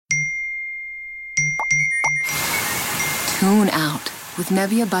Tune out with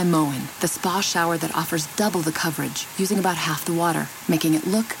Nebia by Moen, the spa shower that offers double the coverage using about half the water, making it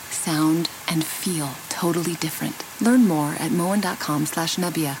look, sound, and feel totally different. Learn more at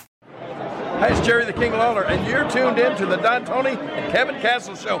moen.com/Nebia. Hi, it's Jerry the King Lawler, and you're tuned in to the Don Tony and Kevin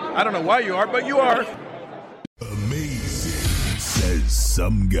Castle Show. I don't know why you are, but you are. Amazing, says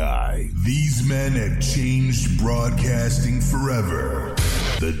some guy. These men have changed broadcasting forever.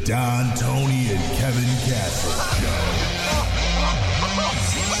 The Don Tony and Kevin Castle Show.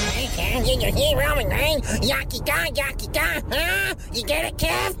 Hey, Kev, did you hear Roman Reigns? Yaki-ga, huh? You get it,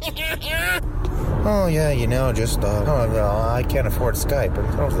 Kev? Oh, yeah, just, I can't afford Skype.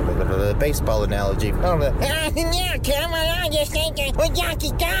 The baseball analogy. Yeah, Kev, I just thinking, with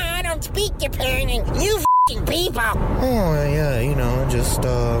Yaki-ga, I don't speak Japan, and you f***ing people. Oh, yeah, just,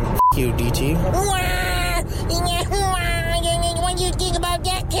 you, DT. What do you think about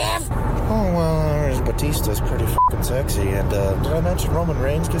that, Kev? Oh, well, Batista's pretty f***ing sexy, and, did I mention Roman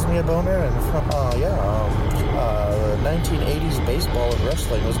Reigns gives me a boner? And, 1980s baseball and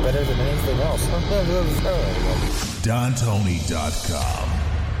wrestling was better than anything else. DonTony.com.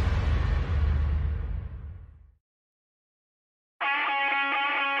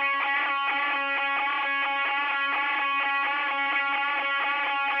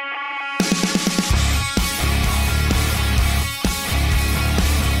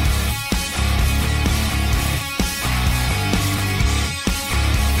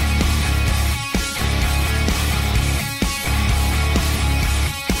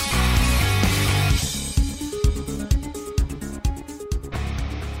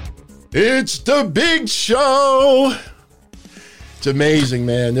 It's the big show. It's amazing,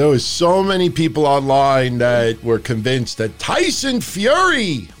 man. There was so many people online that were convinced that Tyson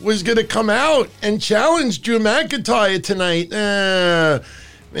Fury was going to come out and challenge Drew McIntyre tonight.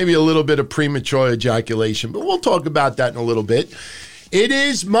 Maybe a little bit of premature ejaculation, but we'll talk about that in a little bit. It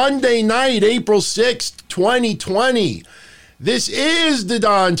is Monday night, April 6th, 2020. This is the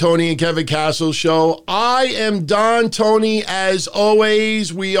Don Tony and Kevin Castle Show. I am Don Tony. As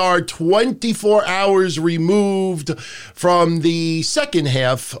always, we are 24 hours removed from the second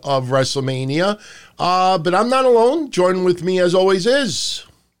half of WrestleMania. But I'm not alone. Joining with me, as always, is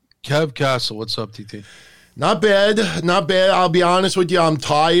Kev Castle. What's up, TT? Not bad. Not bad. I'll be honest with you. I'm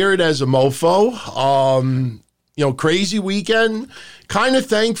tired as a mofo. Crazy weekend. Kind of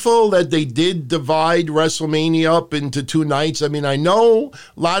thankful that they did divide WrestleMania up into two nights. I mean, I know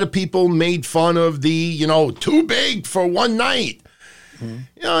a lot of people made fun of the, too big for one night.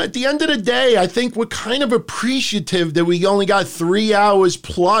 Mm-hmm. At the end of the day, I think we're kind of appreciative that we only got 3 hours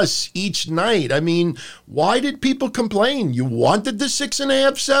plus each night. I mean, why did people complain? You wanted the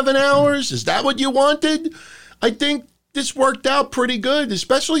 6.5, 7 hours? Is that what you wanted? I think this worked out pretty good,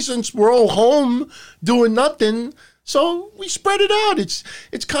 especially since we're all home doing nothing. So we spread it out. It's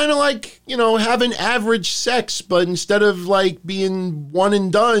kind of like, having average sex, but instead of like being one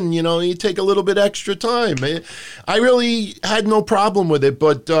and done, you take a little bit extra time. I really had no problem with it,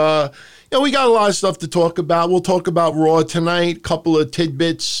 but, we got a lot of stuff to talk about. We'll talk about Raw tonight, couple of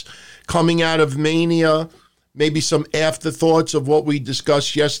tidbits coming out of Mania, maybe some afterthoughts of what we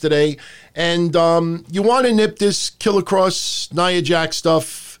discussed yesterday. And you want to nip this Killer Cross Nia Jax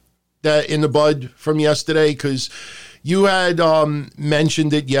stuff that in the bud from yesterday, because you had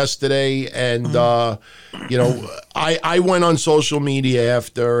mentioned it yesterday, and I went on social media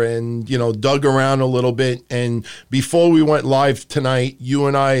after and dug around a little bit, and before we went live tonight, you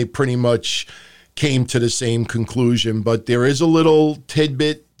and I pretty much came to the same conclusion. But there is a little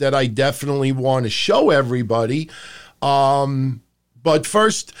tidbit that I definitely want to show everybody. But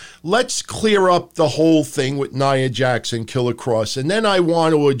first, let's clear up the whole thing with Nia Jax and Killer Cross. And then I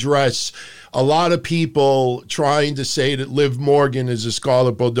want to address a lot of people trying to say that Liv Morgan is a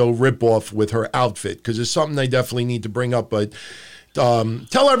Scarlett Bordeaux ripoff with her outfit, because it's something I definitely need to bring up. But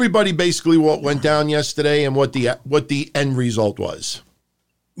tell everybody basically what went down yesterday and what the end result was.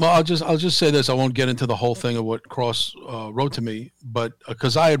 Well, I'll just say this. I won't get into the whole thing of what Cross wrote to me, but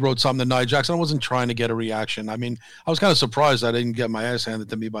because I had wrote something to Nia Jax, I wasn't trying to get a reaction. I mean, I was kind of surprised I didn't get my ass handed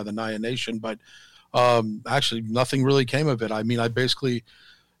to me by the Nia Nation, but actually nothing really came of it. I mean,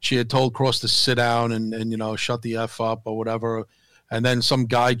 she had told Cross to sit down and shut the F up or whatever, and then some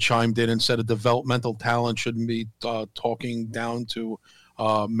guy chimed in and said a developmental talent shouldn't be talking down to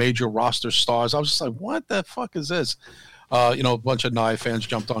major roster stars. I was just like, what the fuck is this? A bunch of Nia fans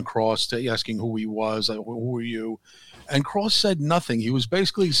jumped on Cross asking who he was, like, who are you? And Cross said nothing. He was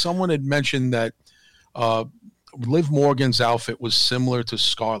basically, someone had mentioned that Liv Morgan's outfit was similar to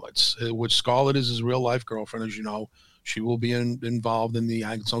Scarlett's, which Scarlett is his real life girlfriend, as you know. She will be involved in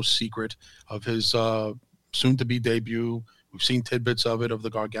it's no secret of his soon-to-be debut. We've seen tidbits of it, of the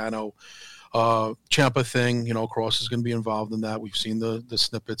Gargano Ciampa thing. Cross is going to be involved in that. We've seen the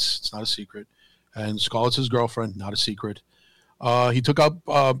snippets. It's not a secret. And Scarlett's his girlfriend, not a secret. He took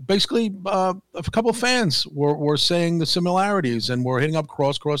up basically a couple of fans were saying the similarities, and we're hitting up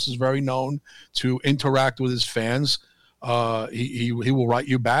Cross. Cross is very known to interact with his fans. He will write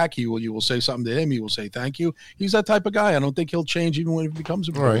you back. You will say something to him. He will say thank you. He's that type of guy. I don't think he'll change even when he becomes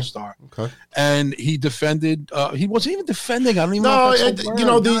a big star. Okay. And he defended. He wasn't even defending. I don't even know.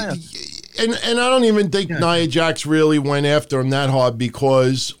 And I don't even think Nia Jax really went after him that hard,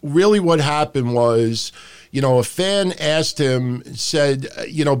 because really what happened was, a fan asked him, said,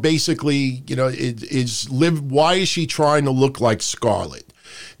 basically, why is she trying to look like Scarlett?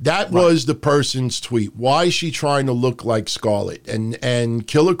 That was the person's tweet. Why is she trying to look like Scarlett? And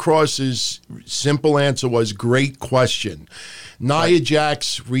Killer Cross's simple answer was, great question. Nia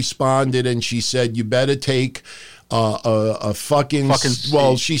Jax responded, and she said, you better take a fucking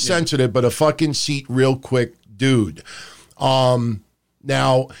well, she censored it, but a fucking seat real quick, dude.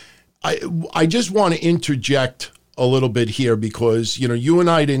 Now, I just want to interject a little bit here, because, you and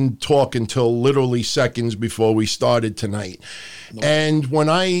I didn't talk until literally seconds before we started tonight. No. And when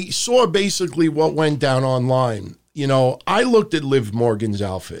I saw basically what went down online, I looked at Liv Morgan's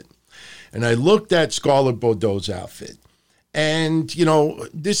outfit, and I looked at Scarlett Bordeaux's outfit. And,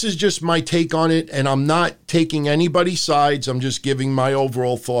 this is just my take on it, and I'm not taking anybody's sides. I'm just giving my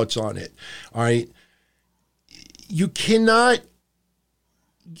overall thoughts on it. All right. You cannot,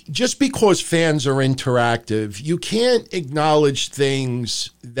 just because fans are interactive, you can't acknowledge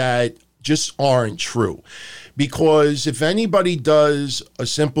things that just aren't true. Because if anybody does a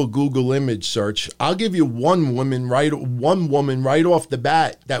simple Google image search, I'll give you one woman right off the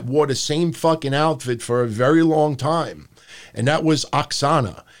bat that wore the same fucking outfit for a very long time. And that was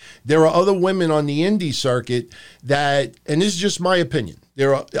Oksana. There are other women on the indie circuit that, and this is just my opinion,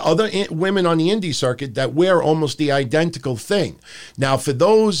 there are other women on the indie circuit that wear almost the identical thing. Now, for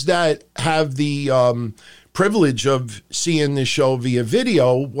those that have the privilege of seeing this show via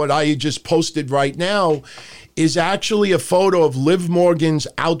video, what I just posted right now is actually a photo of Liv Morgan's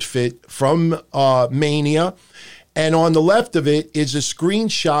outfit from Mania. And on the left of it is a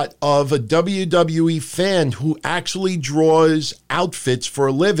screenshot of a WWE fan who actually draws outfits for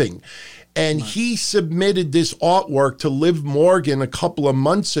a living. And he submitted this artwork to Liv Morgan a couple of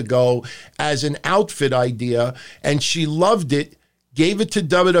months ago as an outfit idea, and she loved it, gave it to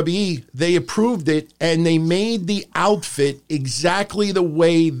WWE, they approved it, and they made the outfit exactly the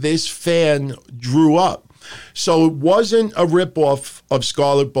way this fan drew up. So it wasn't a ripoff of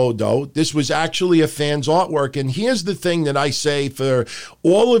Scarlett Bordeaux. This was actually a fan's artwork. And here's the thing that I say for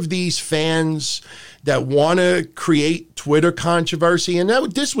all of these fans that want to create Twitter controversy, and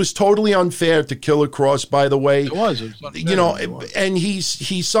this was totally unfair to Killer Cross, by the way. It was unfair. And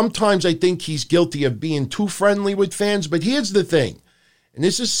he's sometimes, I think he's guilty of being too friendly with fans. But here's the thing, and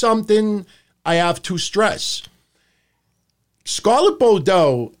this is something I have to stress. Scarlett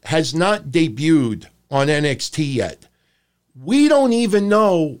Bordeaux has not debuted on NXT yet. We don't even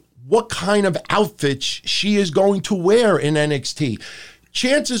know what kind of outfits she is going to wear in NXT.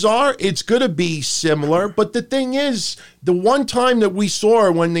 Chances are it's going to be similar, but the thing is, the one time that we saw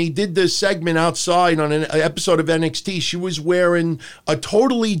her when they did this segment outside on an episode of NXT, she was wearing a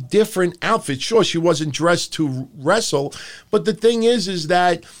totally different outfit. Sure, she wasn't dressed to wrestle, but the thing is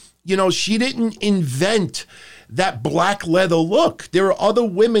that, she didn't invent that black leather look. There are other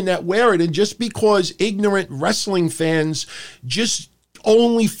women that wear it, and just because ignorant wrestling fans just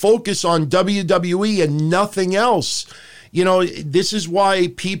only focus on WWE and nothing else, this is why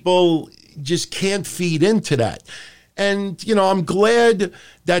people just can't feed into that. And, I'm glad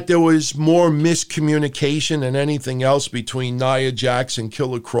that there was more miscommunication than anything else between Nia Jax and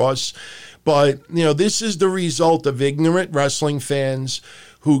Killer Cross. But, this is the result of ignorant wrestling fans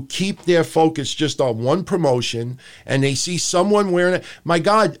who keep their focus just on one promotion, and they see someone wearing it. My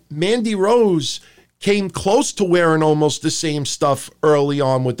God, Mandy Rose came close to wearing almost the same stuff early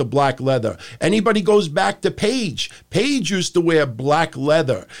on with the black leather. Anybody goes back to Paige. Paige used to wear black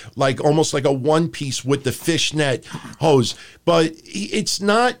leather, almost like a one piece with the fishnet hose. But it's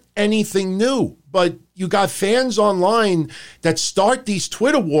not anything new. But you got fans online that start these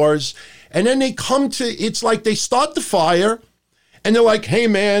Twitter wars, and then they come to, it's like they start the fire, and they're like, hey,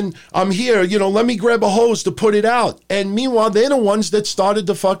 man, I'm here. Let me grab a hose to put it out. And meanwhile, they're the ones that started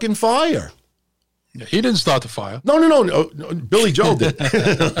the fucking fire. He didn't start the fire. No. Billy Joel did.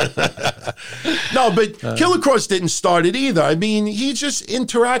 No, but Killer Cross didn't start it either. I mean, he's just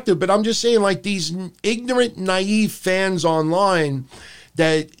interactive. But I'm just saying, these ignorant, naive fans online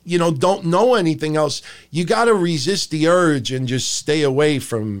that, don't know anything else, you got to resist the urge and just stay away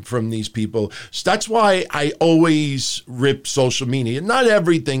from these people. So that's why I always rip social media. Not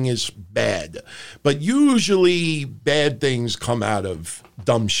everything is bad, but usually bad things come out of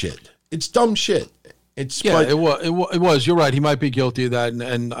dumb shit. It's dumb shit. It was. You're right. He might be guilty of that.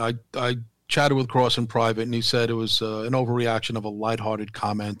 And I chatted with Cross in private, and he said it was an overreaction of a lighthearted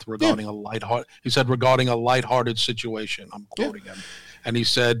comment regarding regarding a lighthearted situation. I'm quoting him. And he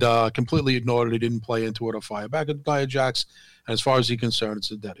said, completely ignored it. He didn't play into it or fire back at Nia Jax. And as far as he's concerned,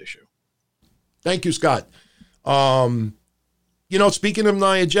 it's a dead issue. Thank you, Scott. Speaking of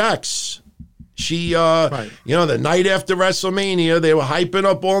Nia Jax, she, the night after WrestleMania, they were hyping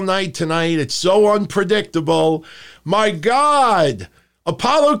up all night tonight. It's so unpredictable. My God,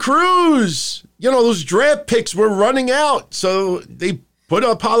 Apollo Crews, those draft picks were running out. So they put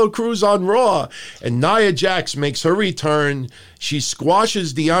Apollo Crews on Raw, and Nia Jax makes her return. She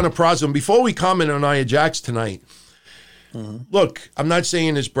squashes Deonna Purrazzo. And before we comment on Nia Jax tonight, look, I'm not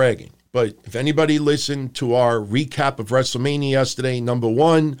saying this bragging, but if anybody listened to our recap of WrestleMania yesterday, number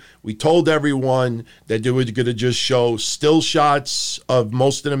one, we told everyone that they were going to just show still shots of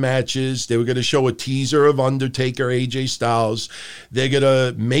most of the matches. They were going to show a teaser of Undertaker, AJ Styles. They're going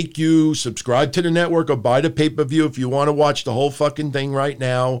to make you subscribe to the network or buy the pay-per-view if you want to watch the whole fucking thing right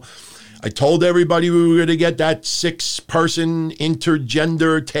now. I told everybody we were going to get that 6-person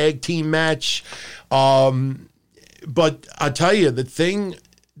intergender tag team match. But I'll tell you, the thing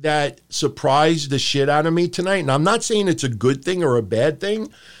that surprised the shit out of me tonight, and I'm not saying it's a good thing or a bad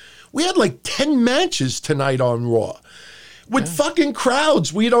thing, we had like 10 matches tonight on Raw. With fucking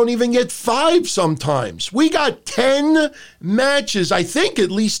crowds, we don't even get 5 sometimes. We got 10 matches, I think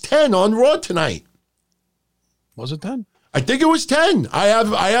at least 10 on Raw tonight. Was it 10? I think it was 10. I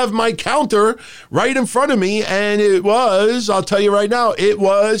have my counter right in front of me, and it was, I'll tell you right now, it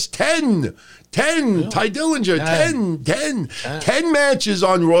was 10. 10, Ty Dillinger, 10 matches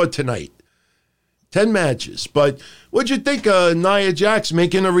on Raw tonight. 10 matches. But what'd you think of Nia Jax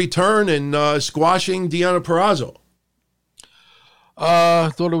making a return and squashing Deonna Purrazzo? I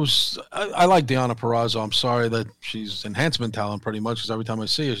thought it was, I like Deonna Purrazzo. I'm sorry that she's enhancement talent pretty much, because every time I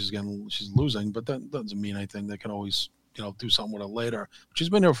see her, she's losing, but that doesn't mean anything. They can always, do something with her later. She's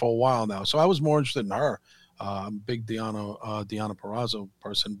been here for a while now, so I was more interested in her. I'm a big Deonna Purrazzo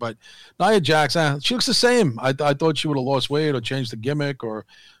person, but Nia Jax, she looks the same. I thought she would have lost weight or changed the gimmick, or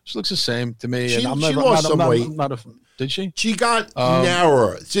she looks the same to me. She lost some weight. Did she? She got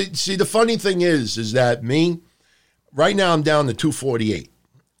narrower. See, the funny thing is that right now I'm down to 248.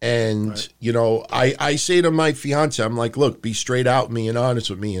 And, right. I say to my fiance, I'm like, look, be straight out with me and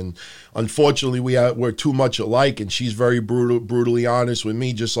honest with me. And unfortunately, we're too much alike, and she's very brutally honest with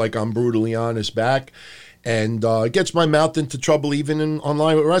me, just like I'm brutally honest back. And it gets my mouth into trouble even in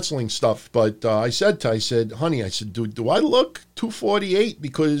online with wrestling stuff. But I said, honey, do I look 248?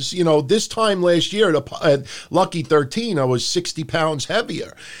 Because, this time last year at Lucky 13, I was 60 pounds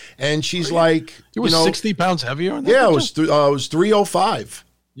heavier. And she's like, you were 60 pounds heavier on that? Yeah, I was 305.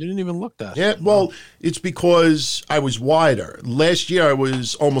 You didn't even look that. Yeah, well, it's because I was wider. Last year I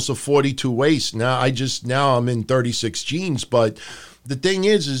was almost a 42 waist. Now I'm in 36 jeans. But the thing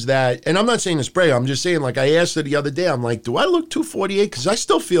is that, and I'm not saying this brave, I'm just saying, like, I asked her the other day, I'm like, do I look 248? Because I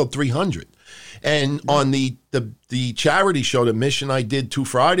still feel 300. And on the charity show, the mission I did 2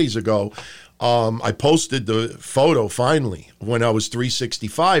 Fridays ago, I posted the photo finally when I was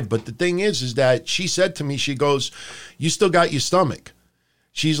 365. But the thing is that she said to me, she goes, you still got your stomach.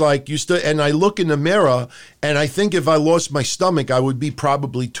 She's like, and I look in the mirror, and I think if I lost my stomach, I would be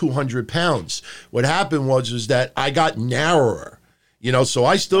probably 200 pounds. What happened was that I got narrower, so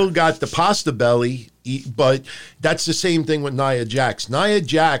I still got the pasta belly, but that's the same thing with Nia Jax. Nia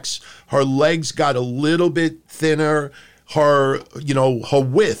Jax, her legs got a little bit thinner, her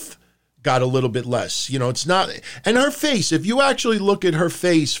width got a little bit less. It's not, and her face, if you actually look at her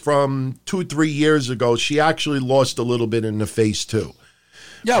face from 2-3 years ago, she actually lost a little bit in the face too.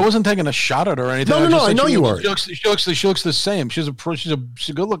 Yeah, I wasn't taking a shot at her or anything. No, I know you weren't. She looks the same. She's a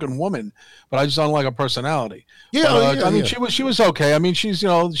good-looking woman, but I just don't like her personality. Yeah, I mean, she was okay. I mean, she's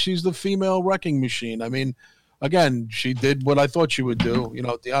the female wrecking machine. I mean, again, she did what I thought she would do.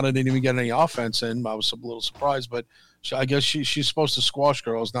 Deonna didn't even get any offense in. I was a little surprised, but I guess she's supposed to squash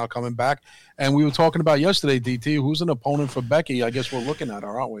girls now coming back. And we were talking about yesterday, DT, who's an opponent for Becky. I guess we're looking at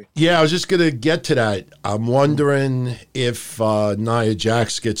her, aren't we? Yeah, I was just going to get to that. I'm wondering if Nia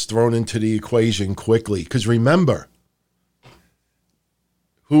Jax gets thrown into the equation quickly. Because remember,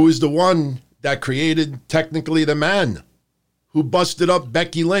 who is the one that created technically the man who busted up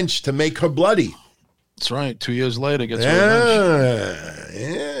Becky Lynch to make her bloody? That's right. 2 years later, gets revenge.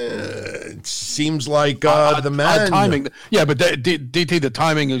 seems like the man. Timing. Yeah, but DT, the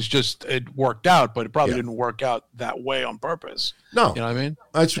timing is just, it worked out, but it probably didn't work out that way on purpose. No. You know what I mean?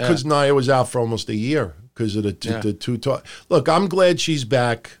 That's because Nia was out for almost a year because of the two talk. Look, I'm glad she's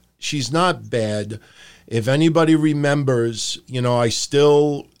back. She's not bad. If anybody remembers, I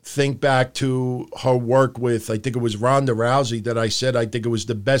still think back to her work with, I think it was Ronda Rousey, that I said I think it was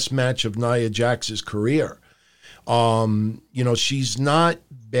the best match of Nia Jax's career. She's not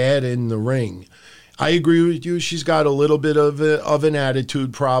bad in the ring. I agree with you. She's got a little bit of an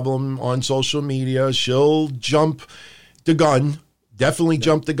attitude problem on social media. She'll jump the gun, definitely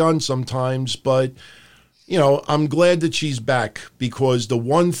jump the gun sometimes, but I'm glad that she's back, because the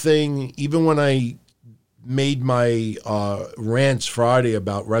one thing, even when I made my rants Friday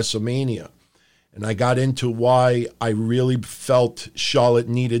about WrestleMania, and I got into why I really felt Charlotte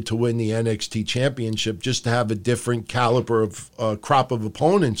needed to win the NXT championship just to have a different caliber of crop of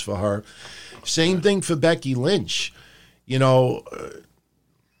opponents for her. Same thing for Becky Lynch. Shayna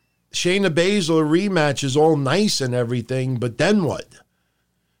Baszler rematch is all nice and everything, but then what?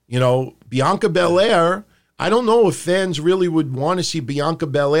 Bianca Belair, I don't know if fans really would want to see Bianca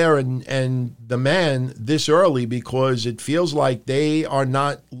Belair and the man this early, because it feels like they are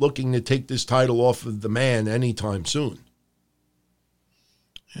not looking to take this title off of the man anytime soon.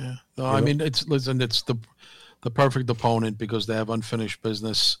 Yeah. No, I mean, it's the perfect opponent because they have unfinished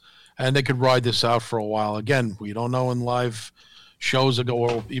business and they could ride this out for a while. Again, we don't know when live shows are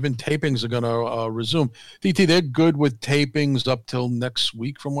going, or even tapings are going to resume. DT, they're good with tapings up till next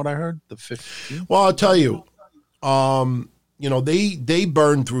week, from what I heard, the 15th. Well, I'll tell you, they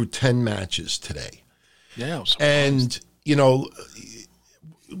burned through 10 matches today. Yeah, and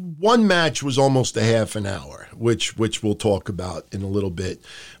one match was almost a half an hour, which we'll talk about in a little bit.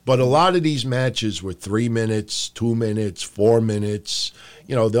 But a lot of these matches were 3 minutes, 2 minutes, 4 minutes.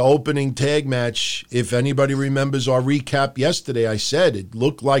 The opening tag match, if anybody remembers our recap yesterday, I said it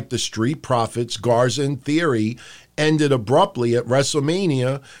looked like the Street Profits, Garza and Theory, ended abruptly at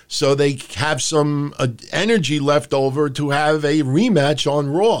WrestleMania, so they have some energy left over to have a rematch on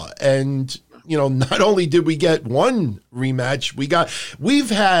Raw. And not only did we get one rematch, we've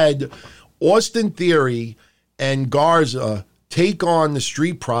had Austin Theory and Garza take on the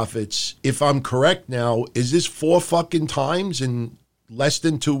Street Profits. If I'm correct now, is this 4 fucking times in less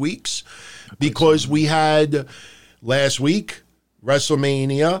than 2 weeks? Because we had last week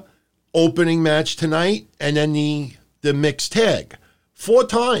WrestleMania, opening match tonight, and then the mixed tag. 4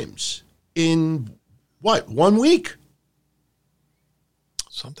 times in 1 week?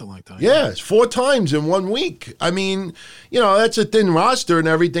 Something like that. Yeah, it's 4 times in 1 week. I mean, that's a thin roster and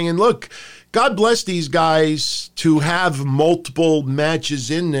everything. And look, God bless these guys to have multiple matches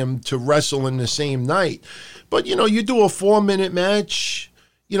in them to wrestle in the same night. But, you do a 4-minute match,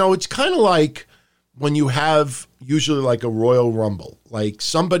 it's kind of like when you have usually like a Royal Rumble. Like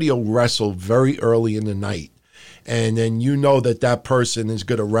somebody will wrestle very early in the night, and then that person is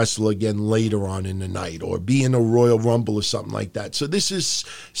going to wrestle again later on in the night or be in a Royal Rumble or something like that. So this is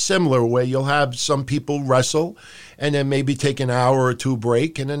similar, where you'll have some people wrestle and then maybe take an hour or 2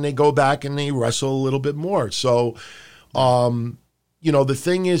 break, and then they go back and they wrestle a little bit more. So, the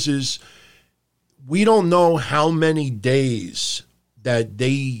thing is we don't know how many days that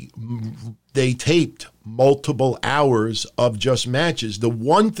they taped multiple hours of just matches. The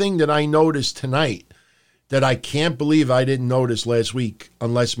one thing that I noticed tonight that I can't believe I didn't notice last week,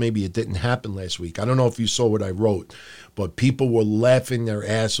 unless maybe it didn't happen last week. I don't know if you saw what I wrote, but people were laughing their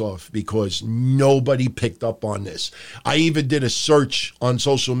ass off because nobody picked up on this. I even did a search on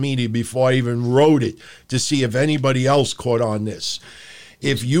social media before I even wrote it to see if anybody else caught on this.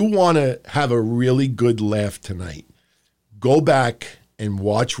 If you want to have a really good laugh tonight, go back and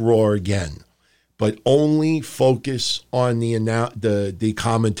watch Raw again, but only focus on the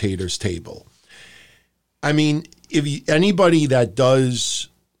commentators table. I mean, anybody that does,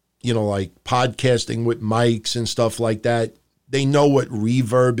 like podcasting with mics and stuff like that, they know what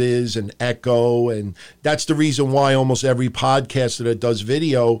reverb is and echo, and that's the reason why almost every podcaster that does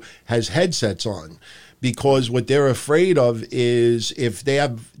video has headsets on, because what they're afraid of is if they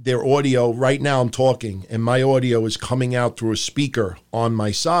have their audio, right now I'm talking, and my audio is coming out through a speaker on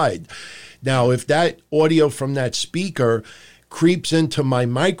my side. Now, if that audio from that speaker creeps into my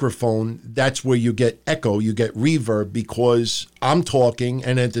microphone, that's where you get echo, you get reverb, because I'm talking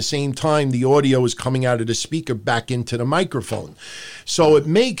and at the same time the audio is coming out of the speaker back into the microphone. So it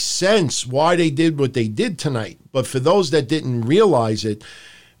makes sense why they did what they did tonight. But for those that didn't realize it,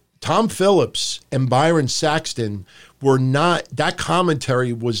 Tom Phillips and Byron Saxton that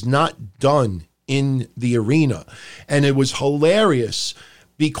commentary was not done in the arena. And it was hilarious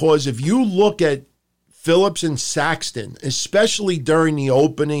because if you look at Phillips and Saxton, especially during the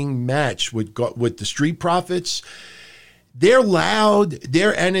opening match with the Street Profits, they're loud,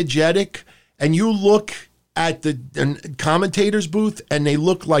 they're energetic, and you look at the commentator's booth and they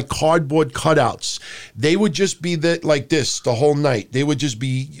look like cardboard cutouts. They would just be like this the whole night. They would just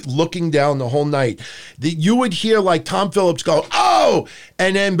be looking down the whole night. You would hear like Tom Phillips go, oh,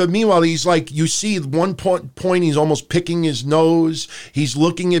 and then, but meanwhile, he's like, you see at one point, he's almost picking his nose. He's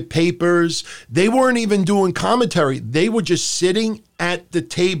looking at papers. They weren't even doing commentary. They were just sitting at the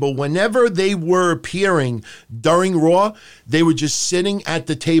table. Whenever they were appearing during Raw, they were just sitting at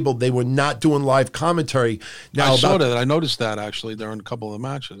the table. They were not doing live commentary. Now, I saw that. I noticed that actually during a couple of the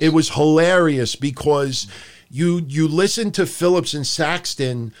matches. It was hilarious because you listen to Phillips and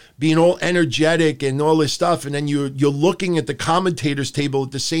Saxton being all energetic and all this stuff, and then you're looking at the commentators table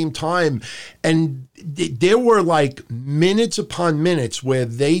at the same time, and there were like minutes upon minutes where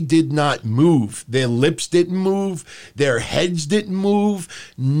they did not move. Their lips didn't move. Their heads didn't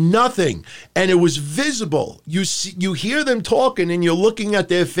move. Nothing. And it was visible. You hear them talking, and you're looking at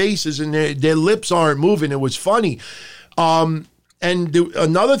their faces, and their lips aren't moving. It was funny.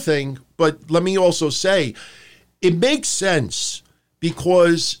 Another thing, but let me also say, it makes sense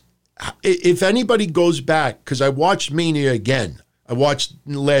because if anybody goes back, because I watched Mania again. I watched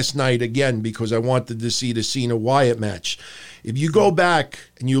last night again because I wanted to see the Cena Wyatt match. If you go back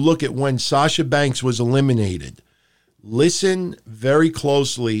and you look at when Sasha Banks was eliminated, listen very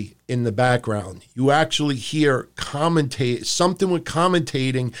closely in the background. You actually hear something with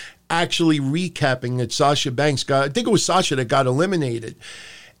commentating, actually recapping that Sasha Banks got, I think it was Sasha that got eliminated.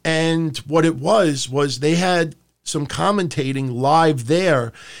 And what it was they had some commentating live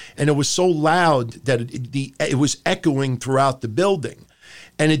there, and it was so loud that it was echoing throughout the building,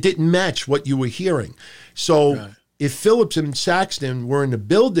 and it didn't match what you were hearing. So if Phillips and Saxton were in the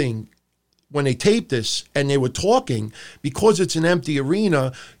building when they taped this and they were talking, because it's an empty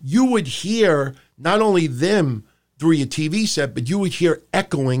arena, you would hear not only them through your TV set, but you would hear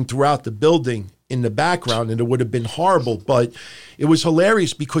echoing throughout the building in the background, and it would have been horrible. But it was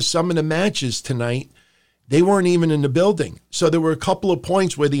hilarious because some of the matches tonight, they weren't even in the building. So there were a couple of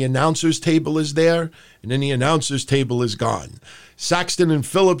points where the announcer's table is there, and then the announcer's table is gone. Saxton and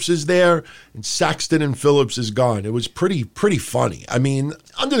Phillips is there, and Saxton and Phillips is gone. It was pretty funny. I mean,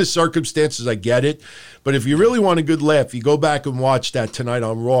 under the circumstances, I get it. But if you really want a good laugh, you go back and watch that tonight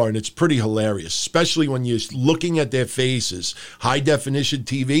on Raw, and it's pretty hilarious, especially when you're looking at their faces. High-definition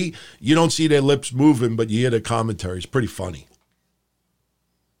TV, you don't see their lips moving, but you hear the commentary. It's pretty funny.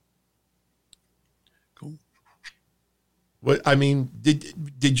 What I mean,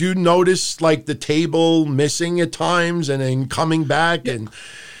 did you notice like the table missing at times and then coming back? And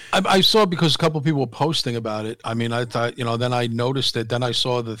I saw because a couple of people were posting about it. I mean, I thought, then I noticed it. Then I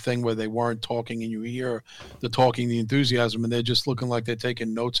saw the thing where they weren't talking, and you hear the talking, the enthusiasm, and they're just looking like they're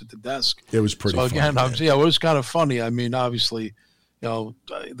taking notes at the desk. It was pretty. So again, it was kind of funny. I mean, obviously,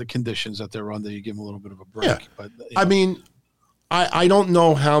 the conditions that they're under, you give them a little bit of a break. Yeah. But I mean, I don't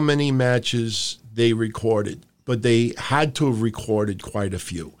know how many matches they recorded, but they had to have recorded quite a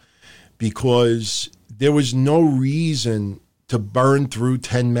few because there was no reason to burn through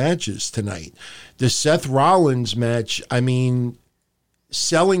 10 matches tonight. The Seth Rollins match, I mean,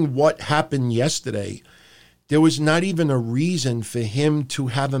 selling what happened yesterday, there was not even a reason for him to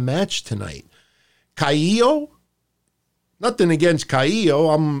have a match tonight. Carrillo, nothing against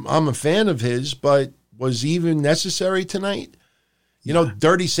Carrillo. I'm a fan of his, but was he even necessary tonight?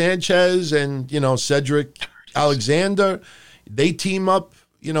 Dirty Sanchez and, Cedric Alexander, they team up,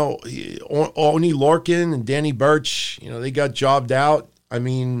 Oni Lorcan and Danny Burch, they got jobbed out. I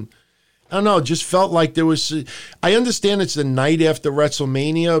mean, I don't know, it just felt like there was, I understand it's the night after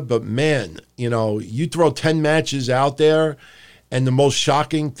WrestleMania, but man, you throw 10 matches out there and the most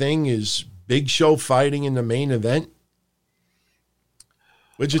shocking thing is Big Show fighting in the main event.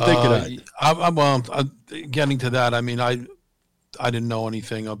 What'd you think of that? I'm getting to that. I mean, I didn't know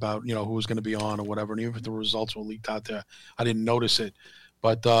anything about, who was going to be on or whatever. And even if the results were leaked out there, I didn't notice it.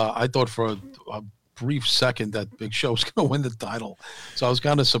 But I thought for a brief second that Big Show was going to win the title. So I was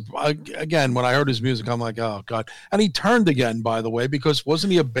kind of surprised. Again, when I heard his music, I'm like, oh, God. And he turned again, by the way, because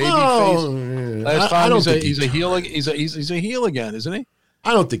wasn't he a baby face? Last time he's a heel. He's a heel again, isn't he?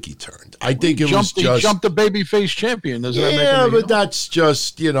 I don't think he turned. I think he jumped the babyface champion. Doesn't that make him a heel? But that's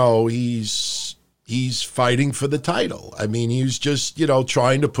just, he's fighting for the title. I mean, he's just,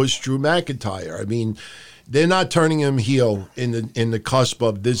 trying to push Drew McIntyre. I mean, they're not turning him heel in the cusp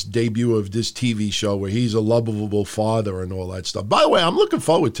of this debut of this TV show where he's a lovable father and all that stuff. By the way, I'm looking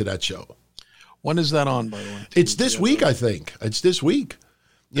forward to that show. When is that on, by the way? It's this week, I think. It's this week.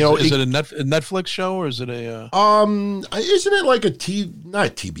 You know, is it a Netflix show or is it a? Isn't it like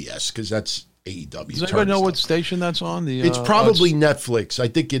not TBS because that's AEW. Does anybody know what station that's on? It's probably Netflix. I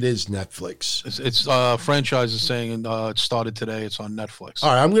think it is Netflix. It's franchise is saying it started today. It's on Netflix.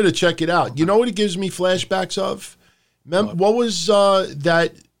 All right, I'm going to check it out. You know what it gives me flashbacks of? What was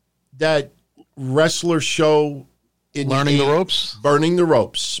that wrestler show? Learning the Ropes? Burning the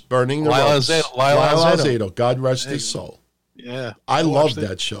Ropes. Burning the Ropes. Lyle Alzado. God rest his soul. Yeah. I loved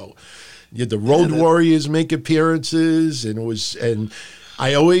that show. You had the Road Warriors make appearances, and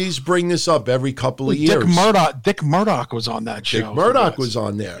I always bring this up every couple of years. Dick Murdoch was on that show. Dick Murdoch was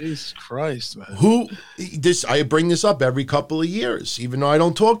on there. Jesus Christ, man. I bring this up every couple of years. Even though I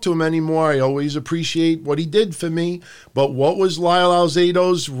don't talk to him anymore, I always appreciate what he did for me. But what was Lyle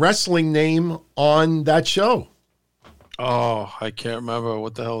Alzado's wrestling name on that show? Oh, I can't remember.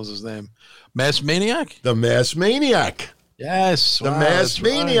 What the hell was his name? Mass Maniac? The Mass Maniac. Yes. The Mass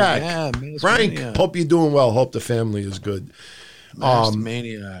Maniac. Right. Yeah, Frank, Maniac. Hope you're doing well. Hope the family is good. Mass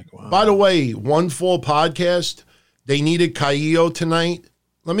Maniac. Wow. By the way, One Fall Podcast, they needed Caillo tonight.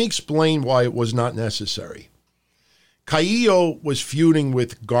 Let me explain why it was not necessary. Caillo was feuding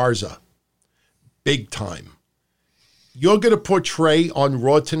with Garza. Big time. You're going to portray on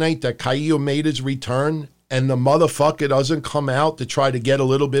Raw tonight that Caillo made his return and the motherfucker doesn't come out to try to get a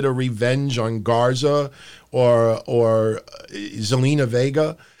little bit of revenge on Garza or Zelina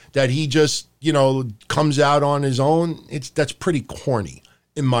Vega, that he just, comes out on his own. That's pretty corny,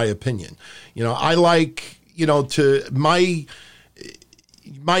 in my opinion. I like, to my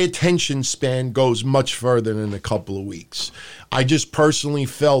attention span goes much further than a couple of weeks. I just personally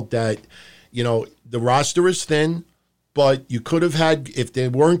felt that, the roster is thin. But you could have had, if they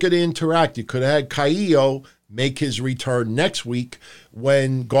weren't going to interact, you could have had Caillo make his return next week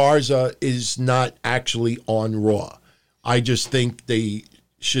when Garza is not actually on Raw. I just think they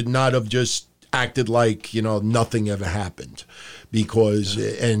should not have just acted like, nothing ever happened.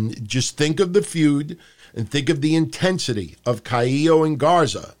 And just think of the feud and think of the intensity of Caillo and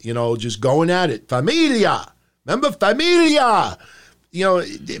Garza, just going at it. Familia! Remember Familia!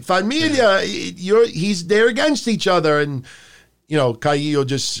 Familia, they're against each other, and Caillo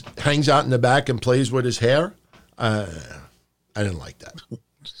just hangs out in the back and plays with his hair. I didn't like that,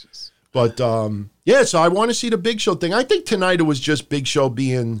 but so I want to see the Big Show thing. I think tonight it was just Big Show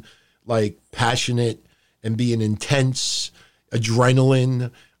being like passionate and being intense,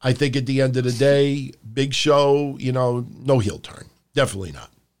 adrenaline. I think at the end of the day, Big Show, no heel turn, definitely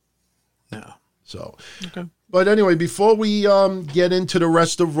not. No. So okay. But anyway, before we get into the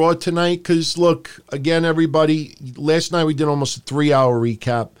rest of Raw tonight, because look, again, everybody, last night we did almost a 3-hour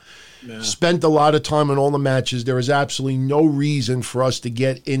recap. Yeah. Spent a lot of time on all the matches. There is absolutely no reason for us to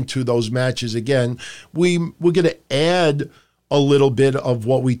get into those matches again. We're going to add a little bit of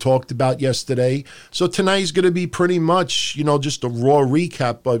what we talked about yesterday. So tonight's going to be pretty much, just a Raw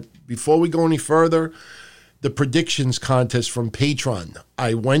recap. But before we go any further, the predictions contest from Patreon.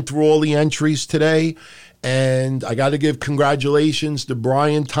 I went through all the entries today. And I got to give congratulations to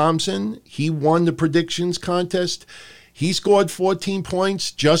Brian Thompson. He won the predictions contest. He scored 14 points,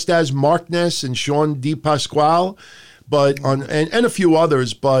 just as Mark Ness and Sean DePasquale, and a few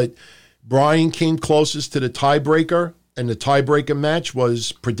others. But Brian came closest to the tiebreaker, and the tiebreaker match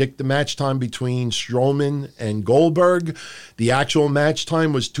was predict the match time between Strowman and Goldberg. The actual match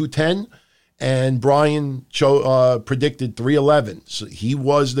time was 2:10. And Brian predicted 3:11. So he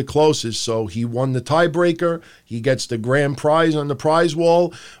was the closest. So he won the tiebreaker. He gets the grand prize on the prize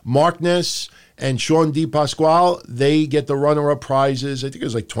wall. Mark Ness and Sean DePasquale, they get the runner-up prizes. I think it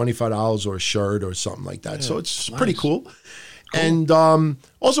was like $25 or a shirt or something like that. Yeah, so it's nice. Pretty cool. And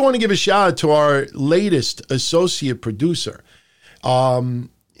also want to give a shout out to our latest associate producer. And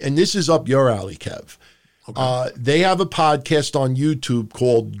this is up your alley, Kev. Okay. They have a podcast on YouTube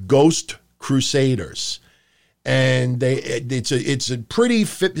called Ghost Crusaders, and it's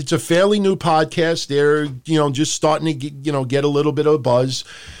a fairly new podcast. They're just starting to get a little bit of buzz,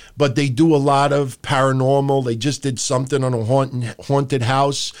 but they do a lot of paranormal. They just did something on a haunted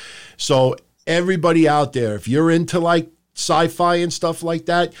house. So everybody out there, if you're into like sci-fi and stuff like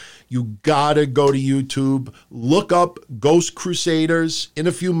that, you gotta go to YouTube, look up Ghost Crusaders. In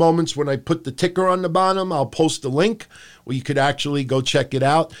a few moments, when I put the ticker on the bottom, I'll post a link where you could actually go check it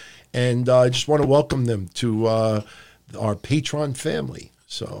out. And I just want to welcome them to our Patreon family.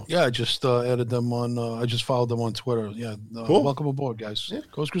 So yeah, I just added them on. I just followed them on Twitter. Yeah, cool. Welcome aboard, guys. Yeah.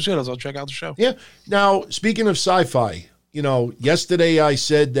 Ghost Crusaders. I'll check out the show. Yeah. Now, speaking of sci-fi, yesterday I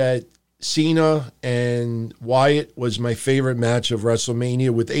said that Cena and Wyatt was my favorite match of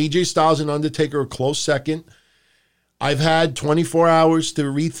WrestleMania, with AJ Styles and Undertaker a close second. I've had 24 hours to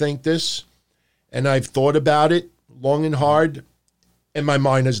rethink this, and I've thought about it long and hard, and my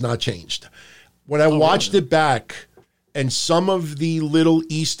mind has not changed. When I watched it back, and some of the little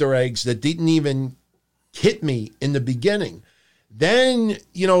Easter eggs that didn't even hit me in the beginning, then,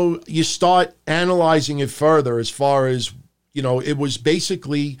 you start analyzing it further as far as, it was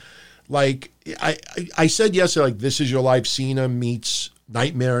basically like, I said yesterday, like, This Is Your Life, Cena meets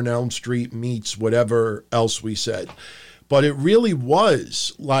Nightmare on Elm Street meets whatever else we said. But it really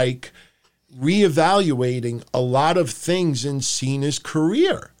was like reevaluating a lot of things in Cena's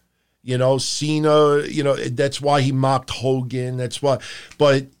career. Cena, that's why he mocked Hogan. That's why.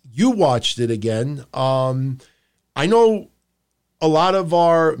 But you watched it again. I know a lot of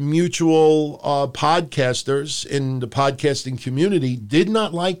our mutual podcasters in the podcasting community did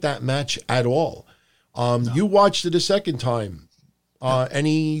not like that match at all. You watched it a second time.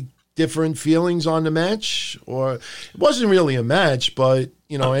 Any different feelings on the match? Or it wasn't really a match, but,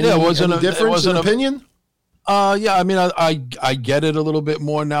 any difference in opinion? Yeah, I mean, I get it a little bit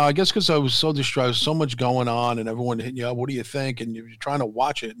more now. I guess because I was so distracted, so much going on, and everyone hitting you up, what do you think? And you're trying to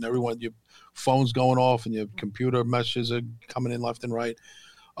watch it, and your phone's going off, and your computer messages are coming in left and right.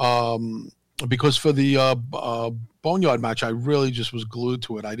 Because for the Boneyard match, I really just was glued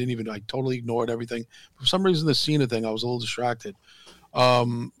to it. I totally ignored everything. For some reason, the Cena thing, I was a little distracted.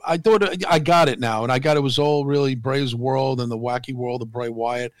 I thought I got it now, and I got it was all really Bray's world and the wacky world of Bray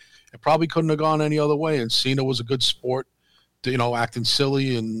Wyatt. It probably couldn't have gone any other way, and Cena was a good sport, acting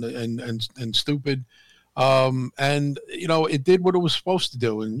silly and stupid. And it did what it was supposed to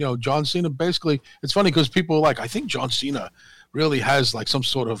do. And John Cena basically, it's funny because people are like, I think John Cena really has like some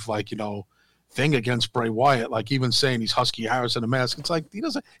sort of thing against Bray Wyatt, like even saying he's Husky Harris in a mask. It's like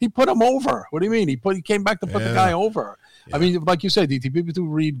he put him over. What do you mean? He came back to put the guy over. Yeah. I mean, like you said, DT, people do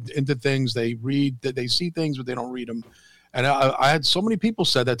read into things. They see things, but they don't read them. And I had so many people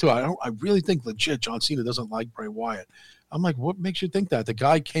said that too. I really think legit John Cena doesn't like Bray Wyatt. I'm like, what makes you think that? The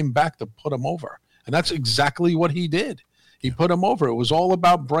guy came back to put him over. And that's exactly what he did. He put him over. It was all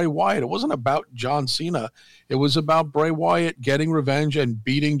about Bray Wyatt. It wasn't about John Cena. It was about Bray Wyatt getting revenge and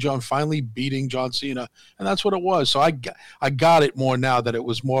finally beating John Cena. And that's what it was. So I got it more now that it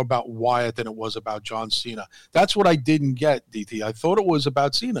was more about Wyatt than it was about John Cena. That's what I didn't get, DT. I thought it was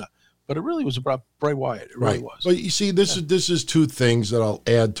about Cena, but it really was about Bray Wyatt. It really was. But you see, this is two things that I'll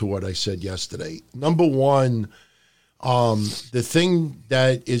add to what I said yesterday. Number one, the thing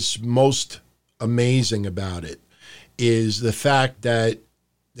that is most amazing about it is the fact that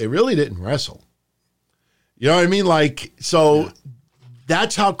they really didn't wrestle. You know what I mean?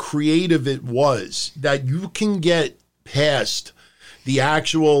 That's how creative it was, that you can get past the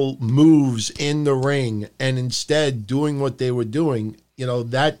actual moves in the ring and instead doing what they were doing.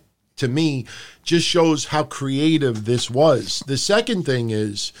 That to me just shows how creative this was. The second thing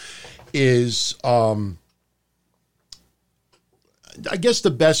is I guess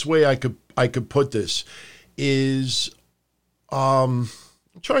the best way I could put this is I'm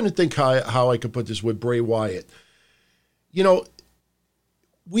trying to think how I could put this with Bray Wyatt.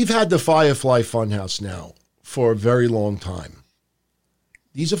 We've had the Firefly Funhouse now for a very long time.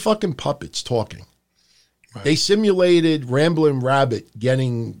 These are fucking puppets talking. Right. They simulated Ramblin' Rabbit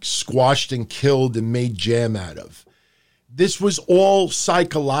getting squashed and killed and made jam out of. This was all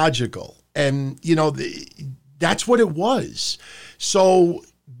psychological. And, that's what it was. So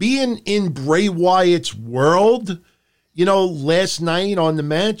being in Bray Wyatt's world, last night on the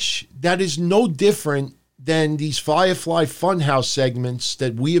match, that is no different than these Firefly Funhouse segments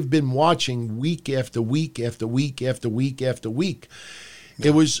that we have been watching week after week after week after week after week.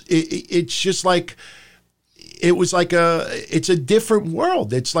 Yeah. It's just like, it's a different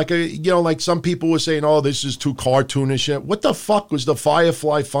world. It's like like some people were saying, oh, this is too cartoonish. What the fuck was the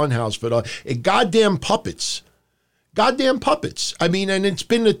Firefly Funhouse for? Goddamn puppets. Goddamn puppets. I mean, and it's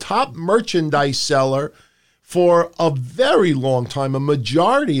been the top merchandise seller for a very long time, a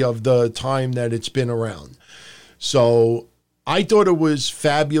majority of the time that it's been around. So I thought it was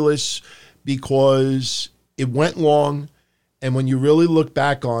fabulous because it went long, and when you really look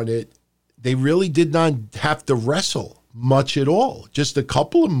back on it, they really did not have to wrestle much at all. Just a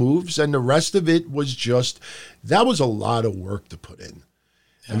couple of moves, and the rest of it was that was a lot of work to put in.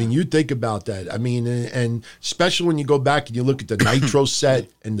 I mean, you think about that. I mean, and especially when you go back and you look at the Nitro set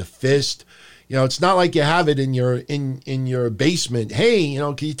and the fist, it's not like you have it in your basement. Hey,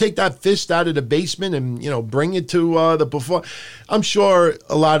 can you take that fist out of the basement and, bring it to the before? I'm sure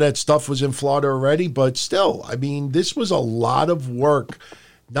a lot of that stuff was in Florida already, but still, I mean, this was a lot of work,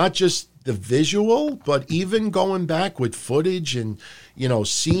 not just the visual, but even going back with footage and,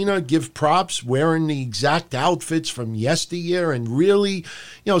 Cena, give props, wearing the exact outfits from yesteryear, and really,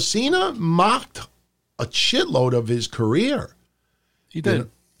 Cena mocked a shitload of his career. He did.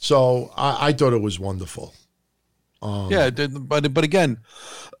 So I thought it was wonderful. Yeah, it did, but again,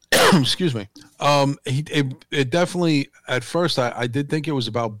 excuse me. It definitely, at first, I did think it was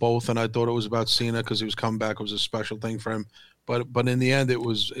about both, and I thought it was about Cena because he was coming back. It was a special thing for him. But in the end, it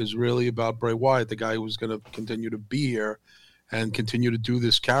was really about Bray Wyatt, the guy who was going to continue to be here and continue to do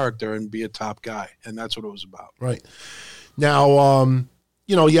this character and be a top guy, and that's what it was about. Right. Now,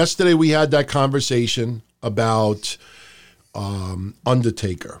 yesterday we had that conversation about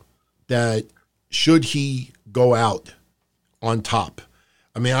Undertaker, that should he go out on top?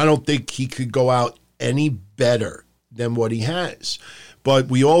 I mean, I don't think he could go out any better than what he has. But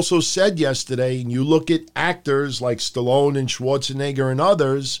we also said yesterday, and you look at actors like Stallone and Schwarzenegger and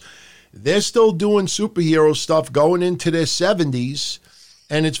others, they're still doing superhero stuff going into their 70s,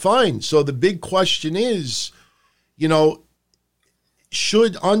 and it's fine. So the big question is,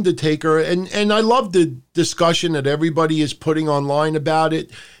 should Undertaker, and I love the discussion that everybody is putting online about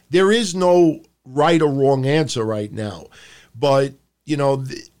it. There is no right or wrong answer right now. But,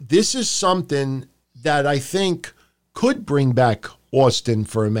 this is something that I think could bring back Austin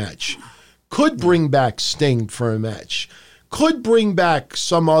for a match, could bring back Sting for a match, could bring back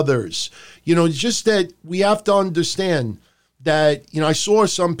some others. Just that we have to understand that, I saw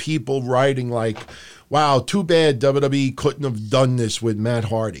some people writing like, wow, too bad WWE couldn't have done this with Matt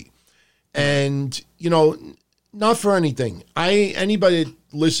Hardy. And, not for anything. Anybody that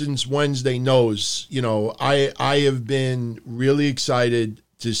listens Wednesday knows, I have been really excited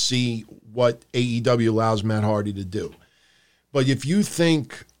to see what AEW allows Matt Hardy to do. But if you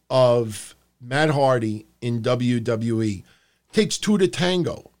think of Matt Hardy in WWE, takes two to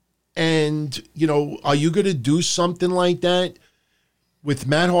tango. And, are you going to do something like that with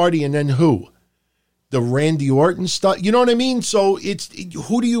Matt Hardy and then who? The Randy Orton stuff? You know what I mean? So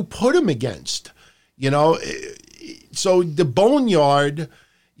who do you put him against? So the boneyard,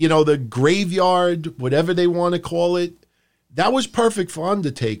 the graveyard, whatever they want to call it, that was perfect for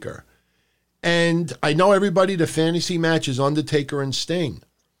Undertaker. And I know everybody, the fantasy match is Undertaker and Sting.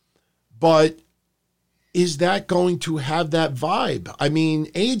 But is that going to have that vibe? I mean,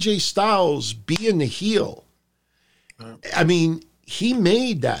 AJ Styles being the heel, I mean, he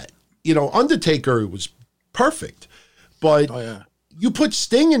made that. Undertaker was perfect. But you put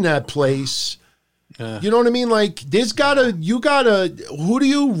Sting in that place, you know what I mean? Like, who do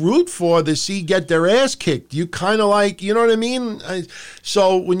you root for to see get their ass kicked? You kind of like, you know what I mean?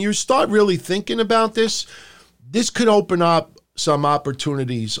 So when you start really thinking about this could open up some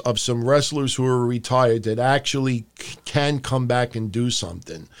opportunities of some wrestlers who are retired that actually can come back and do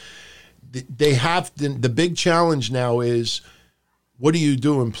something. They have to, the big challenge now is, what do you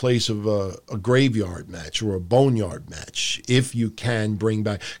do in place of a graveyard match or a boneyard match if you can bring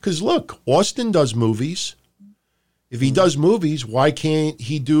back? Because look, Austin does movies. If he does movies, why can't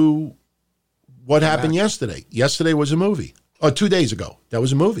he do what happened yesterday? Yesterday was a movie. 2 days ago, that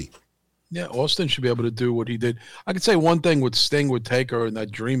was a movie. Yeah, Austin should be able to do what he did. I could say one thing with Sting with Taker in that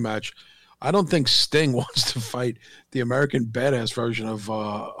dream match. I don't think Sting wants to fight the American Badass version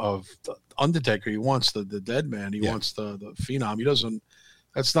of Undertaker. He wants the dead man. He wants the Phenom. He doesn't.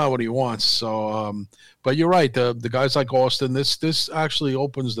 That's not what he wants. So, but you're right. The guys like Austin. This actually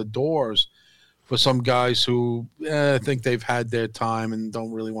opens the doors for some guys who think they've had their time and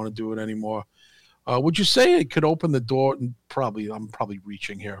don't really want to do it anymore. Would you say it could open the door? And I'm probably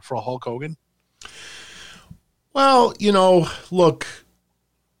reaching here for a Hulk Hogan. Well, look.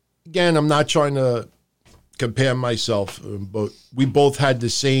 Again, I'm not trying to compare myself, but we both had the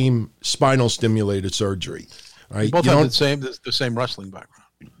same spinal stimulator surgery, right? We both had the same wrestling background.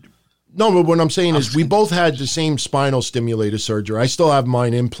 No, but what I'm saying is we both had the same spinal stimulator surgery. I still have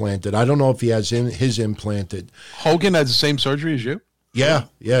mine implanted. I don't know if he has his implanted. Hogan had the same surgery as you? Yeah.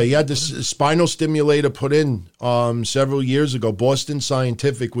 He had this spinal stimulator put in several years ago. Boston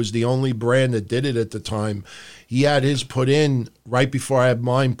Scientific was the only brand that did it at the time. He had his put in right before I had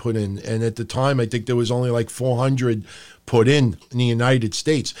mine put in. And at the time, I think there was only like 400 put in the United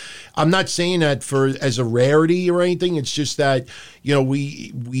States. I'm not saying that as a rarity or anything. It's just that,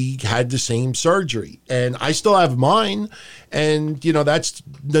 we had the same surgery. And I still have mine. And, that's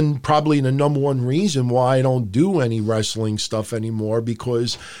probably the number one reason why I don't do any wrestling stuff anymore,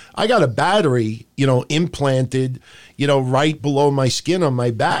 because I got a battery, implanted, right below my skin on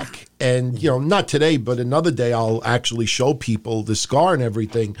my back. And, not today, but another day I'll actually show people the scar and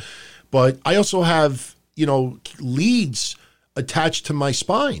everything. But I also have, leads attached to my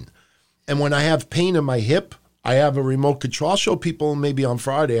spine. And when I have pain in my hip, I have a remote control. I'll show people maybe on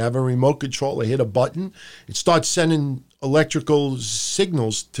Friday. I have a remote control. I hit a button. It starts sending electrical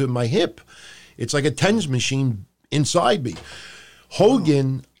signals to my hip. It's like a TENS machine inside me.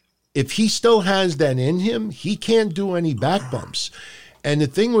 Hogan, if he still has that in him, he can't do any back bumps. And the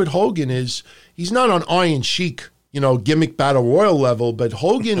thing with Hogan is he's not on Iron Sheik, gimmick battle royal level, but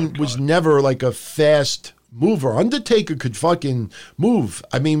Hogan was never like a fast mover. Undertaker could fucking move.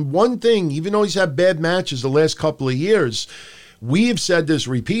 I mean, one thing, even though he's had bad matches the last couple of years, we have said this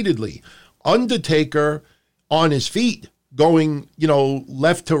repeatedly. Undertaker on his feet, going,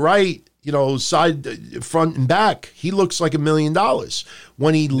 left to right, side, front, and back. He looks like $1 million.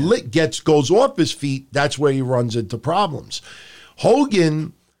 When he goes off his feet, that's where he runs into problems.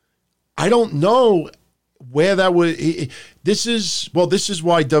 Hogan, I don't know where that would. This is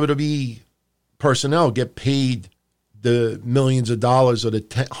why WWE personnel get paid the millions of dollars or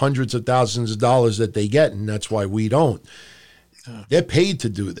the hundreds of thousands of dollars that they get, and that's why we don't. They're paid to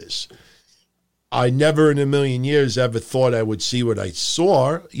do this. I never in a million years ever thought I would see what I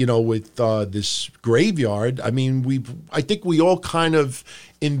saw, with this graveyard. I mean, I think we all kind of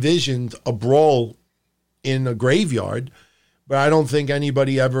envisioned a brawl in a graveyard, but I don't think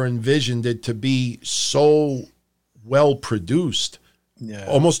anybody ever envisioned it to be so well produced. Yeah.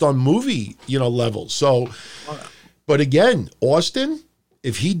 Almost on movie, level. So, but again, Austin,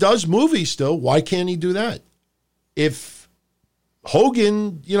 if he does movies still, why can't he do that? If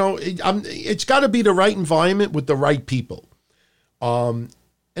Hogan, it's got to be the right environment with the right people. And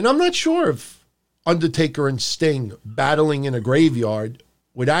I'm not sure if Undertaker and Sting battling in a graveyard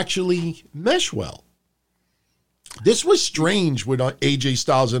would actually mesh well. This was strange with AJ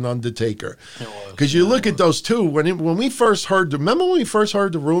Styles and Undertaker, because you look at those two. When we first heard, remember when we first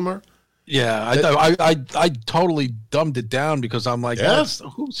heard the rumor? Yeah, I totally dumbed it down because I'm like,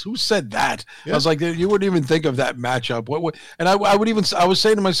 who said that? Yeah. I was like, you wouldn't even think of that matchup. And I was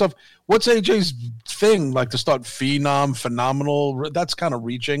saying to myself, what's AJ's thing? Like to start phenomenal? That's kind of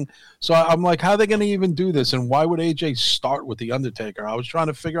reaching. So I'm like, how are they going to even do this? And why would AJ start with the Undertaker? I was trying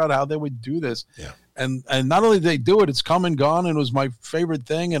to figure out how they would do this. Yeah. And not only did they do it, it's come and gone, and it was my favorite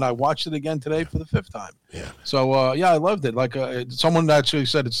thing. And I watched it again today for the 5th time. Yeah. So I loved it. Like someone actually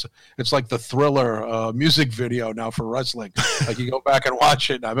said, it's like the Thriller music video now for wrestling. Like you go back and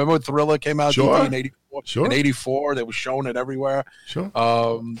watch it. I remember when Thriller came out in 84. Sure. In 84, they were showing it everywhere. Sure.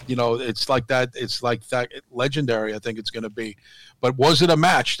 It's like that. It's like that legendary. I think it's going to be. But was it a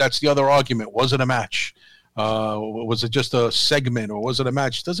match? That's the other argument. Was it a match? Was it just a segment, or was it a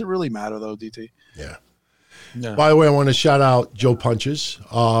match? Does it really matter though, DT? Yeah. By the way, I want to shout out Joe Punches.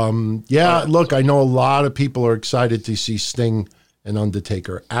 Look, I know a lot of people are excited to see Sting and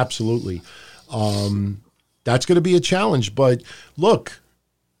Undertaker. Absolutely. That's going to be a challenge. But look,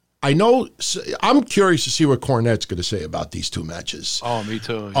 I know I'm curious to see what Cornette's going to say about these two matches. Oh, me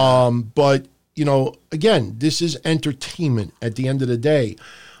too. Yeah. But again, this is entertainment at the end of the day,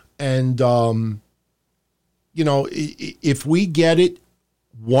 and if we get it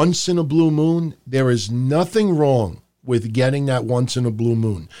once in a blue moon, there is nothing wrong with getting that once in a blue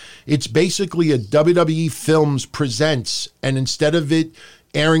moon. It's basically a WWE Films presents, and instead of it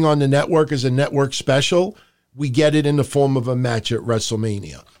airing on the network as a network special, we get it in the form of a match at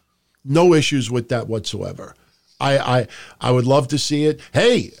WrestleMania. No issues with that whatsoever. I would love to see it.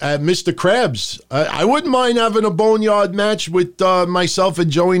 Hey, Mr. Krabs, I wouldn't mind having a boneyard match with myself and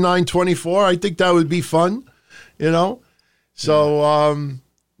Joey 924. I think that would be fun. So,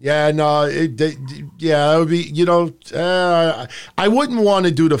 that would be, I wouldn't want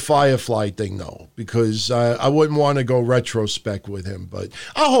to do the Firefly thing, though, because I wouldn't want to go retrospect with him. But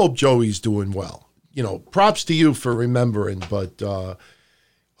I hope Joey's doing well. Props to you for remembering. But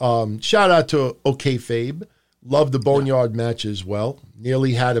shout out to OK Fabe. Love the Boneyard match as well.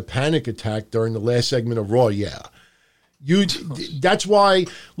 Nearly had a panic attack during the last segment of Raw. Yeah. That's why,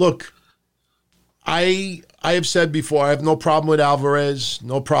 look, I have said before, I have no problem with Alvarez,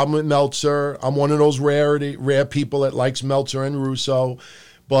 no problem with Meltzer. I'm one of those rare people that likes Meltzer and Russo.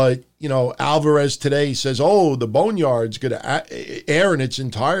 But, Alvarez today says, the Boneyard's going to air in its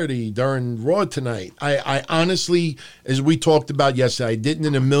entirety during Raw tonight. I honestly, as we talked about yesterday, I didn't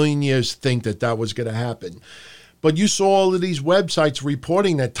in a million years think that was going to happen. But you saw all of these websites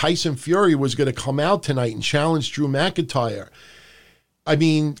reporting that Tyson Fury was going to come out tonight and challenge Drew McIntyre. I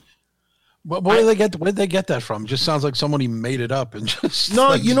mean... But where did they get that from? It just sounds like somebody made it up and just.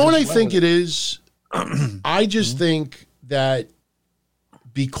 No, you know what I think it is? I just think that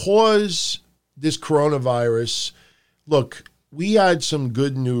because this coronavirus, look, we had some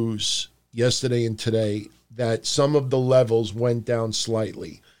good news yesterday and today that some of the levels went down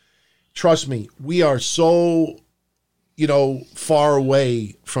slightly. trust me, we are so, far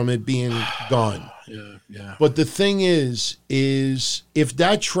away from it being gone. Yeah. But the thing is if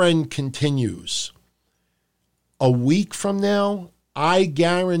that trend continues, a week from now, I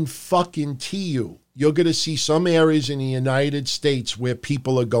guarantee you, you're going to see some areas in the United States where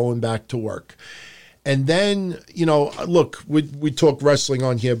people are going back to work. And then, look, we talk wrestling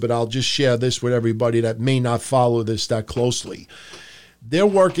on here, but I'll just share this with everybody that may not follow this that closely. They're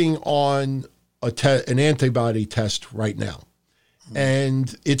working on an antibody test right now,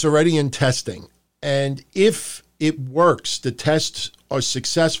 and it's already in testing. And if it works, the tests are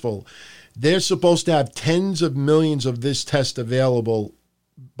successful, they're supposed to have tens of millions of this test available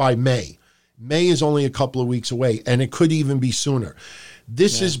by May. May is only a couple of weeks away, and it could even be sooner.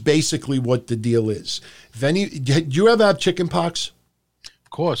 This is basically what the deal is. Did you ever have chicken pox?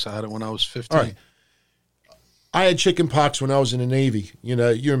 Of course, I had it when I was 15. All right. I had chicken pox when I was in the Navy.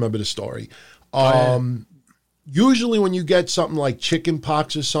 You remember the story. Usually when you get something like chicken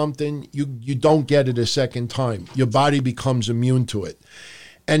pox or something, you don't get it a second time. Your body becomes immune to it.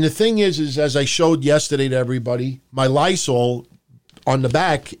 And the thing is as I showed yesterday to everybody, my Lysol on the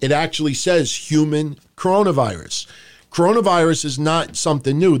back, it actually says human coronavirus. Coronavirus is not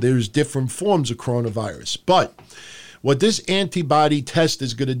something new. There's different forms of coronavirus. But what this antibody test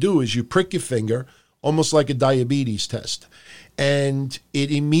is going to do is you prick your finger, almost like a diabetes test, and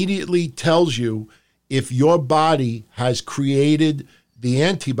it immediately tells you if your body has created the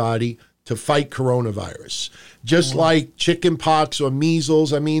antibody to fight coronavirus. Just like chicken pox or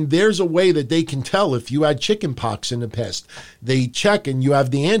measles. I mean, there's a way that they can tell if you had chicken pox in the past. They check and you have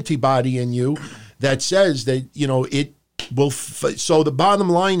the antibody in you that says that, it will. So the bottom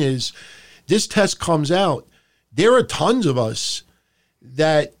line is this test comes out. There are tons of us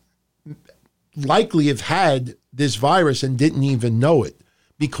that likely have had this virus and didn't even know it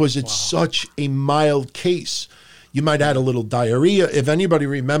because it's such a mild case. You might have had a little diarrhea. If anybody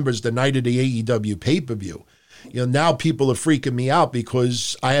remembers the night of the AEW pay-per-view, now people are freaking me out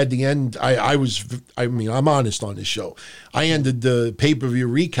because I had the end. I'm honest on this show. I ended the pay-per-view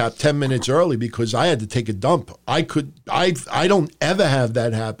recap 10 minutes early because I had to take a dump. I don't ever have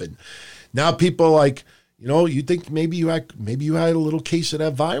that happen. Now people are like, you think maybe you had a little case of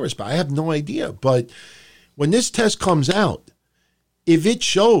that virus, but I have no idea. But when this test comes out, if it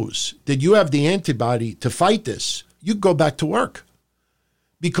shows that you have the antibody to fight this, you go back to work.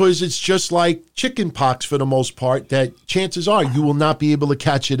 Because it's just like chicken pox for the most part, that chances are you will not be able to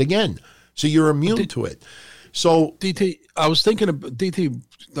catch it again. So you're immune to it. So DT, I was thinking of DT,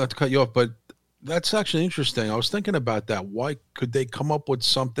 not to cut you off, but that's actually interesting. I was thinking about that. Why could they come up with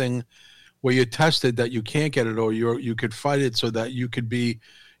something where you tested that you can't get it, or you could fight it so that you could be,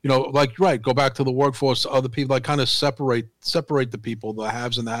 go back to the workforce, other people, like kind of separate the people, the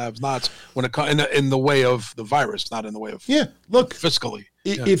haves and the have-nots, when it comes in the way of the virus, not in the way of fiscally.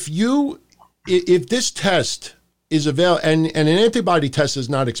 If this test is available, and an antibody test is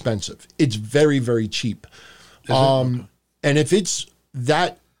not expensive, it's very, very cheap. Okay. And if it's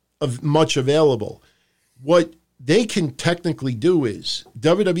that much available, what they can technically do is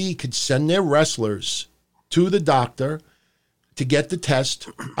WWE could send their wrestlers to the doctor to get the test.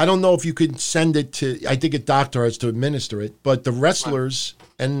 I don't know if you could send it to, I think a doctor has to administer it, but the wrestlers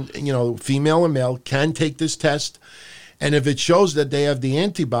and, female and male can take this test. And if it shows that they have the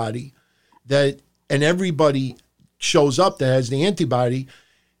antibody, and everybody shows up that has the antibody,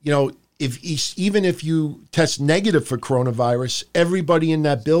 even if you test negative for coronavirus, everybody in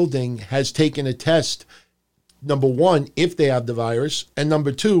that building has taken a test, number one, if they have the virus, and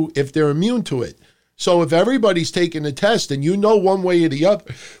number two, if they're immune to it. So if everybody's taking a test and one way or the other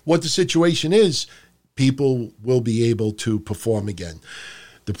what the situation is, people will be able to perform again.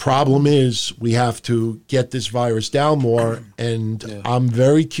 The problem is we have to get this virus down more, and I'm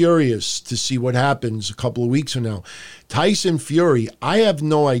very curious to see what happens a couple of weeks from now. Tyson Fury, I have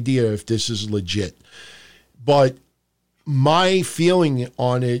no idea if this is legit, but my feeling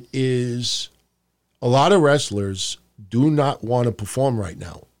on it is a lot of wrestlers do not want to perform right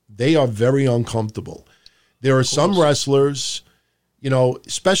now. They are very uncomfortable. There are some wrestlers,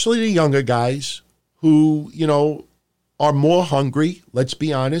 especially the younger guys who, are more hungry, let's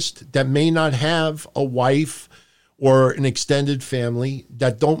be honest, that may not have a wife or an extended family,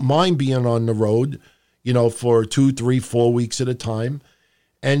 that don't mind being on the road, for 2, 3, 4 weeks at a time,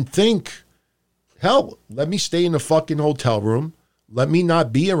 and think, hell, let me stay in a fucking hotel room. Let me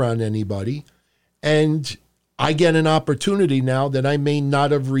not be around anybody. And I get an opportunity now that I may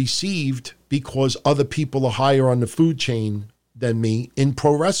not have received because other people are higher on the food chain than me in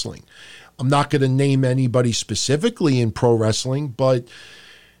pro wrestling. I'm not going to name anybody specifically in pro wrestling, but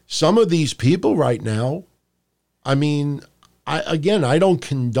some of these people right now, I mean, I don't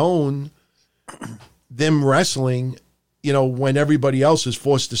condone them wrestling, when everybody else is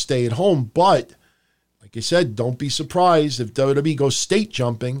forced to stay at home. But like I said, don't be surprised if WWE goes state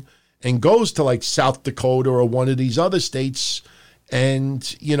jumping and goes to like South Dakota or one of these other states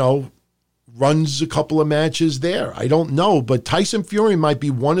and, runs a couple of matches there. I don't know, but Tyson Fury might be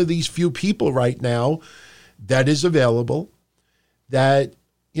one of these few people right now that is available that,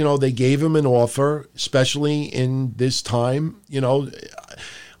 they gave him an offer, especially in this time.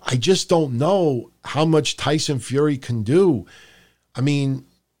 I just don't know how much Tyson Fury can do. I mean,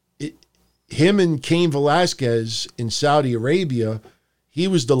 him and Cain Velasquez in Saudi Arabia, he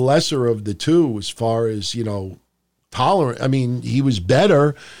was the lesser of the two as far as, tolerant. I mean, he was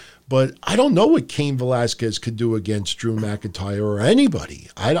better, but I don't know what Cain Velasquez could do against Drew McIntyre or anybody.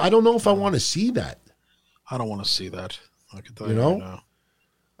 I don't know if I want to see that. I don't want to see that. I can tell you right now.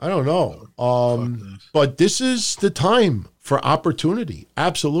 I don't know. But this is the time for opportunity.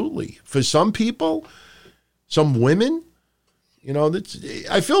 Absolutely. For some people, some women,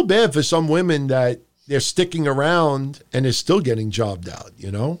 I feel bad for some women that they're sticking around and they're still getting jobbed out,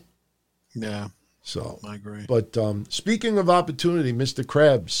 Yeah. So I agree. But speaking of opportunity, Mr.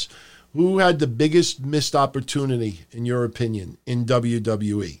 Krebs, who had the biggest missed opportunity, in your opinion, in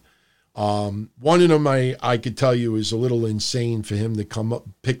WWE? One of them I could tell you is a little insane for him to come up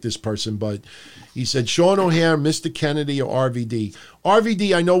pick this person, but he said Sean O'Haire, Mr. Kennedy, or RVD.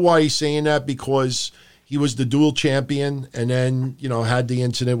 RVD, I know why he's saying that, because he was the dual champion and then, had the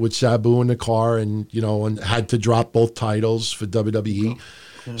incident with Sabu in the car and, and had to drop both titles for WWE.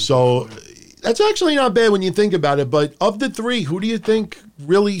 So that's actually not bad when you think about it. But of the three, who do you think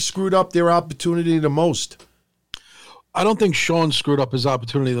really screwed up their opportunity the most? I don't think Sean screwed up his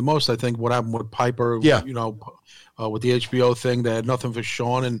opportunity the most. I think what happened with Piper, with the HBO thing, they had nothing for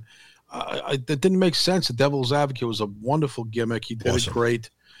Sean. And it didn't make sense. The Devil's Advocate was a wonderful gimmick. He did it great.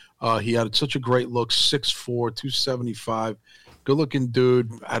 He had such a great look, 6'4", 275. Good-looking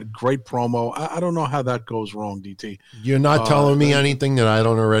dude, had a great promo. I don't know how that goes wrong, DT. You're not telling me anything that I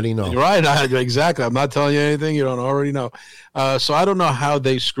don't already know. You're right. Exactly. I'm not telling you anything you don't already know. So I don't know how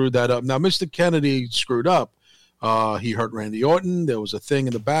they screwed that up. Now, Mr. Kennedy screwed up. He hurt Randy Orton. There was a thing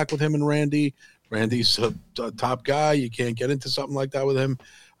in the back with him and Randy. Randy's a top guy. You can't get into something like that with him.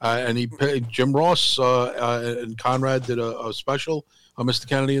 And he paid Jim Ross and Conrad did a special on Mr.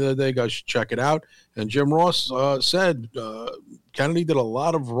 Kennedy the other day. You guys should check it out. And Jim Ross said Kennedy did a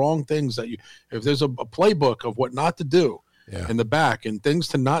lot of wrong things that if there's a playbook of what not to do in the back and things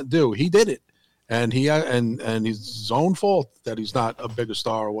to not do, he did it. And and it's his own fault that he's not a bigger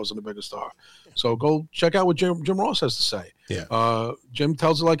star or wasn't a bigger star. So go check out what Jim Ross has to say. Yeah. Jim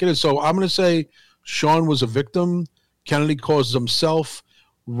tells it like it is. So I'm going to say Sean was a victim. Kennedy caused himself.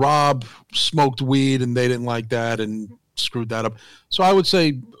 Rob smoked weed and they didn't like that and screwed that up. So I would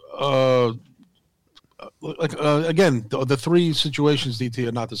say, again, the three situations, DT,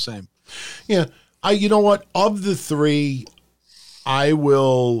 are not the same. Yeah. You know what? Of the three, I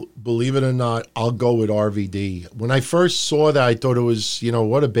will, believe it or not, I'll go with RVD. When I first saw that, I thought it was,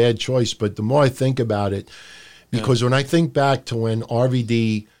 what a bad choice. But the more I think about it, because when I think back to when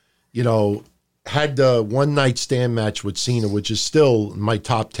RVD, had the one-night stand match with Cena, which is still my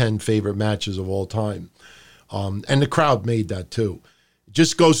top 10 favorite matches of all time. And the crowd made that too. It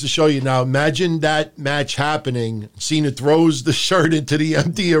just goes to show you now, imagine that match happening. Cena throws the shirt into the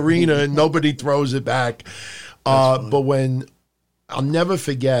empty arena and nobody throws it back. But I'll never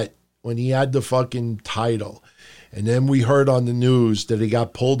forget when he had the fucking title. And then we heard on the news that he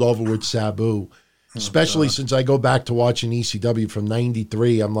got pulled over with Sabu. Especially since I go back to watching ECW from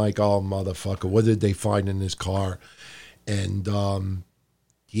 93. I'm like, oh, motherfucker, what did they find in his car? And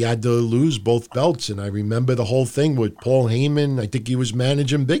he had to lose both belts. And I remember the whole thing with Paul Heyman. I think he was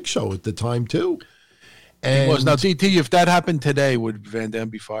managing Big Show at the time, too. And he was. Now, DT, if that happened today, would Van Dam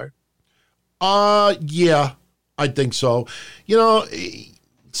be fired? Yeah, I think so.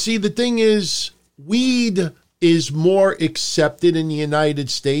 See, the thing is, weed is more accepted in the United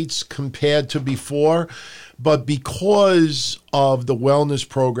States compared to before. But because of the wellness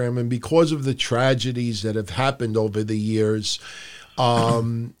program and because of the tragedies that have happened over the years,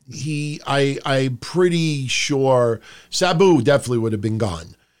 I'm pretty sure Sabu definitely would have been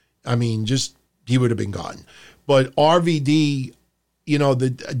gone. I mean, he would have been gone. But RVD,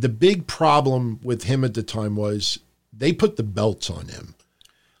 the big problem with him at the time was they put the belts on him.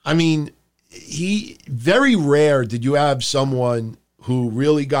 I mean, very rare did you have someone who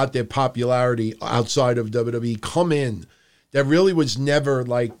really got their popularity outside of WWE come in that really was never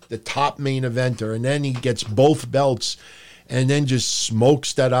like the top main eventer, and then he gets both belts. and then just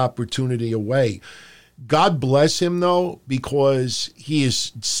smokes that opportunity away. God bless him, though, because he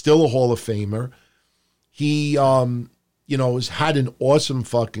is still a Hall of Famer. He, has had an awesome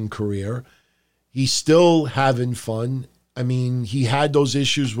fucking career. He's still having fun. I mean, he had those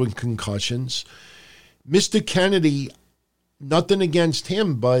issues with concussions. Mr. Kennedy, nothing against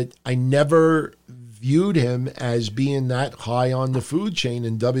him, but I never viewed him as being that high on the food chain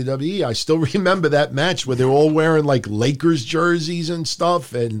in WWE. I still remember that match where they're all wearing like Lakers jerseys and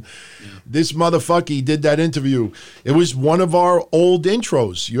stuff. And this motherfucker, he did that interview. It was one of our old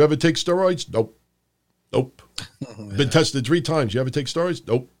intros. You ever take steroids? Nope. Been tested 3 times. You ever take steroids?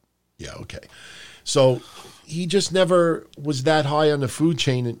 Nope. Yeah, okay. So he just never was that high on the food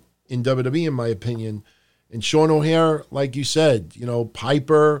chain in WWE, in my opinion. And Sean O'Haire, like you said,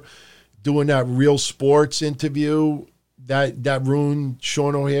 Piper doing that Real Sports interview, that ruined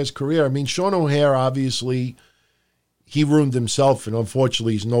Sean O'Haire's career. I mean, Sean O'Haire, obviously, he ruined himself, and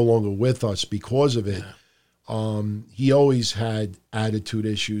unfortunately he's no longer with us because of it. He always had attitude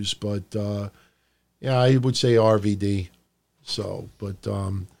issues, but I would say RVD. So, but,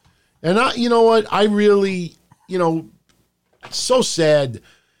 and you know what? I really, so sad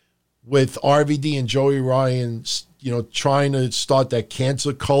with RVD and Joey Ryan, trying to start that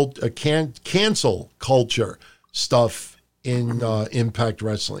cancel culture stuff in Impact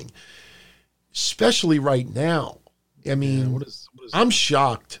Wrestling, especially right now. I mean, what is I'm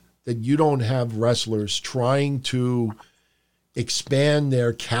shocked that you don't have wrestlers trying to expand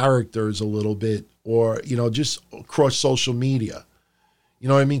their characters a little bit, or just across social media. You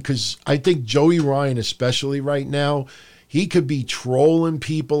know what I mean? Because I think Joey Ryan, especially right now, he could be trolling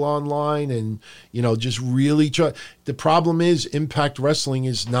people online and, just really try. The problem is Impact Wrestling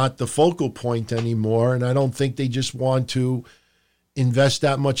is not the focal point anymore, and I don't think they just want to invest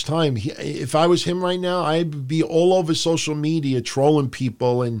that much time. If I was him right now, I'd be all over social media trolling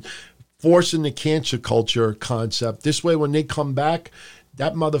people and forcing the cancel culture concept. This way, when they come back,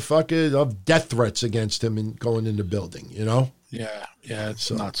 that motherfucker of death threats against him and going in the building, Yeah,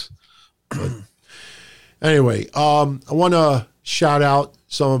 it's nuts. But anyway, I want to shout out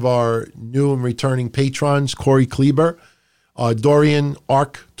some of our new and returning patrons: Corey Kleber, Dorian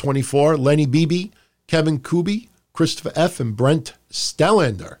Arc 24, Lenny Beebe, Kevin Kuby, Christopher F., and Brent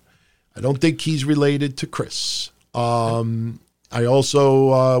Stellander. I don't think he's related to Chris. I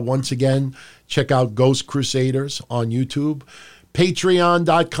also, once again, check out Ghost Crusaders on YouTube.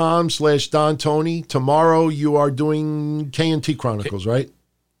 Patreon.com/Don Tony. Tomorrow you are doing KNT Chronicles, right?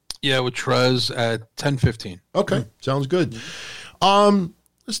 Yeah, with Trez at 10:15. Okay, sounds good.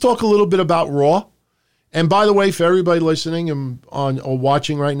 Let's talk a little bit about Raw. And by the way, for everybody listening and or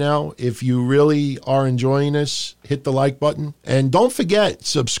watching right now, if you really are enjoying this, hit the like button. And don't forget,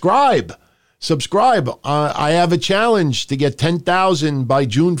 subscribe. I have a challenge to get 10,000 by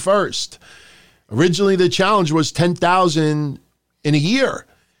June 1st. Originally, the challenge was 10,000 in a year.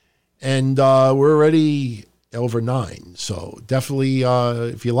 And we're already over 9. So definitely,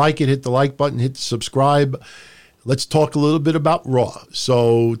 if you like it, hit the like button, hit subscribe. Let's talk a little bit about Raw.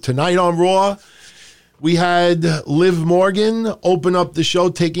 So tonight on Raw, we had Liv Morgan open up the show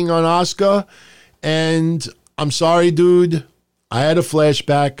taking on Asuka. And I'm sorry, dude, I had a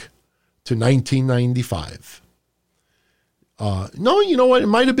flashback to 1995. No, you know what? It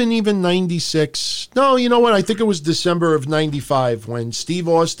might have been even 96. No, you know what? I think it was December of 95 when Steve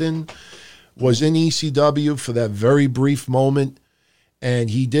Austin was in ECW for that very brief moment. And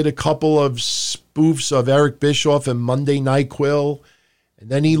he did a couple of spoofs of Eric Bischoff and Monday Night Quill. And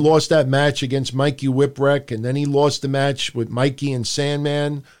then he lost that match against Mikey Whipwreck. And then he lost the match with Mikey and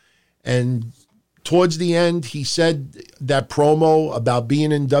Sandman. And towards the end, he said that promo about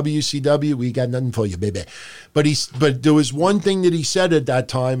being in WCW. We got nothing for you, baby. But there was one thing that he said at that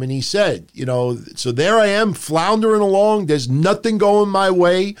time, and he said, so there I am floundering along. There's nothing going my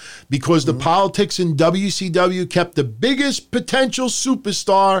way because the politics in WCW kept the biggest potential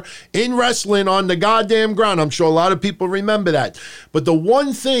superstar in wrestling on the goddamn ground. I'm sure a lot of people remember that. But the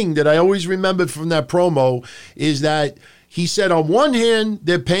one thing that I always remembered from that promo is that he said, on one hand,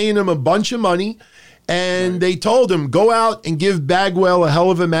 they're paying him a bunch of money, and they told him, go out and give Bagwell a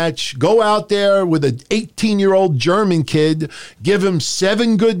hell of a match. Go out there with an 18-year-old German kid, give him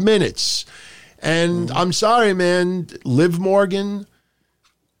 7 good minutes. And I'm sorry, man, Liv Morgan,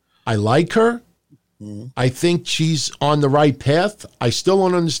 I like her. I think she's on the right path. I still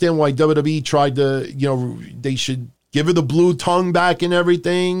don't understand why WWE tried to, they should give her the blue tongue back and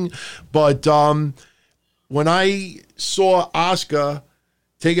everything. But when I saw Asuka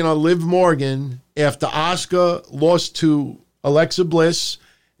taking on Liv Morgan after Asuka lost to Alexa Bliss,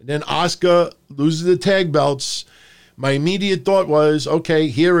 and then Asuka loses the tag belts, my immediate thought was, okay,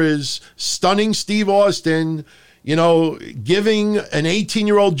 here is stunning Steve Austin, giving an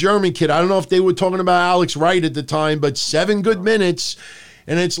 18-year-old German kid, I don't know if they were talking about Alex Wright at the time, but 7 good minutes.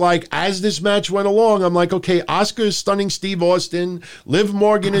 And it's like, as this match went along, I'm like, okay, Asuka is stunning Steve Austin. Liv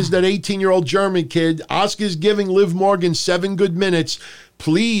Morgan is that 18-year-old German kid. Asuka's giving Liv Morgan 7 good minutes.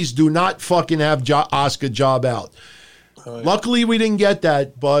 Please do not fucking have Asuka job out. Oh, yeah. Luckily, we didn't get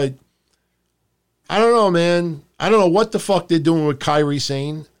that, but I don't know, man. I don't know what the fuck they're doing with Kairi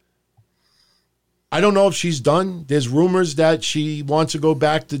Sane. I don't know if she's done. There's rumors that she wants to go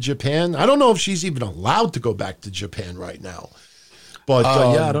back to Japan. I don't know if she's even allowed to go back to Japan right now. But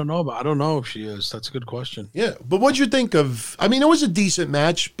yeah, I don't know. I don't know if she is. That's a good question. Yeah, but what'd you think of? I mean, it was a decent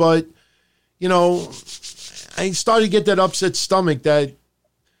match, but I started to get that upset stomach that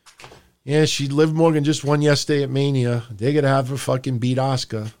Liv Morgan just won yesterday at Mania. They're gonna have her fucking beat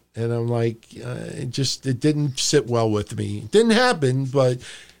Asuka, and I'm like, it didn't sit well with me. It didn't happen, but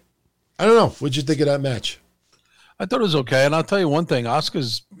I don't know. What'd you think of that match? I thought it was okay, and I'll tell you one thing: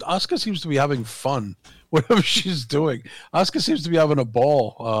 Asuka seems to be having fun. Whatever she's doing, Asuka seems to be having a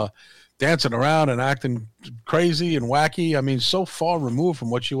ball, dancing around and acting crazy and wacky. I mean, so far removed from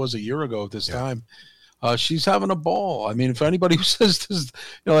what she was a year ago at this time. She's having a ball. I mean, if anybody who says this,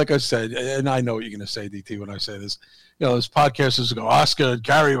 like I said, and I know what you're going to say, DT, when I say this, this podcast is going, Asuka and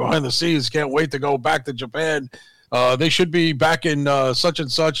Kairi behind the scenes can't wait to go back to Japan. They should be back in such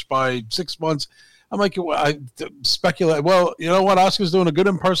and such by 6 months. I'm like, I speculate. Well, you know what? Asuka's doing a good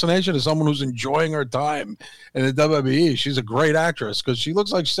impersonation of someone who's enjoying her time in the WWE. She's a great actress because she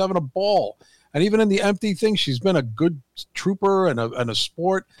looks like she's having a ball. And even in the empty thing, she's been a good trooper and a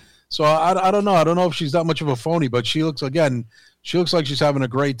sport. So I don't know. I don't know if she's that much of a phony, but she looks like she's having a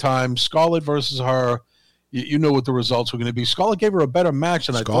great time. Scarlett versus her, you know what the results were going to be. Scarlett gave her a better match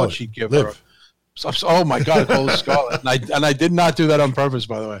than I thought she'd give her. Oh my God, call her Scarlett. And I did not do that on purpose,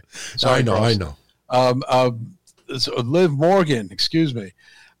 by the way. Sorry, I know. Liv Morgan,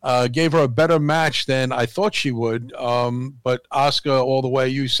 gave her a better match than I thought she would. But Asuka all the way.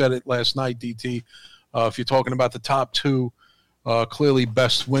 You said it last night, DT. If you're talking about the top 2, clearly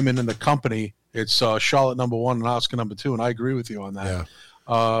best women in the company, it's Charlotte number 1 and Asuka number 2, and I agree with you on that. Yeah.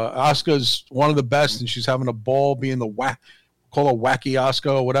 Asuka's one of the best, and she's having a ball being call her wacky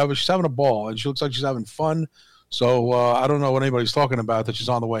Asuka or whatever. She's having a ball, and she looks like she's having fun. So I don't know what anybody's talking about that she's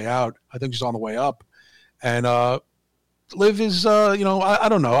on the way out. I think she's on the way up. And Liv is, I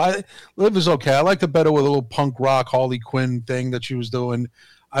don't know. Liv is okay. I liked it better with a little punk rock Harley Quinn thing that she was doing.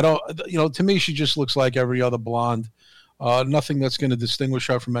 To me, she just looks like every other blonde. Nothing that's going to distinguish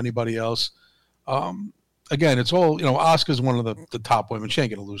her from anybody else. Again, it's all, Asuka's one of the top women. She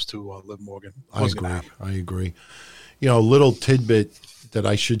ain't going to lose to Liv Morgan. I agree. A little tidbit that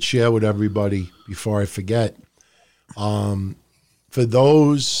I should share with everybody before I forget. For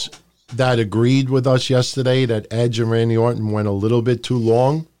those that agreed with us yesterday that Edge and Randy Orton went a little bit too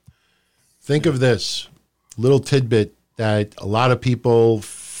long, think of this little tidbit that a lot of people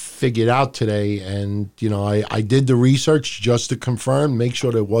figured out today. And, I did the research just to confirm, make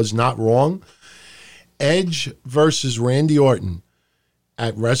sure that it was not wrong. Edge versus Randy Orton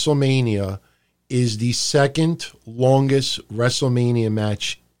at WrestleMania is the second longest WrestleMania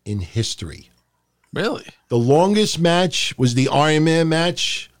match in history. Really? The longest match was the Iron Man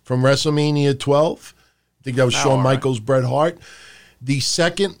match from WrestleMania 12. I think that was Shawn Michaels, Bret Hart. The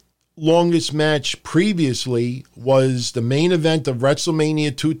second longest match previously was the main event of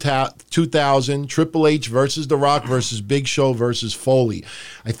WrestleMania 2000, Triple H versus The Rock versus Big Show versus Foley.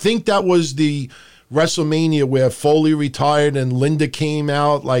 I think that was the WrestleMania where Foley retired and Linda came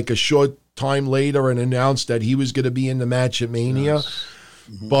out like a short time later and announced that he was going to be in the match at Mania. Yes.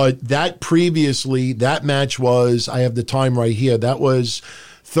 Mm-hmm. But that match was, I have the time right here, that was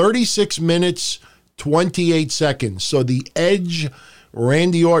 36 minutes, 28 seconds. So the Edge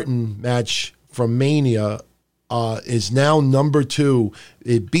Randy Orton match from Mania is now number 2.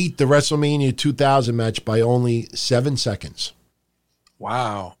 It beat the WrestleMania 2000 match by only 7 seconds.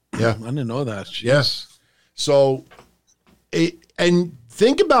 Wow. Yeah. I didn't know that. Jeez. Yes. So, and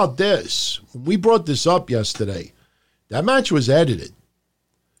think about this. We brought this up yesterday. That match was edited.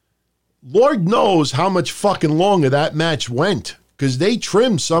 Lord knows how much fucking longer that match went because they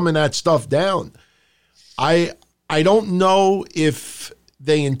trimmed some of that stuff down. I don't know if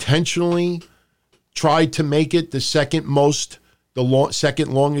they intentionally tried to make it the second longest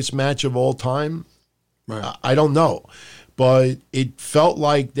match of all time. Right. I don't know. But it felt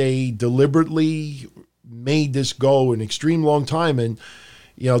like they deliberately made this go an extreme long time. And,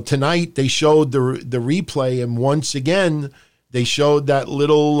 tonight they showed the replay, and once again, they showed that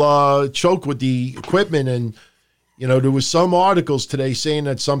little choke with the equipment. And, You know, there was some articles today saying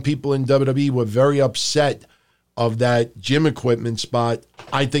that some people in WWE were very upset of that gym equipment spot.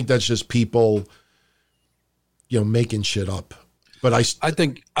 I think that's just people, you know, making shit up. But I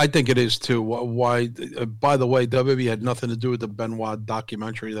think it is too. Why? By the way, WWE had nothing to do with the Benoit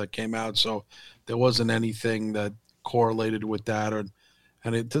documentary that came out, so there wasn't anything that correlated with that, and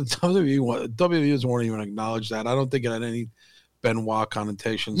WWE doesn't want to even acknowledge that. I don't think it had any Benoit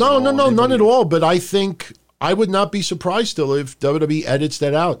connotations. No, none at all. But I think I would not be surprised still if WWE edits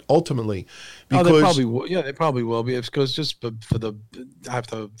that out ultimately. Because they probably will. Yeah, they probably will be, because just for the have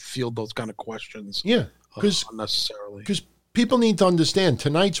to field those kind of questions. Yeah, because unnecessarily. Because people need to understand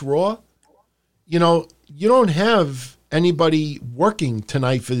tonight's Raw. You know, you don't have anybody working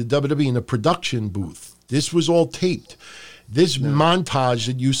tonight for the WWE in the production booth. This was all taped. This montage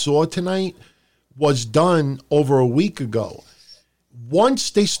that you saw tonight was done over a week ago. Once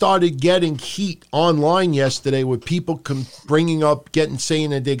they started getting heat online yesterday with people saying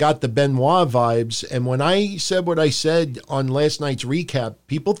that they got the Benoit vibes, and when I said what I said on last night's recap,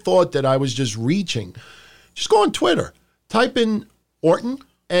 people thought that I was just reaching. Just go on Twitter, type in Orton,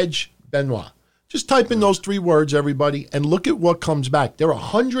 Edge, Benoit. Just type in those 3 words, everybody, and look at what comes back. There are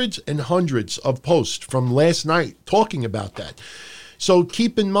hundreds and hundreds of posts from last night talking about that. So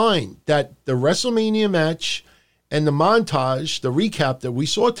keep in mind that the WrestleMania match and the montage, the recap that we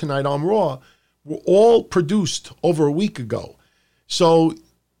saw tonight on Raw, were all produced over a week ago. So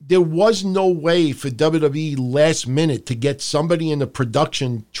there was no way for WWE last minute to get somebody in the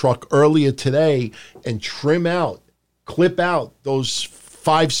production truck earlier today and clip out those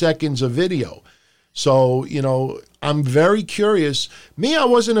 5 seconds of video. So, you know, I'm very curious. Me, I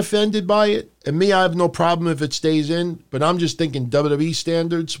wasn't offended by it. And me, I have no problem if it stays in. But I'm just thinking WWE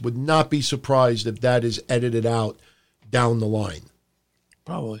standards, would not be surprised if that is edited out down the line.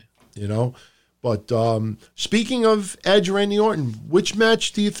 Probably. You know? But speaking of Edge, Randy Orton, which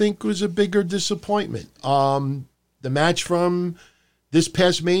match do you think was a bigger disappointment? The match from this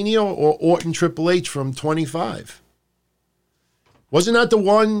past Mania or Orton Triple H from 25? Wasn't that the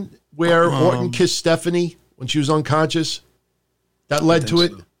one where Orton kissed Stephanie when she was unconscious? That led to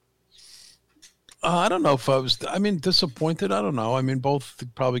it? So. I don't know if disappointed. I don't know. I mean, both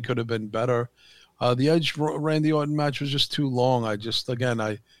probably could have been better. The Edge Randy Orton match was just too long. It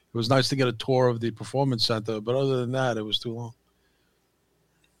was nice to get a tour of the Performance Center, but other than that, it was too long.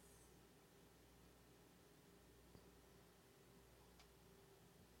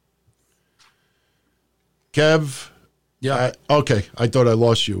 Kev? Yeah. Okay. I thought I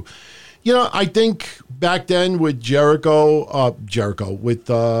lost you. You know, I think back then with with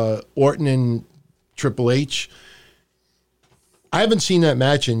Orton and Triple H, I haven't seen that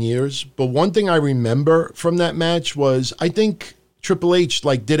match in years, but one thing I remember from that match was I think Triple H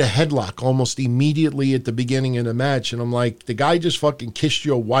did a headlock almost immediately at the beginning of the match, and I'm like, the guy just fucking kissed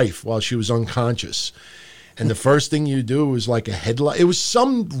your wife while she was unconscious. And the first thing you do was like a headlock. It was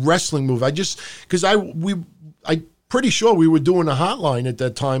some wrestling move. I pretty sure we were doing a hotline at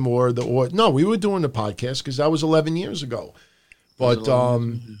that time, we were doing the podcast because that was 11 years ago. But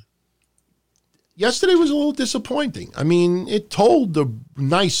yesterday was a little disappointing. I mean, it told a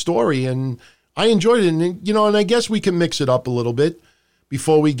nice story, and I enjoyed it. And, you know, and I guess we can mix it up a little bit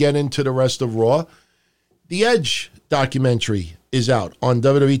before we get into the rest of Raw. The Edge documentary is out on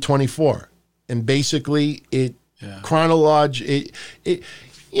WWE 24, and basically chronologically,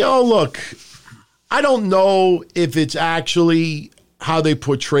 look, I don't know if it's actually how they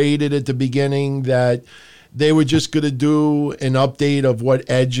portrayed it at the beginning, that they were just going to do an update of what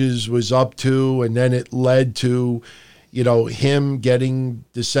Edge's was up to, and then it led to, you know, him getting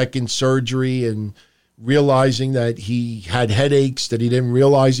the second surgery and realizing that he had headaches that he didn't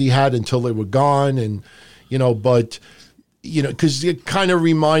realize he had until they were gone. And, you know, but, you know, because it kind of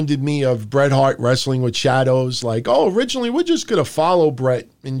reminded me of Bret Hart wrestling with shadows. Like, originally we're just going to follow Bret,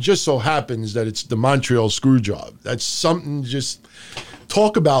 and just so happens that it's the Montreal Screwjob. That's something, just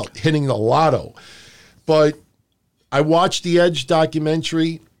talk about hitting the lotto. But I watched the Edge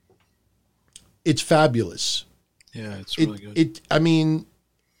documentary. It's fabulous. Yeah, it's really good. I mean,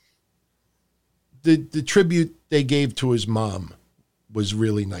 the tribute they gave to his mom was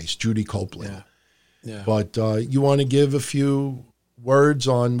really nice, Judy Copeland. Yeah. Yeah. But you want to give a few words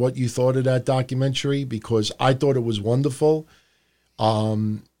on what you thought of that documentary? Because I thought it was wonderful.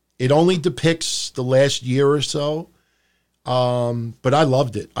 It only depicts the last year or so, but I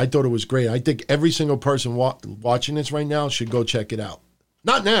loved it. I thought it was great. I think every single person watching this right now should go check it out.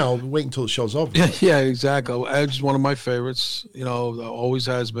 Not now. Wait until the show's over. Yeah, exactly. Edge is one of my favorites. You know, always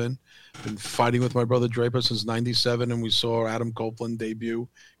has been. Been fighting with my brother Draper since '97, and we saw Adam Copeland debut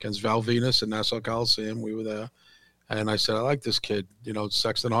against Val Venus in Nassau Coliseum. We were there, And I said, I like this kid,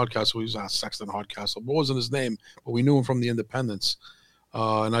 Sexton Hardcastle. He was not Sexton Hardcastle. What wasn't his name? But we knew him from the Independents.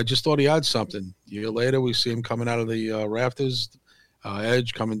 And I just thought he had something. A year later, we see him coming out of the rafters,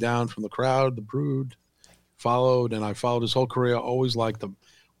 Edge coming down from the crowd, the Brood, followed. And I followed his whole career, always liked him.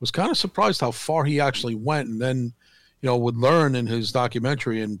 Was kind of surprised how far he actually went. And then, would learn in his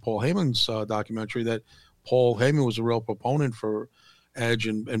documentary and Paul Heyman's documentary that Paul Heyman was a real proponent for Edge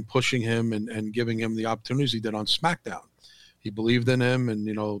and pushing him and giving him the opportunities he did on SmackDown. He believed in him and,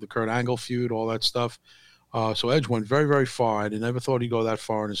 the Kurt Angle feud, all that stuff. So Edge went very, very far. I never thought he'd go that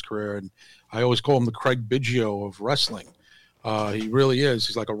far in his career. And I always call him the Craig Biggio of wrestling. He really is.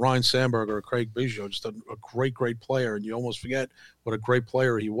 He's like a Ryan Sandberg or a Craig Biggio, just a great, great player. And you almost forget what a great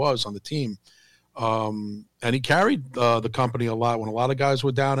player he was on the team. And he carried the company a lot when a lot of guys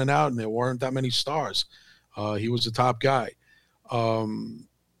were down and out and there weren't that many stars. He was the top guy.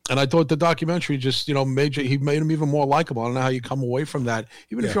 And I thought the documentary just, he made him even more likable. I don't know how you come away from that.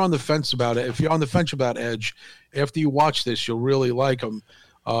 Even if you're on the fence about it, if you're on the fence about Edge, after you watch this, you'll really like him.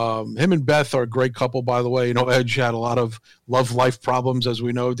 Him and Beth are a great couple, by the way. Edge had a lot of love life problems, as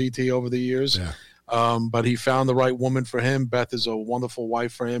we know, DT, over the years. Yeah. But he found the right woman for him. Beth is a wonderful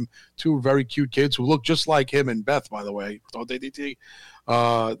wife for him. Two very cute kids who look just like him and Beth, by the way. Don't they, DT?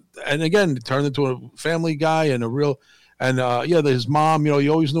 And again, turned into a family guy and a real... And, his mom, he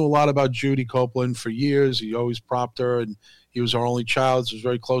always knew a lot about Judy Copeland for years. He always propped her, and he was her only child. So he was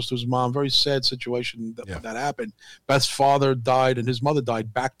very close to his mom. Very sad situation that happened. Beth's father died, and his mother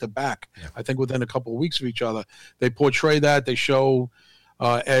died back-to-back, I think within a couple of weeks of each other. They portray that. They show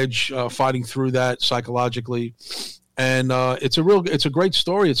Edge fighting through that psychologically. And it's a great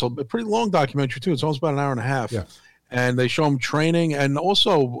story. It's a pretty long documentary, too. It's almost about an hour and a half. Yeah. And they show him training. And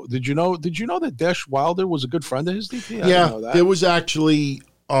also, did you know that Dash Wilder was a good friend of his, DT? There was actually,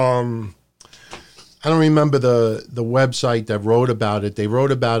 I don't remember the website that wrote about it. They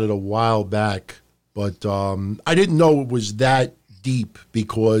wrote about it a while back, but I didn't know it was that deep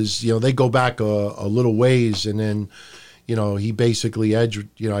because, they go back a little ways. And then, he basically, Edge,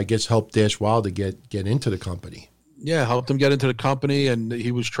 I guess helped Dash Wilder get into the company. Yeah, helped him get into the company. And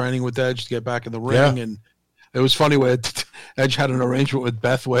he was training with Edge to get back in the ring. Yeah. And it was funny where Edge had an arrangement with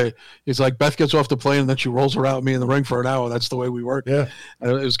Beth where he's like, Beth gets off the plane and then she rolls around with me in the ring for an hour. That's the way we work. Yeah. And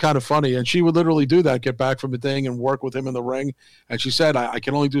it was kind of funny. And she would literally do that, get back from the thing and work with him in the ring. And she said, I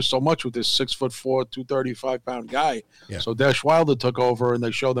can only do so much with this 6'4", 235-pound guy. Yeah. So Dash Wilder took over and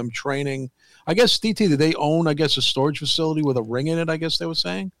they showed them training. I guess, DT, did they own, a storage facility with a ring in it, I guess they were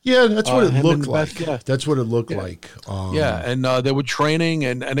saying? Yeah, that's what it looked like. That's what it looked like. And they were training.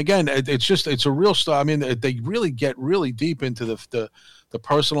 And again, it's a real story. I mean, they really get really deep into the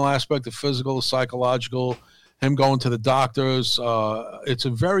personal aspect, the physical, the psychological, him going to the doctors. It's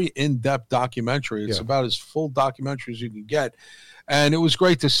a very in-depth documentary. It's about as full documentary as you can get. And it was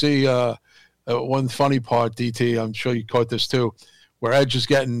great to see one funny part, DT, I'm sure you caught this too, where Edge is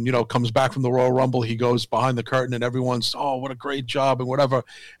getting, comes back from the Royal Rumble. He goes behind the curtain and everyone's, oh, what a great job and whatever.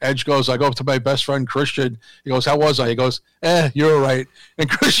 Edge goes, I go up to my best friend, Christian. He goes, how was I? He goes, you're right. And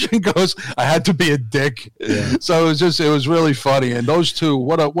Christian goes, I had to be a dick. Yeah. So it was really funny. And those two,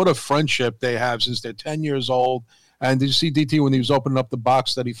 what a friendship they have since they're 10 years old. And did you see DT when he was opening up the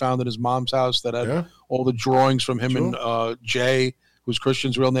box that he found at his mom's house that had all the drawings from him and Jay, who's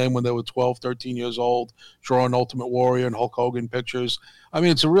Christian's real name, when they were 12, 13 years old, drawing Ultimate Warrior and Hulk Hogan pictures. I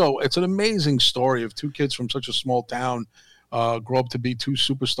mean, it's an amazing story of two kids from such a small town grow up to be two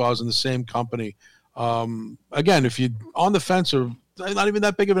superstars in the same company. Again, if you're on the fence or not even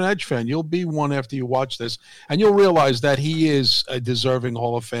that big of an Edge fan, you'll be one after you watch this, and you'll realize that he is a deserving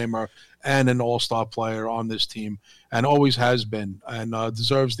Hall of Famer and an all-star player on this team, and always has been, and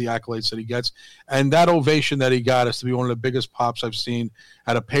deserves the accolades that he gets. And that ovation that he got is to be one of the biggest pops I've seen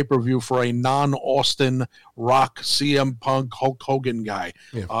at a pay-per-view for a non-Austin Rock, CM Punk, Hulk Hogan guy.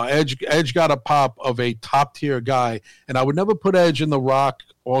 Yeah. Edge got a pop of a top-tier guy, and I would never put Edge in the Rock,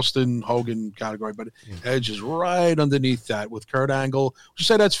 Austin, Hogan category, but Edge is right underneath that with Kurt Angle. Would you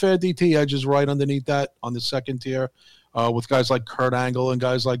say that's fair, DT? Edge is right underneath that on the second tier. With guys like Kurt Angle and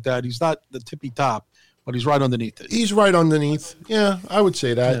guys like that. He's not the tippy top, but he's right underneath it. He's right underneath. Yeah, I would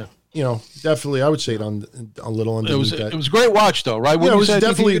say that. Yeah. Definitely, I would say it on a little underneath that. It was a great watch, though, right? It was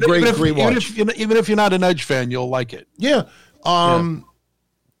definitely a great watch. Even if you're not an Edge fan, you'll like it. Yeah.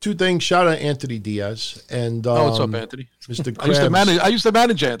 Two things. Shout out Anthony Diaz and what's up, Anthony? Mr. Krabs. I used to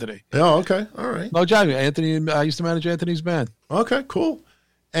manage Anthony. Oh, okay, all right. No, Johnny, Anthony. I used to manage Anthony's band. Okay, cool.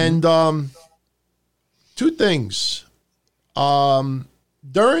 And two things.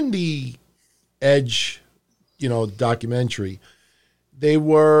 During the Edge, documentary, there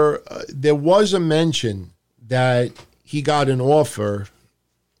was a mention that he got an offer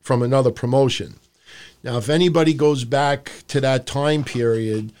from another promotion. Now, if anybody goes back to that time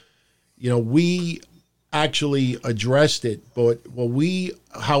period, we actually addressed it, but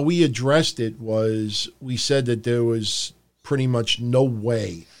how we addressed it was we said that there was pretty much no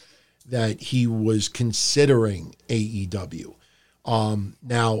way that he was considering AEW.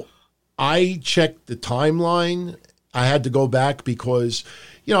 Now, I checked the timeline. I had to go back because,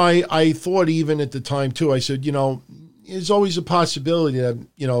 I thought even at the time too, I said, there's always a possibility that,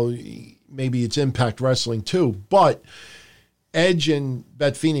 maybe it's Impact Wrestling too, but Edge and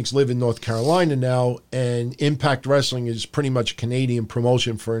Beth Phoenix live in North Carolina now, and Impact Wrestling is pretty much a Canadian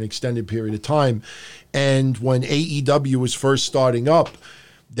promotion for an extended period of time. And when AEW was first starting up,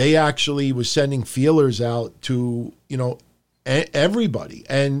 they actually was sending feelers out to, everybody,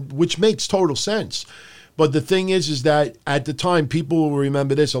 and which makes total sense. But the thing is that at the time, people will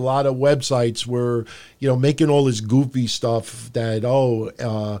remember this. A lot of websites were, making all this goofy stuff that,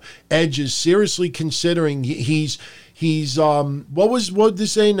 Edge is seriously considering he's what they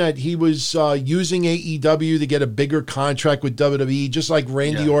saying that he was using AEW to get a bigger contract with WWE, just like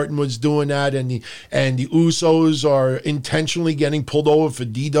Randy Orton was doing that, and the Usos are intentionally getting pulled over for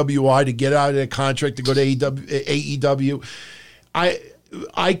DWI to get out of their contract to go to AEW.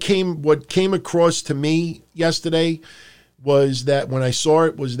 What came across to me yesterday was that when I saw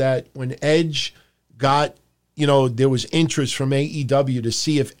it was that when Edge got, there was interest from AEW to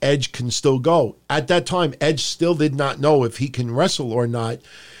see if Edge can still go. At that time, Edge still did not know if he can wrestle or not.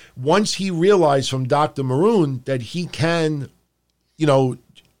 Once he realized from Dr. Maroon that he can,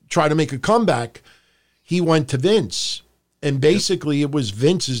 try to make a comeback, he went to Vince. And basically it was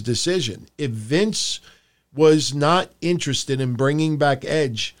Vince's decision. If Vince was not interested in bringing back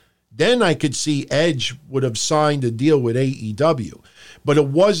Edge, then I could see Edge would have signed a deal with AEW. But it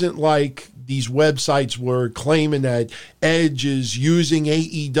wasn't like these websites were claiming that Edge is using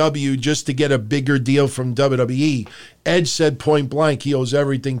AEW just to get a bigger deal from WWE. Edge said point blank he owes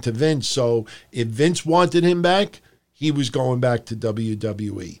everything to Vince. So if Vince wanted him back, he was going back to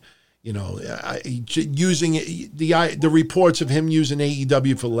WWE. Using the reports of him using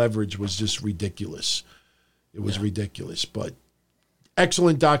AEW for leverage was just ridiculous. It was ridiculous, but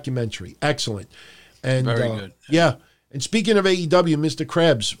excellent documentary. Excellent. And very good. Yeah. And speaking of AEW, Mr.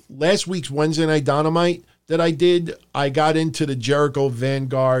 Krebs, last week's Wednesday Night Dynamite that I did, I got into the Jericho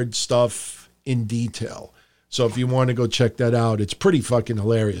Vanguard stuff in detail. So if you want to go check that out, it's pretty fucking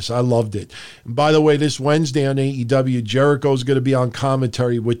hilarious. I loved it. And by the way, this Wednesday on AEW, Jericho's going to be on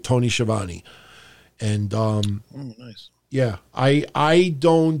commentary with Tony Schiavone. And nice. Yeah, I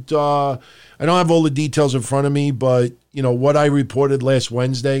don't have all the details in front of me, but what I reported last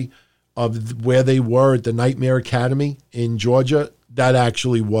Wednesday of where they were at the Nightmare Academy in Georgia, that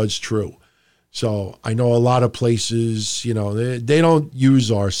actually was true. So I know a lot of places, they don't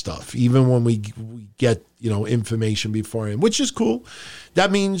use our stuff, even when we get, information beforehand, which is cool.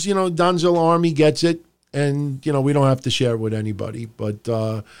 That means, Donzilla Army gets it, and, we don't have to share it with anybody. But,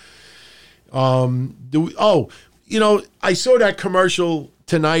 I saw that commercial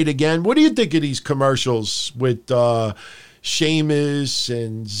tonight again. What do you think of these commercials with Sheamus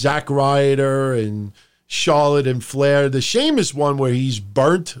and Zack Ryder and Charlotte and Flair? The Sheamus one where he's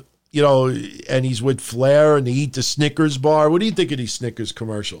burnt, and he's with Flair and they eat the Snickers bar. What do you think of these Snickers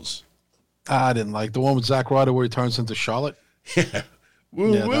commercials? I didn't like the one with Zack Ryder where he turns into Charlotte. Yeah.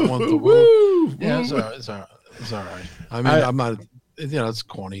 Woo, yeah, woo, that one's the woo, one. Yeah, it's all right. I mean, I'm not, it's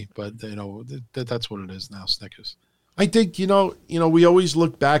corny, but that's what it is now, Snickers. I think, we always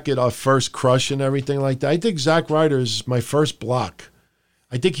look back at our first crush and everything like that. I think Zack Ryder is my first block.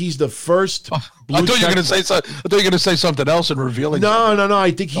 I think he's the first blue I thought you were check. I thought you were going to say something else and revealing. No.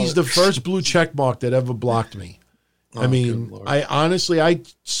 I think he's the first blue check mark that ever blocked me. I mean, I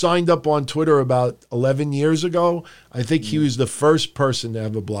signed up on Twitter about 11 years ago. I think he was the first person to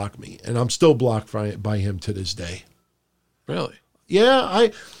ever block me, and I'm still blocked by him to this day. Really? Yeah,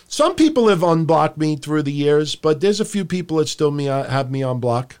 some people have unblocked me through the years, but there's a few people that still have me on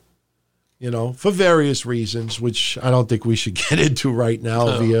block, for various reasons, which I don't think we should get into right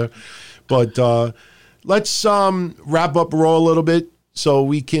now via. But let's wrap up Raw a little bit so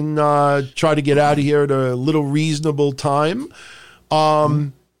we can try to get out of here at a little reasonable time.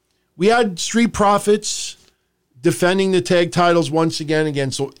 We had Street Profits defending the tag titles once again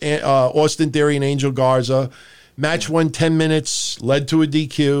against Austin Theory and Angel Garza. Match went 10 minutes, led to a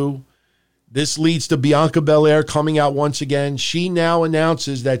DQ. This leads to Bianca Belair coming out once again. She now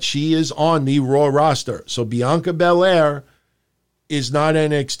announces that she is on the Raw roster. So Bianca Belair is not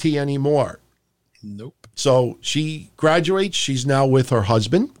NXT anymore. Nope. So she graduates. She's now with her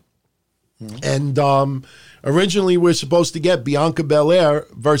husband. And originally we're supposed to get Bianca Belair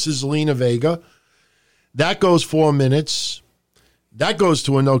versus Zelina Vega. That goes 4 minutes. That goes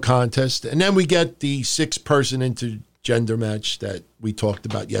to a no contest. And then we get the 6-person intergender match that we talked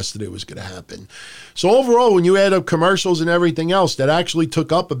about yesterday was going to happen. So overall, when you add up commercials and everything else, that actually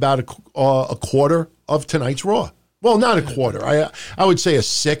took up about a quarter of tonight's Raw. Well, not a quarter. I would say a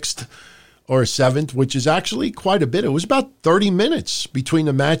sixth or a seventh, which is actually quite a bit. It was about 30 minutes between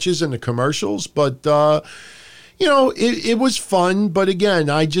the matches and the commercials. But, it was fun. But again,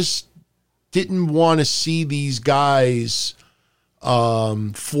 I just didn't want to see these guys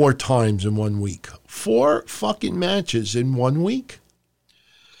 4 times in 1 week. 4 fucking matches in 1 week.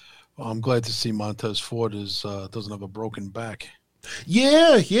 Well, I'm glad to see Montez Ford doesn't have a broken back.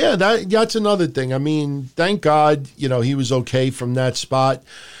 Yeah, that's another thing. I mean, thank God, he was okay from that spot.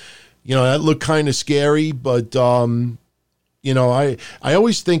 That looked kind of scary, but I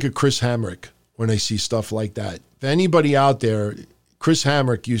always think of Chris Hamrick when I see stuff like that. If anybody out there, Chris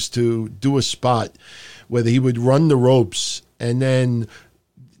Hamrick used to do a spot where he would run the ropes and then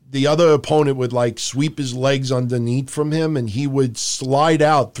the other opponent would like sweep his legs underneath from him and he would slide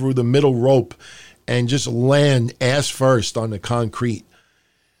out through the middle rope and just land ass first on the concrete.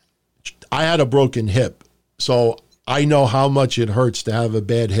 I had a broken hip, so I know how much it hurts to have a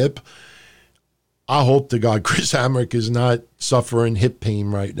bad hip. I hope to God Chris Hamrick is not suffering hip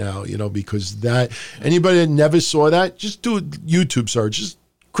pain right now, because that anybody that never saw that, just do a YouTube search. Just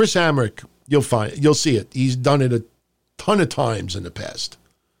Chris Hamrick, you'll see it. He's done it a ton of times in the past.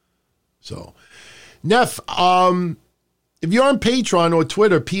 So, Neff, if you're on Patreon or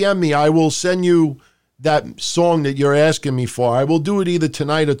Twitter, PM me. I will send you that song that you're asking me for. I will do it either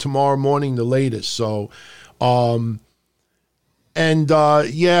tonight or tomorrow morning, the latest. So,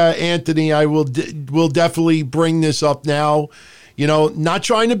 Anthony, I will definitely bring this up now. Not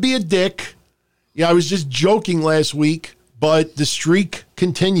trying to be a dick. Yeah, I was just joking last week, but the streak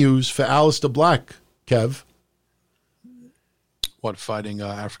continues for Aleister Black, Kev. What, fighting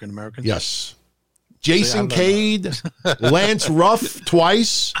African Americans? Yes. Jason Cade, Lance Ruff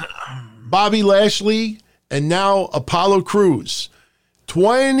twice, Bobby Lashley, and now Apollo Crews.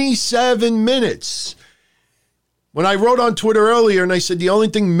 27 minutes. When I wrote on Twitter earlier and I said the only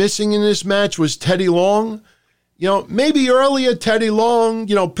thing missing in this match was Teddy Long, maybe earlier Teddy Long,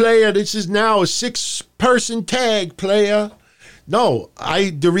 player, this is now a 6-person tag, player. No,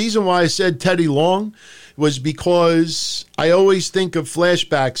 the reason why I said Teddy Long was because I always think of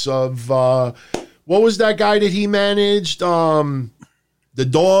flashbacks of, what was that guy that he managed? The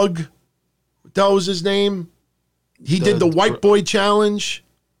dog. What the hell was his name? He did the White Boy Challenge.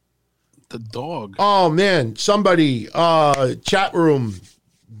 The dog. Oh, man. Somebody, chat room,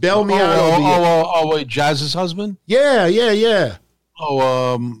 bail me out over here. Wait, Jazz's husband? Yeah.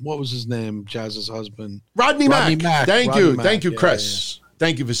 Oh, what was his name? Jazz's husband? Rodney Mack. Thank you, Chris. Yeah.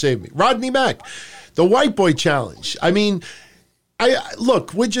 Thank you for saving me. Rodney Mack. The White Boy Challenge. I mean,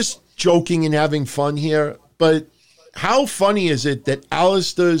 look, we're just joking and having fun here, but how funny is it that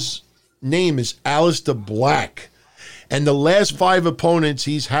Aleister's name is Aleister Black, and the last 5 opponents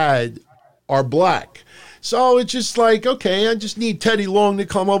he's had are black? So it's just like, okay, I just need Teddy Long to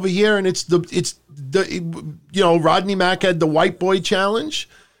come over here, and it's Rodney Mack had the White Boy Challenge,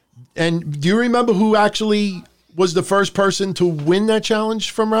 and do you remember who actually was the first person to win that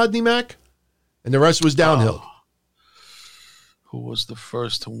challenge from Rodney Mack? And the rest was downhill. Who was the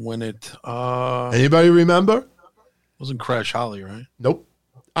first to win it? Anybody remember? Wasn't Crash Holly, right? Nope.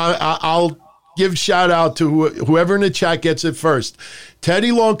 I'll give shout out to whoever in the chat gets it first.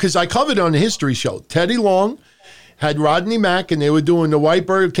 Teddy Long, because I covered it on the History Show. Teddy Long had Rodney Mack, and they were doing the White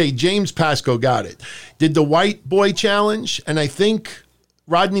Boy. Okay, James Pasco got it. Did the White Boy Challenge, and I think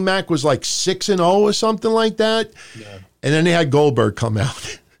Rodney Mack was like 6-0 or something like that. Yeah. And then they had Goldberg come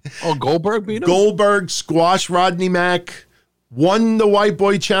out. Oh, Goldberg beat him? Goldberg squashed Rodney Mack, won the White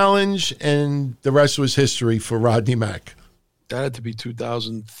Boy Challenge, and the rest was history for Rodney Mack. That had to be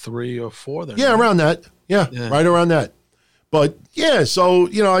 2003 or 4 then. Yeah, right? Around that. Yeah, right around that. But, yeah, so,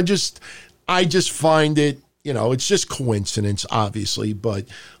 I just find it, it's just coincidence, obviously. But,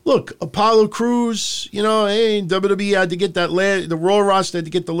 look, Apollo Crews, hey, WWE had to get the Raw roster had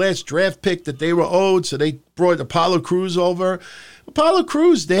to get the last draft pick that they were owed, so they brought Apollo Crews over. Apollo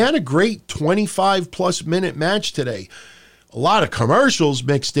Crews, they had a great 25-plus minute match today. A lot of commercials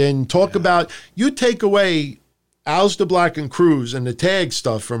mixed in. Talk about, you take away Aleister Black and Crews and the tag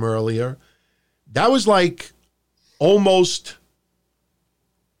stuff from earlier, that was like almost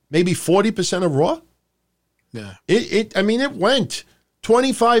maybe 40% of Raw. Yeah. It went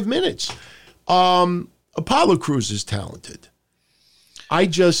 25 minutes. Apollo Crews is talented. I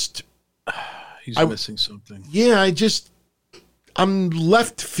just he's missing something. Yeah, I'm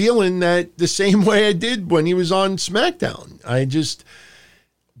left feeling that the same way I did when he was on SmackDown.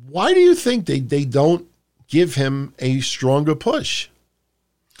 Why do you think they don't give him a stronger push?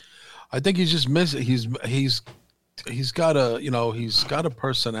 I think he's just missing. He's got a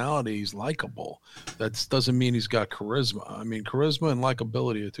personality. He's likable. That doesn't mean he's got charisma. I mean, charisma and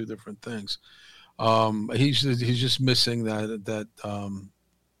likability are two different things. He's just missing that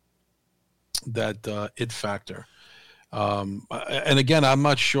it factor. And again, I'm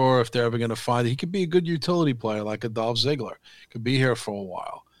not sure if they're ever going to find it. He could be a good utility player like a Dolph Ziggler. Could be here for a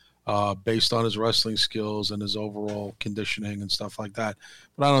while. Based on his wrestling skills and his overall conditioning and stuff like that.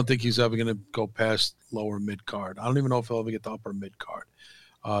 But I don't think he's ever going to go past lower mid-card. I don't even know if he'll ever get to upper mid-card.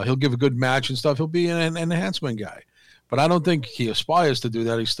 He'll give a good match and stuff. He'll be an enhancement guy. But I don't think he aspires to do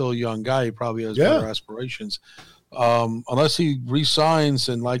that. He's still a young guy. He probably has better aspirations. Unless he re-signs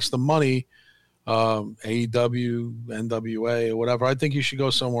and likes the money, AEW, NWA, or whatever, I think he should go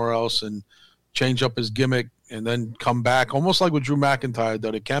somewhere else and change up his gimmick and then come back, almost like with Drew McIntyre,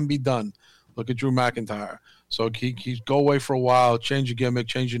 that it can be done. Look at Drew McIntyre. So he go away for a while, change your gimmick,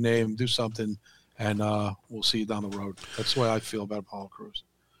 change your name, do something, and we'll see you down the road. That's the way I feel about Apollo Crews.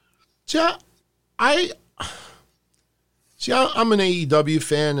 I'm an AEW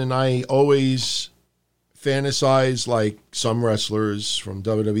fan, and I always fantasize like some wrestlers from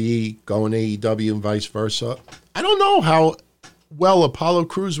WWE going to AEW and vice versa. I don't know how well Apollo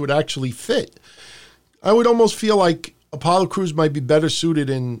Crews would actually fit. I would almost feel like Apollo Crews might be better suited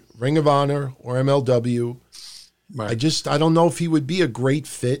in Ring of Honor or MLW. Right. I don't know if he would be a great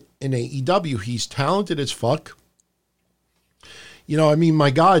fit in AEW. He's talented as fuck. You know, I mean, my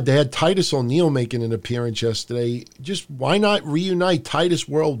God, they had Titus O'Neil making an appearance yesterday. Just why not reunite Titus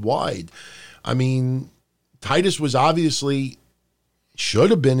worldwide? I mean, Titus was obviously should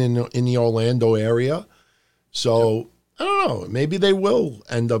have been in the Orlando area. So I don't know. Maybe they will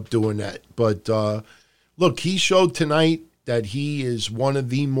end up doing that. But look, he showed tonight that he is one of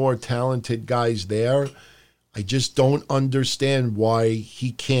the more talented guys there. I just don't understand why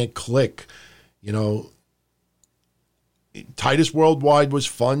he can't click. You know, Titus Worldwide was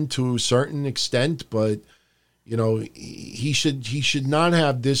fun to a certain extent, but you know, he should not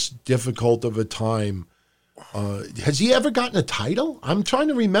have this difficult of a time. Has he ever gotten a title? I'm trying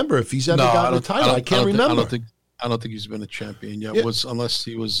to remember if he's ever gotten a title. I can't remember. I don't think he's been a champion yet. Yeah. Unless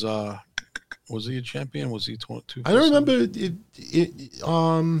he was he a champion? Was he 22? I don't remember. Does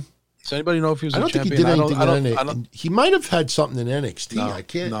anybody know if he was a champion? I don't think he did anything in NXT. He might have had something in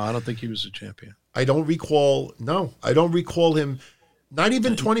NXT. No, I don't think he was a champion. I don't recall. No, I don't recall him. Not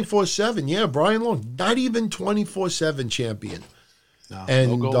even 24/7. Yeah, Brian Long. Not even 24/7 champion. No,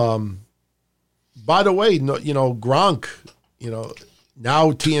 and by the way, Gronk.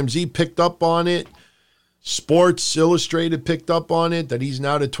 Now TMZ picked up on it. Sports Illustrated picked up on it that he's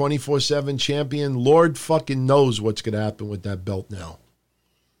now the 24/7 champion. Lord fucking knows what's going to happen with that belt now.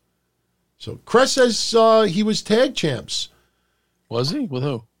 So Cress says he was tag champs. Was he? With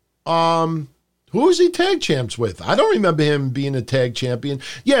who? Who was he tag champs with? I don't remember him being a tag champion.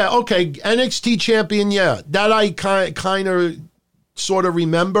 Yeah, okay, NXT champion, yeah. That I kind of sort of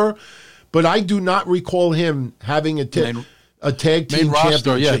remember, but I do not recall him having a tag team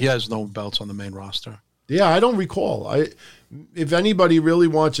roster. Yeah, he has no belts on the main roster. Yeah, I don't recall. If anybody really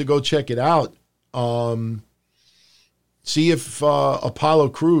wants to go check it out, see if Apollo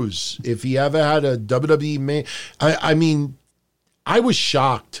Crews, if he ever had a WWE main. I mean, I was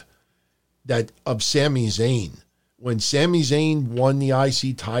shocked of Sami Zayn. When Sami Zayn won the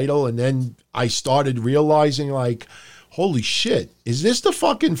IC title, and then I started realizing, like, holy shit, is this the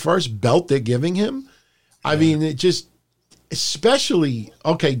fucking first belt they're giving him? I mean, it just, especially,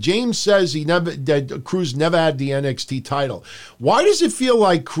 okay, James says that Crews never had the NXT title. Why does it feel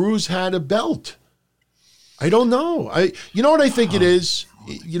like Crews had a belt? I don't know. You know what I think it is?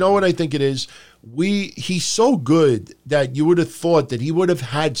 You know what I think it is? He's so good that you would have thought that he would have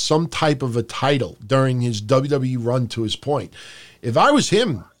had some type of a title during his WWE run to his point. If I was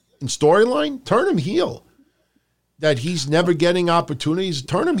him in storyline, turn him heel. That he's never getting opportunities,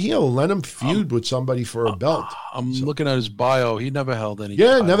 turn him heel. Let him feud with somebody for a belt. I'm looking at his bio. He never held any.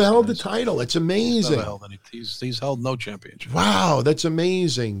 Yeah, never held the title. It's amazing. Never held any. He's held no championship. Wow, that's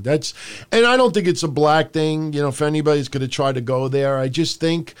amazing. And I don't think it's a black thing. If anybody's going to try to go there, I just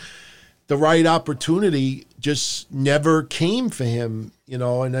think the right opportunity just never came for him.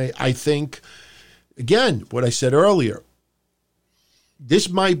 And I think, again, what I said earlier, this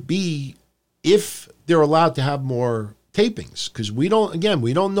might be if they're allowed to have more tapings, because we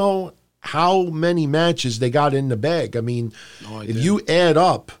don't know how many matches they got in the bag. I mean, if you add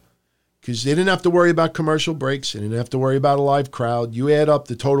up because they didn't have to worry about commercial breaks. They didn't have to worry about a live crowd. You add up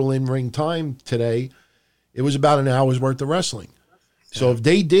the total in-ring time today, it was about an hour's worth of wrestling. So if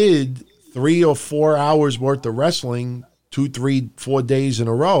they did 3 or 4 hours worth of wrestling 2, 3, 4 days in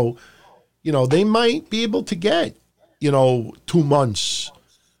a row, they might be able to get, 2 months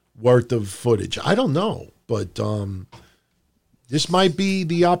worth of footage. I don't know, but this might be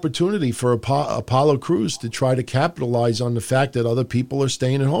the opportunity for Apollo Crews to try to capitalize on the fact that other people are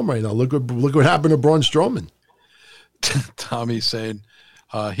staying at home right now. Look what happened to Braun Strowman. Tommy saying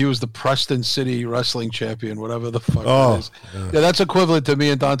he was the Preston City wrestling champion, whatever the fuck that is. Yeah, that's equivalent to me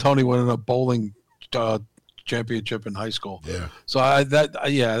and Don Tony winning a bowling championship in high school. Yeah. So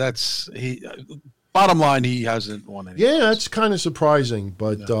that's he. Bottom line, he hasn't won anything. Yeah, that's kind of surprising.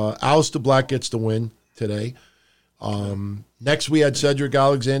 But Aleister Black gets the win today. Next, we had Cedric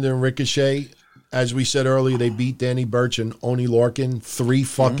Alexander and Ricochet. As we said earlier, they beat Danny Burch and Oney Lorcan 3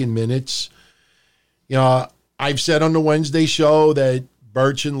 fucking minutes. I've said on the Wednesday show that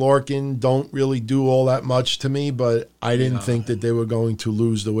Burch and Lorcan don't really do all that much to me, but I didn't think that they were going to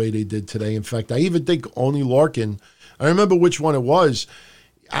lose the way they did today. In fact, I even think Oney Lorcan, I remember which one it was,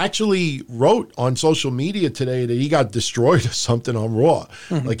 actually wrote on social media today that he got destroyed or something on Raw.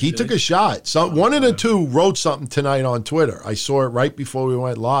 Like he took a shot. One of the two wrote something tonight on Twitter. I saw it right before we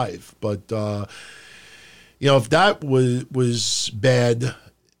went live. But if that was bad,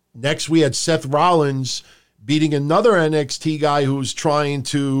 next we had Seth Rollins beating another NXT guy who's trying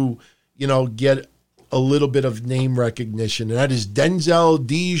to, get a little bit of name recognition, and that is Denzel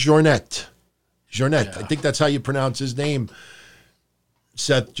DeJournette. I think that's how you pronounce his name.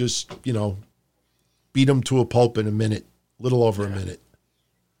 Seth just, beat him to a pulp in a minute, little over a minute.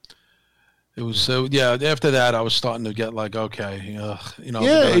 It was after that, I was starting to get like, okay,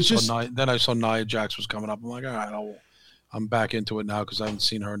 then I saw Nia Jax was coming up. I'm like, all right, I'm back into it now because I haven't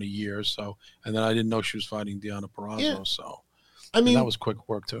seen her in a year. So, and then I didn't know she was fighting Deonna Purrazzo. Yeah. So, that was quick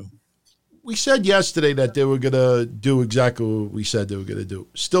work too. We said yesterday that they were going to do exactly what we said they were going to do.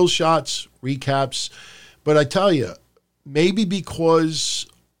 Still shots, recaps. But I tell you, maybe because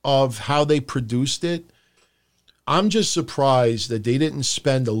of how they produced it, I'm just surprised that they didn't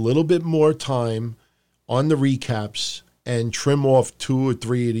spend a little bit more time on the recaps and trim off 2 or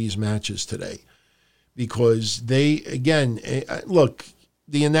 3 of these matches today. Because they, again, look,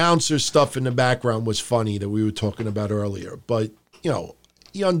 the announcer stuff in the background was funny that we were talking about earlier. But,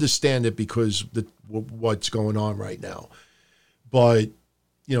 you understand it because what's going on right now. But,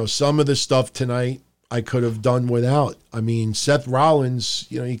 some of the stuff tonight, I could have done without. I mean, Seth Rollins,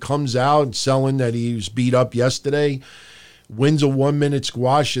 he comes out selling that he was beat up yesterday, wins a 1-minute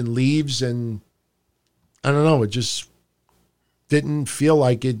squash and leaves. And I don't know, it just didn't feel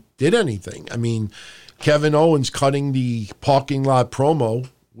like it did anything. I mean, Kevin Owens cutting the parking lot promo,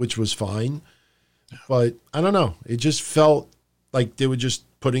 which was fine. But I don't know. It just felt like they were just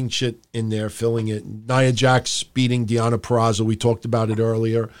putting shit in there, filling it. Nia Jax beating Deonna Purrazzo. We talked about it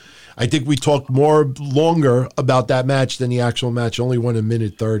earlier. I think we talked longer about that match than the actual match. Only went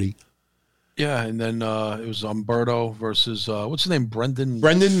 1:30. Yeah, and then it was Umberto versus what's his name? Brendan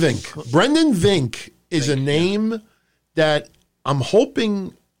Vink. Brendan Vink is a name that I'm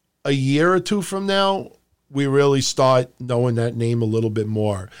hoping a year or two from now we really start knowing that name a little bit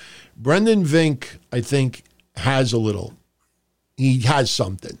more. Brendan Vink, I think, has a little. He has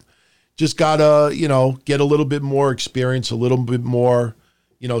something. Just gotta, get a little bit more experience, a little bit more,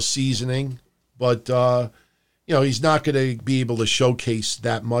 seasoning. But, he's not going to be able to showcase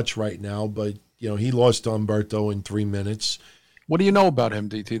that much right now. But, he lost to Umberto in 3 minutes. What do you know about him,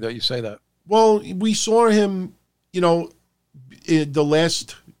 DT, that you say that? Well, we saw him, in the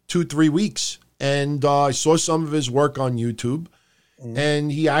last 2-3 weeks. And I saw some of his work on YouTube.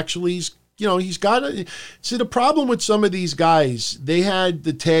 And he actually's, he's got a... See, the problem with some of these guys, they had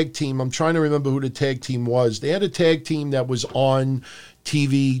the tag team. I'm trying to remember who the tag team was. They had a tag team that was on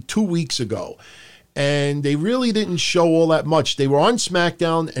TV 2 weeks ago. And they really didn't show all that much. They were on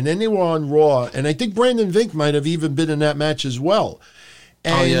SmackDown, and then they were on Raw. And I think Brandon Vink might have even been in that match as well.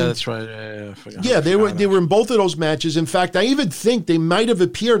 And that's right. They were in both of those matches. In fact, I even think they might have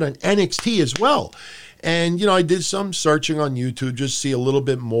appeared on NXT as well. And, I did some searching on YouTube, just see a little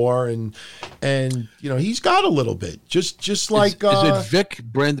bit more. And he's got a little bit. Just like... Is it Vic?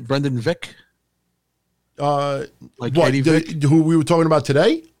 Brendan Vic? Like who we were talking about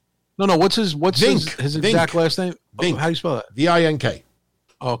today? No. What's his exact last name? Vink. How do you spell that? Vink.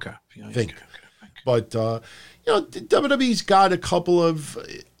 Oh, okay. Vink. But WWE's got a couple of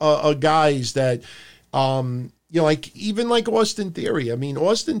guys that, like Austin Theory. I mean,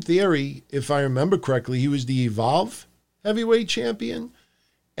 Austin Theory, if I remember correctly, he was the Evolve heavyweight champion.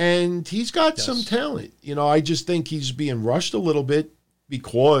 And he's got some talent. You know, I just think he's being rushed a little bit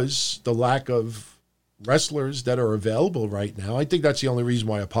because the lack of wrestlers that are available right now. I think that's the only reason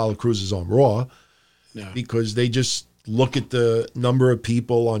why Apollo Crews is on Raw, because they just look at the number of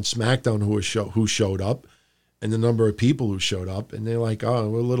people on SmackDown who showed up and the number of people who showed up, and they're like, oh,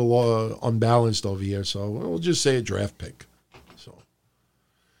 we're a little unbalanced over here, so we'll just say a draft pick. So,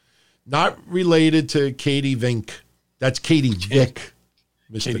 not related to Katie Vink. That's Katie Vick,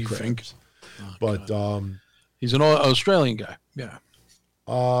 Mr. Katie Krabs. Vink. But he's an Australian guy. Yeah.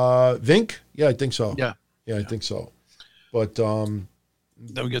 Vink? Yeah, I think so. Yeah. Yeah, I think so. But then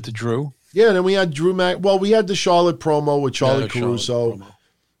we get to Drew. Yeah, then we had Drew we had the Charlotte promo with Charlotte Caruso.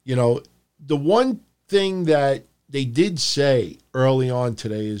 You know, the one thing that they did say early on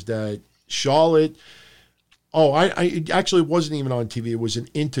today is that Charlotte, I actually wasn't even on TV. It was an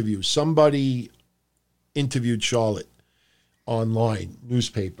interview. Somebody interviewed Charlotte online,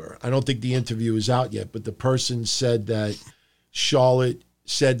 newspaper. I don't think the interview is out yet, but the person said that Charlotte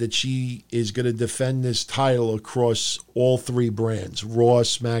said that she is going to defend this title across all three brands, Raw,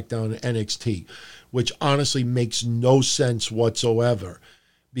 SmackDown, and NXT, which honestly makes no sense whatsoever,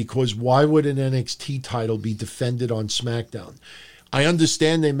 because why would an NXT title be defended on SmackDown? I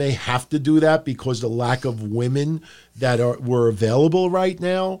understand they may have to do that because the lack of women that were available right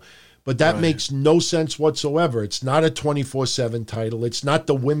now, but that makes no sense whatsoever. It's not a 24/7 title. It's not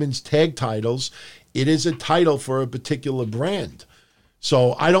the women's tag titles. It is a title for a particular brand.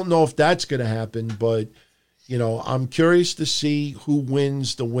 So I don't know if that's going to happen, but, you know, I'm curious to see who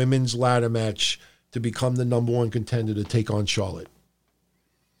wins the women's ladder match to become the number one contender to take on Charlotte.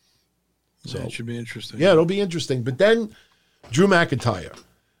 So it should be interesting. Yeah, it'll be interesting. But then Drew McIntyre.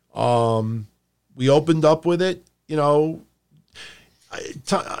 We opened up with it. You know,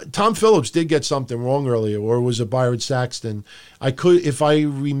 Tom Phillips did get something wrong earlier, or was it Byron Saxton? If I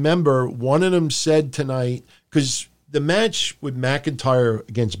remember, one of them said tonight, because the match with McIntyre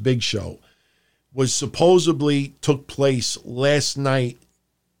against Big Show was supposedly took place last night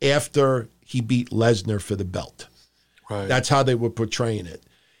after he beat Lesnar for the belt. Right. That's how they were portraying it.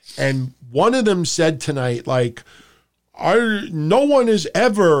 And one of them said tonight, like, no one has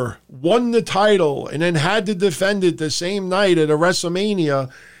ever won the title and then had to defend it the same night at a WrestleMania.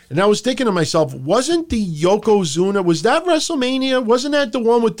 And I was thinking to myself, wasn't the Yokozuna, was that WrestleMania? Wasn't that the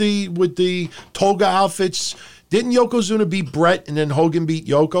one with the toga outfits? Didn't Yokozuna beat Brett and then Hogan beat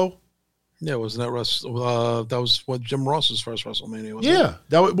Yoko? Yeah, wasn't that that was what Jim Ross's first WrestleMania was? Yeah,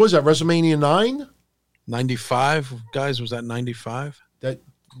 that was that WrestleMania 9? 95, guys, was that 95?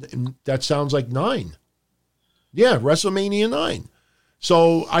 That sounds like 9. Yeah, WrestleMania 9.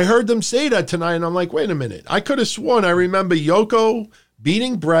 So I heard them say that tonight, and I'm like, wait a minute. I could have sworn I remember Yoko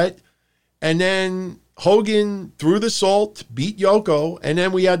beating Brett, and then Hogan threw the salt, beat Yoko, and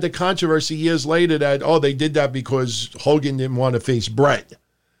then we had the controversy years later that, they did that because Hogan didn't want to face Brett.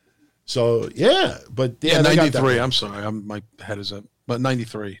 So, yeah. But yeah, 93. I'm sorry. My head is up. But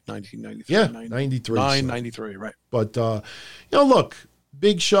 93. 1993. Yeah, 93. 93, right. But, look,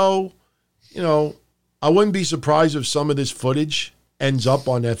 Big Show, I wouldn't be surprised if some of this footage ends up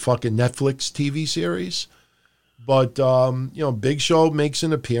on that fucking Netflix TV series. But, Big Show makes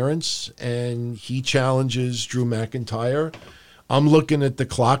an appearance, and he challenges Drew McIntyre. I'm looking at the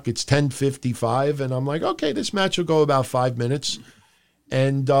clock. It's 10:55, and I'm like, okay, this match will go about 5 minutes.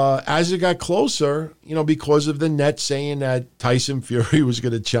 And as it got closer, because of the net saying that Tyson Fury was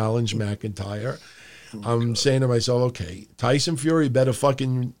going to challenge McIntyre, I'm saying to myself, okay, Tyson Fury better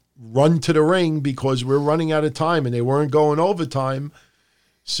fucking run to the ring because we're running out of time, and they weren't going overtime.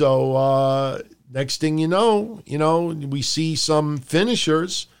 So next thing you know, we see some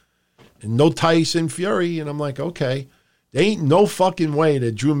finishers and no Tyson Fury, and I'm like, okay, there ain't no fucking way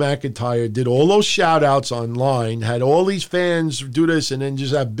that Drew McIntyre did all those shout outs online, had all these fans do this, and then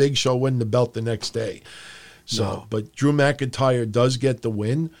just have Big Show win the belt the next day. So, But Drew McIntyre does get the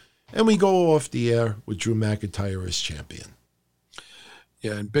win, and we go off the air with Drew McIntyre as champion.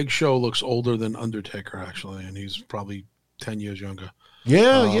 Yeah, and Big Show looks older than Undertaker, actually, and he's probably 10 years younger.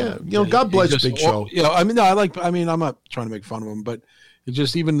 Yeah. God bless Big Show. I'm not trying to make fun of him, but it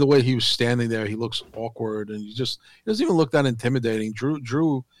just, even the way he was standing there, he looks awkward, and he doesn't even look that intimidating.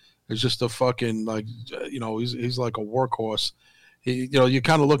 Drew is just a fucking, like, he's like a workhorse. You're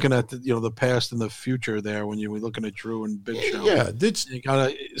kind of looking at the past and the future there when you're looking at Drew and Big Show. Yeah, you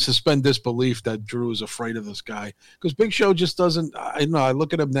kind of suspend disbelief that Drew is afraid of this guy, because Big Show just doesn't. I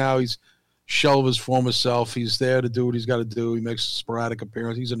look at him now. He's shell of his former self. He's there to do what he's got to do. He makes sporadic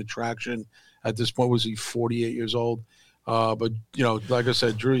appearances. He's an attraction. At this point, was he 48 years old? But like I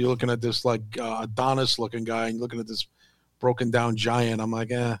said, Drew, you're looking at this like Adonis-looking guy, and you're looking at this broken down giant. I'm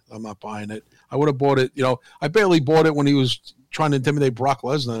like, I'm not buying it. I would have bought it. I barely bought it when he was trying to intimidate Brock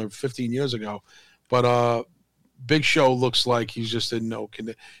Lesnar 15 years ago. But Big Show looks like he's just in no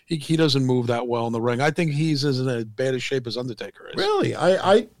condition. He doesn't move that well in the ring. I think he's in as bad a shape as Undertaker is. Really?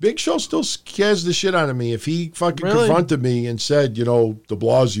 Big Show still scares the shit out of me. If he fucking confronted me and said, de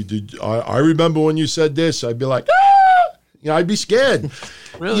Blasio, I remember when you said this, I'd be like, ah! I'd be scared.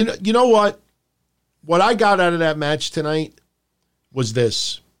 Really? You know what? What I got out of that match tonight was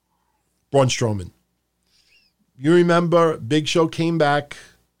this. Braun Strowman. You remember Big Show came back,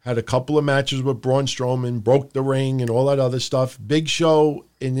 had a couple of matches with Braun Strowman, broke the ring and all that other stuff. Big Show,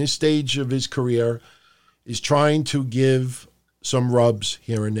 in this stage of his career, is trying to give some rubs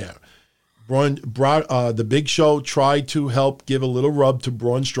here and there. The Big Show tried to help give a little rub to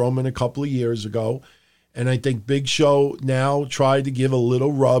Braun Strowman a couple of years ago, and I think Big Show now tried to give a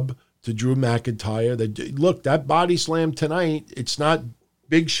little rub to Drew McIntyre. Look, that body slam tonight, it's not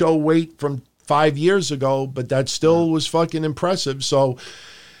Big Show weight from 5 years ago, but that still was fucking impressive. So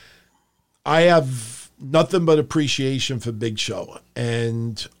I have nothing but appreciation for Big Show,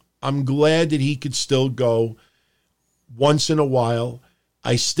 and I'm glad that he could still go once in a while.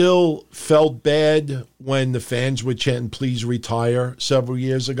 I still felt bad when the fans were chanting, "Please retire," several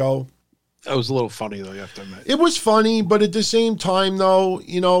years ago. That was a little funny, though, you have to admit. It was funny, but at the same time, though,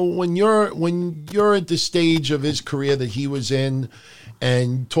 when you're at the stage of his career that he was in,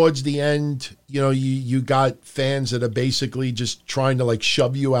 and towards the end, you got fans that are basically just trying to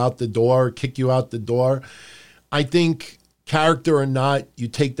shove you out the door, kick you out the door. I think, character or not, you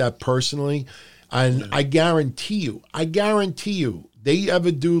take that personally. And I guarantee you, they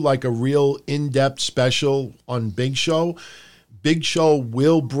ever do a real in-depth special on Big Show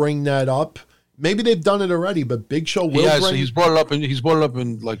will bring that up. Maybe they've done it already, but Big Show will bring. So he's brought it up in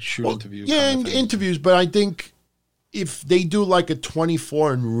shoot interviews. Yeah, in interviews, but I think if they do a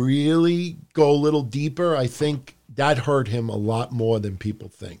 24 and really go a little deeper, I think that hurt him a lot more than people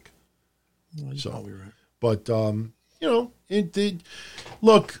think. Well, you're probably right. But it did.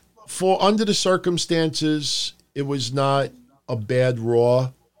 Look, for under the circumstances, it was not a bad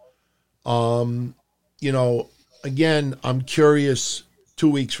Raw. Again, I'm curious 2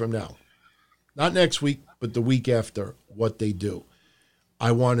 weeks from now, not next week, but the week after, what they do.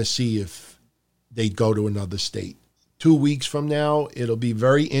 I want to see if they go to another state. 2 weeks from now, it'll be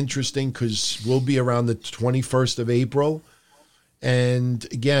very interesting because we'll be around the 21st of April. And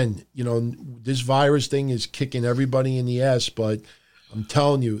again, this virus thing is kicking everybody in the ass, but I'm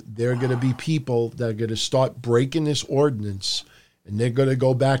telling you, there are going to be people that are going to start breaking this ordinance, and they're going to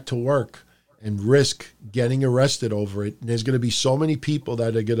go back to work and risk getting arrested over it. And there's going to be so many people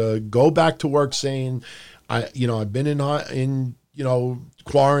that are going to go back to work saying, I've been in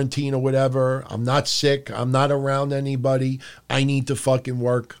quarantine or whatever. I'm not sick. I'm not around anybody. I need to fucking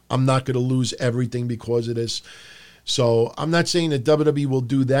work. I'm not going to lose everything because of this. So I'm not saying that WWE will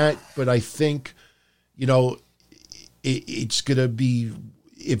do that, but I think, it's going to be,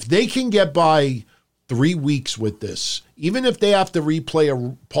 if they can get by 3 weeks with this, even if they have to replay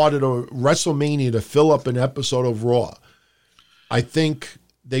a part of the WrestleMania to fill up an episode of Raw, I think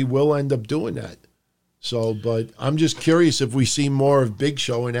they will end up doing that. So, but I'm just curious if we see more of Big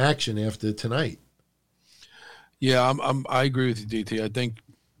Show in action after tonight. Yeah, I agree with you, DT. I think,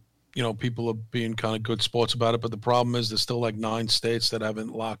 people are being kind of good sports about it, but the problem is there's still 9 states that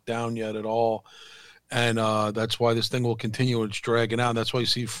haven't locked down yet at all. And that's why this thing will continue. It's dragging out. That's why you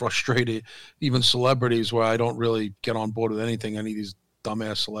see frustrated, even celebrities, where I don't really get on board with anything any of these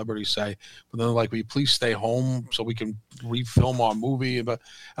dumbass celebrities say. But then they're like, will you please stay home so we can refilm our movie? And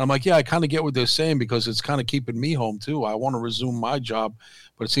I'm like, yeah, I kind of get what they're saying because it's kind of keeping me home too. I want to resume my job.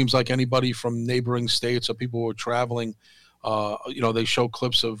 But it seems like anybody from neighboring states or people who are traveling, they show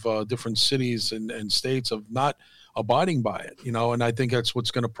clips of different cities and states of not abiding by it, and I think that's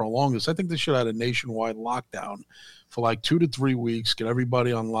what's going to prolong this. I think they should have a nationwide lockdown for 2 to 3 weeks, get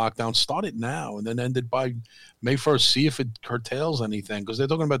everybody on lockdown, start it now, and then end it by May 1st, see if it curtails anything, because they're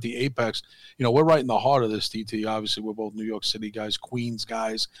talking about the Apex. We're right in the heart of this, DT. Obviously, we're both New York City guys, Queens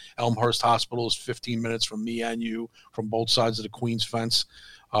guys. Elmhurst Hospital is 15 minutes from me and you, from both sides of the Queens fence.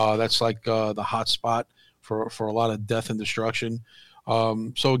 That's the hot spot for a lot of death and destruction.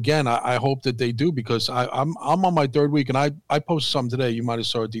 So again, I hope that they do, because I'm on my 3rd week, and I posted something today. You might have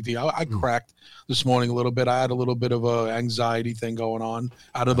saw it, DT. I cracked this morning a little bit. I had a little bit of a anxiety thing going on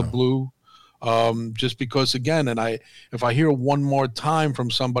out of the blue, just because, again, and if I hear one more time from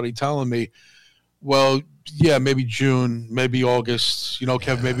somebody telling me, well, yeah, maybe June, maybe August,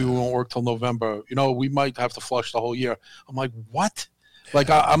 Kev, maybe we won't work till November. We might have to flush the whole year. I'm like, what? Like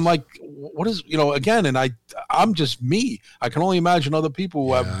I'm like, what is, again, and I'm just me. I can only imagine other people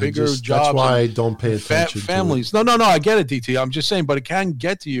who have bigger jobs. That's why I don't pay attention families. to it. No, I get it, DT. I'm just saying, but it can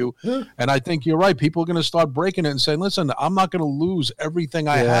get to you. Yeah. And I think you're right. People are going to start breaking it and saying, listen, I'm not going to lose everything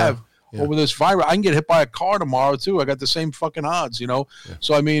I have over this virus. I can get hit by a car tomorrow too. I got the same fucking odds, Yeah.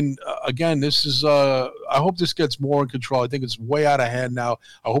 So, I mean, again, this is, I hope this gets more in control. I think it's way out of hand now.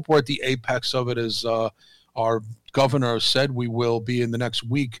 I hope we're at the apex of it, as our governor said we will be in the next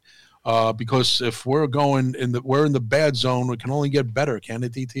week, because if we're we're in the bad zone, we can only get better, can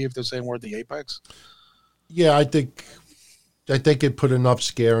it, DT, if they're saying we're at the apex? Yeah, I think it put enough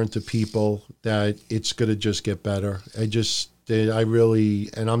scare into people that it's going to just get better. I really,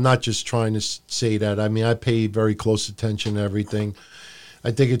 and I'm not just trying to say that. I mean, I pay very close attention to everything.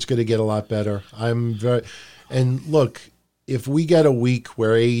 I think it's going to get a lot better. And look, if we get a week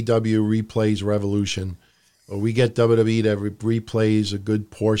where AEW replays Revolution, or we get WWE that replays a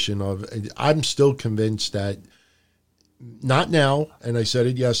good portion of it, I'm still convinced that not now, and I said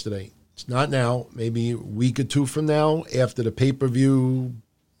it yesterday, it's not now, maybe a week or two from now, after the pay-per-view,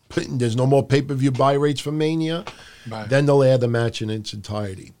 there's no more pay-per-view buy rates for Mania, then they'll add the match in its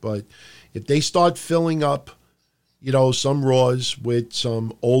entirety. But if they start filling up, some Raws with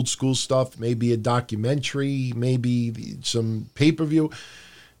some old school stuff, maybe a documentary, maybe some pay-per-view,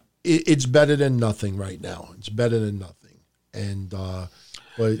 it's better than nothing right now. It's better than nothing. And but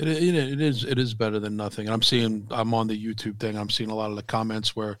it is better than nothing. And I'm on the YouTube thing. I'm seeing a lot of the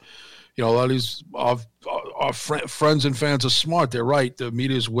comments where, a lot of these our friends and fans are smart. They're right. The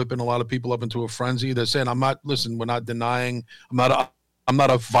media is whipping a lot of people up into a frenzy. They're saying, we're not denying. I'm not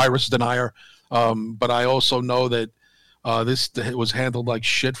a virus denier. But I also know that this was handled like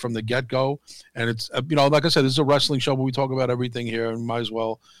shit from the get-go. And it's, like I said, this is a wrestling show, but we talk about everything here, and might as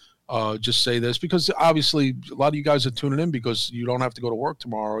well just say this, because obviously a lot of you guys are tuning in because you don't have to go to work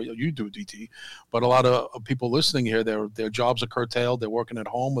tomorrow. You do, DT, but a lot of people listening here, their jobs are curtailed. They're working at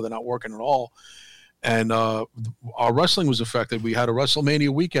home, or they're not working at all. And our wrestling was affected. We had a WrestleMania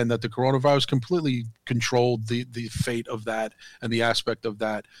weekend that the coronavirus completely controlled the fate of that and the aspect of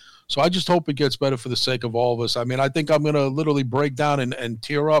that. So I just hope it gets better for the sake of all of us. I mean, I think I'm going to literally break down and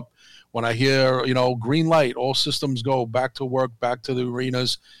tear up when I hear, green light, all systems go, back to work, back to the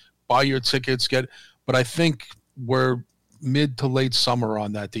arenas, buy your tickets, but I think we're mid to late summer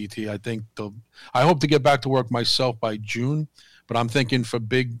on that, DT. I hope to get back to work myself by June, but I'm thinking for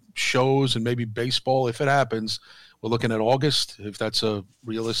big shows and maybe baseball, if it happens, we're looking at August, if that's a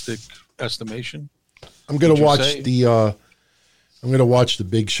realistic estimation. I'm going to watch the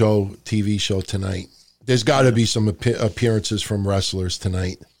Big Show TV show tonight. There's got to be some appearances from wrestlers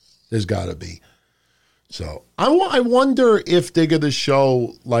tonight. There's got to be. So I wonder if they're going to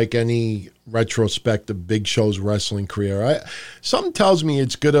show like any retrospective Big Show's wrestling career. Something tells me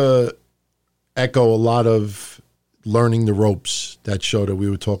it's going to echo a lot of Learning the Ropes, that show that we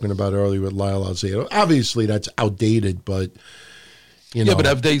were talking about earlier with Lyle Alzado. Obviously, that's outdated, but Yeah, but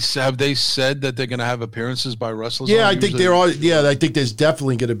have they said that they're going to have appearances by wrestlers? Yeah, I think there are. Yeah, I think there's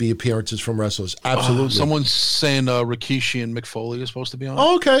definitely going to be appearances from wrestlers. Absolutely. Someone's saying Rikishi and Mick Foley is supposed to be on.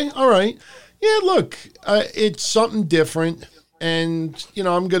 Oh, okay, all right. Yeah, look, it's something different, and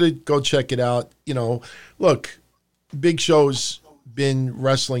I'm going to go check it out. Look, Big Show's been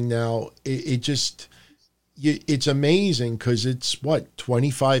wrestling now. It's amazing because it's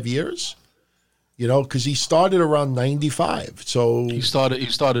 25 years. Because he started around 95. So he started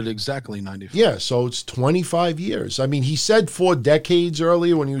exactly 95. Yeah, so it's 25 years. I mean, he said 4 decades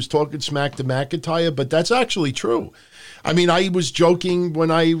earlier when he was talking smack to McIntyre, but that's actually true. I mean, I was joking when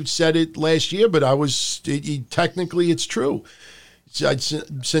I said it last year, but technically it's true.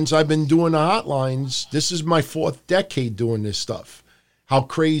 Since I've been doing the hotlines, this is my 4th decade doing this stuff. How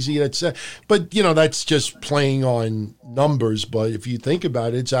crazy that's. But, that's just playing on numbers. But if you think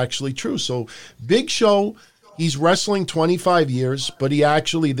about it, it's actually true. So Big Show, he's wrestling 25 years, but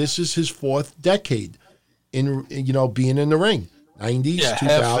this is his 4th decade in, being in the ring. 90s,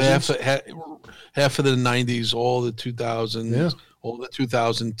 2000s. Half of the 90s, all the 2000s, all the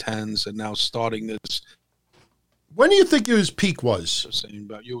 2010s, and now starting this. When do you think his peak was? Saying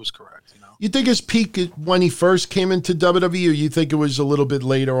about you was correct. You think his peak when he first came into WWE, or you think it was a little bit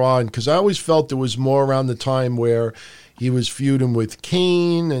later on? Because I always felt it was more around the time where he was feuding with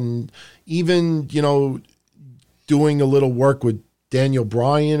Kane and even, doing a little work with Daniel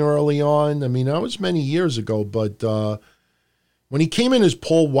Bryan early on. I mean, that was many years ago. But when he came in as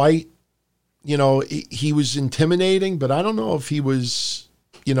Paul White, he was intimidating, but I don't know if he was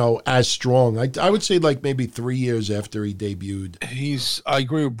as strong. I would say like maybe 3 years after he debuted. I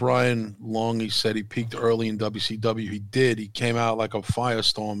agree with Brian Long. He said he peaked early in WCW. He did. He came out like a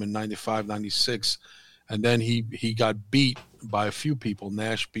firestorm in 95, 96. And then he got beat by a few people.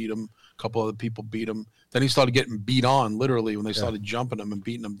 Nash beat him. A couple other people beat him. Then he started getting beat on, literally, when they started jumping him and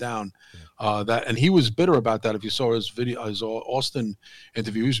beating him down. And he was bitter about that. If you saw his Austin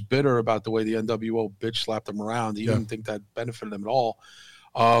interview, he was bitter about the way the NWO bitch slapped him around. He didn't think that benefited him at all.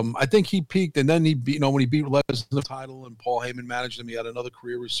 I think he peaked, and then he beat, when he beat Lesnar the title and Paul Heyman managed him, he had another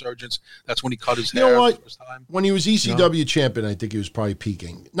career resurgence. That's when he cut his hair for the first time. When he was ECW champion, I think he was probably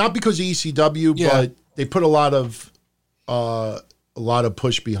peaking. Not because of ECW, but they put a lot of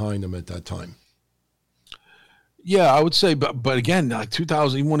push behind him at that time. Yeah, I would say, but again, like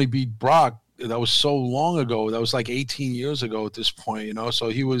 2000, even when he beat Brock, that was so long ago. That was like 18 years ago at this point, So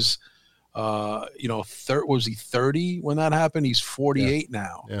he was, was he 30 when that happened? He's 48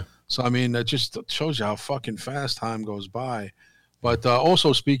 now. Yeah. So, I mean, that just shows you how fucking fast time goes by. But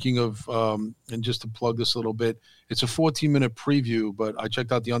also speaking of, and just to plug this a little bit, it's a 14-minute preview, but I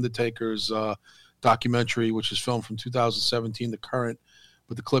checked out The Undertaker's documentary, which is filmed from 2017, The Current.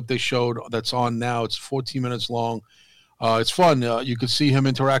 With the clip they showed that's on now, it's 14 minutes long. It's fun. You could see him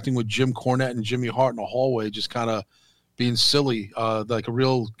interacting with Jim Cornette and Jimmy Hart in a hallway, just kind of being silly, like a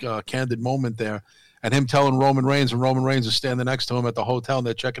real candid moment there. And him telling Roman Reigns, and Roman Reigns is standing next to him at the hotel, and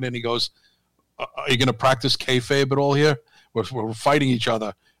they're checking in. He goes, "Are you going to practice kayfabe at all here? We're fighting each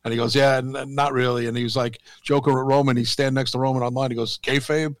other." And he goes, "Yeah, not really." And he was like joking with Roman. He's standing next to Roman online. He goes,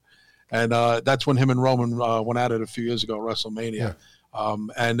 "Kayfabe?" And that's when him and Roman went at it a few years ago at WrestleMania. Yeah.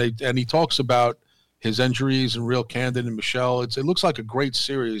 And he talks about his injuries and Real Candid and Michelle. It looks like a great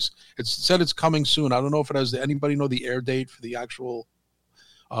series. It's said it's coming soon. I don't know if it has anybody know the air date for the actual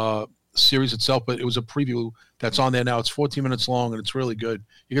series itself, but it was a preview that's on there now. It's 14 minutes long, and it's really good.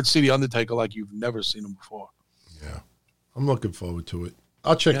 You can see The Undertaker like you've never seen him before. Yeah. I'm looking forward to it.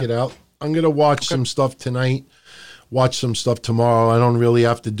 I'll check it out. I'm going to watch some stuff tonight, watch some stuff tomorrow. I don't really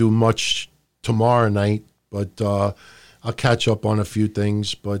have to do much tomorrow night, but I'll catch up on a few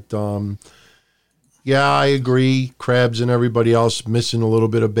things. But, I agree. Krabs and everybody else missing a little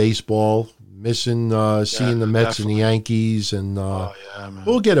bit of baseball, missing seeing the Mets and the Yankees, and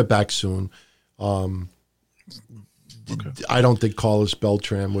we'll get it back soon. I don't think Carlos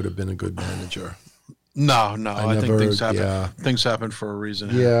Beltran would have been a good manager. No. I think things happen. Things happen for a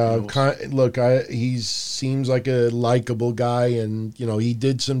reason. Yeah, he seems like a likable guy, and he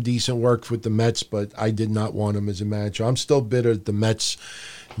did some decent work with the Mets, but I did not want him as a manager. I'm still bitter that the Mets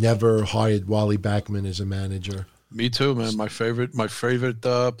never hired Wally Backman as a manager. Me too, man. My favorite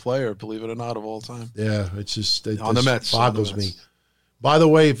player, believe it or not, of all time. Yeah, it on the Mets boggles me. By the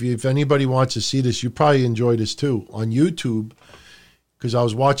way, if anybody wants to see this, you probably enjoy this too on YouTube. Because I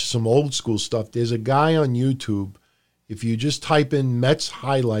was watching some old school stuff. There's a guy on YouTube. If you just type in Mets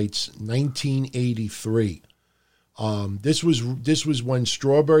highlights 1983, this was when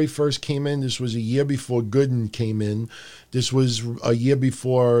Strawberry first came in. This was a year before Gooden came in. This was a year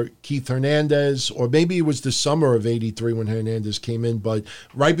before Keith Hernandez, or maybe it was the summer of '83 when Hernandez came in, but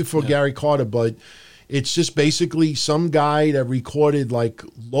right before Gary Carter. But it's just basically some guy that recorded like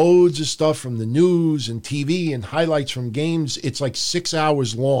loads of stuff from the news and TV and highlights from games. It's like 6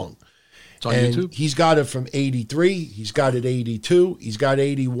 hours long. It's on YouTube? He's got it from 83. He's got it 82. He's got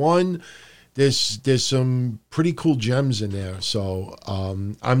 81. There's some pretty cool gems in there. So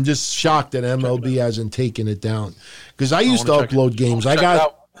I'm just shocked that MLB hasn't taken it down. Because I used to upload games. I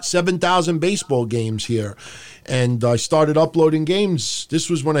got 7,000 baseball games here. And I started uploading games. This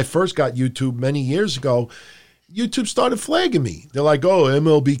was when I first got YouTube many years ago. YouTube started flagging me. They're like, "Oh,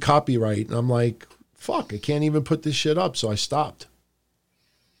 MLB copyright." And I'm like, fuck, I can't even put this shit up. So I stopped.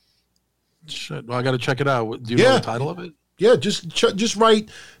 Shit, well, I got to check it out. Do you know the title of it? Yeah, just write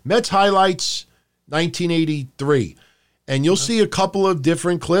Mets highlights 1983. And you'll see a couple of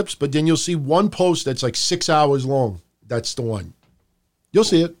different clips, but then you'll see one post that's like 6 hours long. That's the one. You'll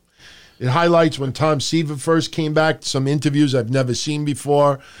see it. It highlights when Tom Seaver first came back, some interviews I've never seen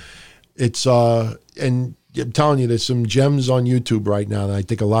before. It's and I'm telling you, there's some gems on YouTube right now that I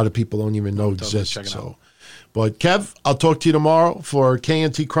think a lot of people don't even know exist. So, but Kev, I'll talk to you tomorrow for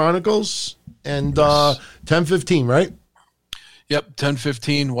KNT Chronicles and 10:15, right? Yep,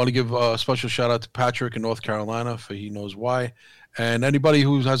 10:15. Want to give a special shout out to Patrick in North Carolina for he knows why. And anybody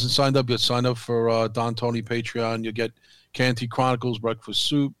who hasn't signed up yet, sign up for Don Tony Patreon. You'll get KNT Chronicles, Breakfast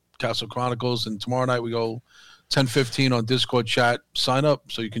Soup, Castle Chronicles, and tomorrow night we go 10:15 on Discord chat. Sign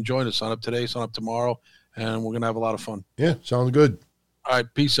up so you can join us. Sign up today, sign up tomorrow, and we're going to have a lot of fun. Yeah, sounds good. All right,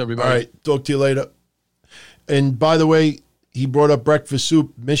 peace, everybody. All right, talk to you later. And by the way, he brought up Breakfast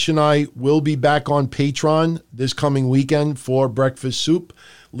Soup. Mish and I will be back on Patreon this coming weekend for Breakfast Soup.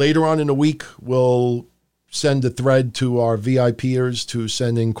 Later on in the week, we'll send a thread to our VIPers to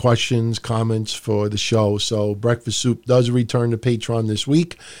send in questions, comments for the show. So Breakfast Soup does return to Patreon this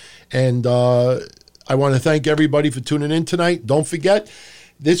week. And I want to thank everybody for tuning in tonight. Don't forget,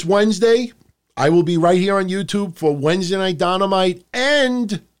 this Wednesday, I will be right here on YouTube for Wednesday Night Dynamite,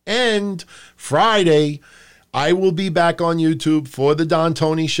 and Friday, I will be back on YouTube for the Don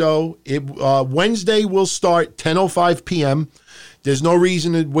Tony Show. Wednesday will start 10:05 p.m. There's no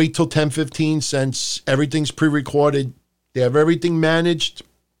reason to wait till 10:15 since everything's pre-recorded. They have everything managed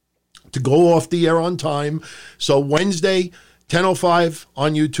to go off the air on time. So Wednesday, 10:05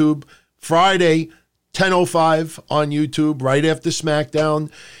 on YouTube. Friday, 10:05 on YouTube, right after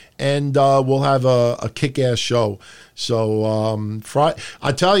SmackDown. And we'll have a kick-ass show. So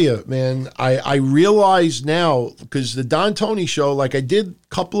I tell you, man, I realize now, because the Don Tony Show, like I did a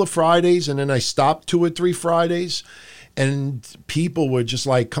couple of Fridays, and then I stopped 2 or 3 Fridays, and people were just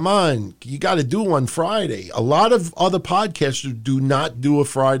like, come on, you got to do one Friday. A lot of other podcasters do not do a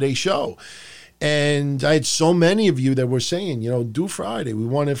Friday show. And I had so many of you that were saying, do Friday. We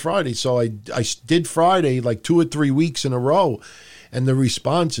wanted Friday. So I did Friday like 2 or 3 weeks in a row. And the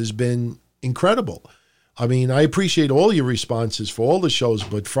response has been incredible. I mean, I appreciate all your responses for all the shows,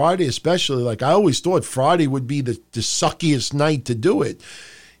 but Friday especially, like I always thought Friday would be the suckiest night to do it.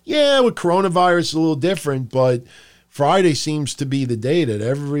 Yeah, with coronavirus, it's a little different, but Friday seems to be the day that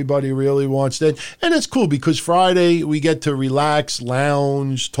everybody really wants that. And it's cool because Friday we get to relax,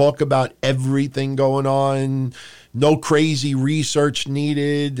 lounge, talk about everything going on, no crazy research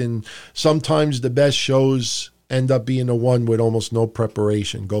needed, and sometimes the best shows end up being the one with almost no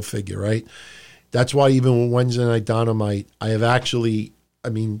preparation. Go figure, right? That's why even with Wednesday Night Dynamite, I have actually,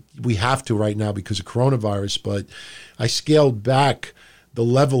 we have to right now because of coronavirus, but I scaled back the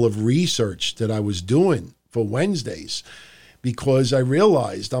level of research that I was doing for Wednesdays because I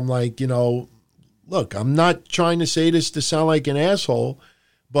realized, I'm like, look, I'm not trying to say this to sound like an asshole,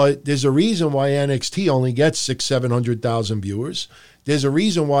 but there's a reason why NXT only gets 600,000-700,000 viewers. There's a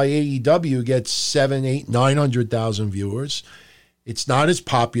reason why AEW gets 700,000-900,000 viewers. It's not as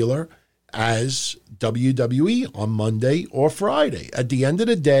popular as WWE on Monday or Friday. At the end of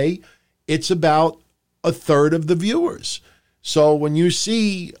the day, it's about a third of the viewers. So when you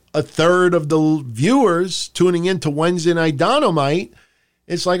see a third of the viewers tuning into Wednesday Night Dynamite,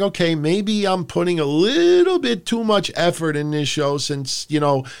 it's like, okay, maybe I'm putting a little bit too much effort in this show since,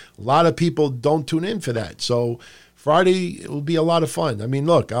 a lot of people don't tune in for that. So Friday, it will be a lot of fun. I mean,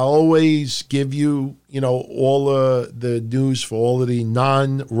 look, I'll always give you, all the news for all of the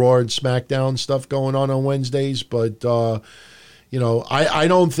non-Raw and SmackDown stuff going on Wednesdays. But, I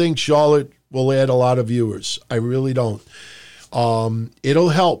don't think Charlotte will add a lot of viewers. I really don't. It'll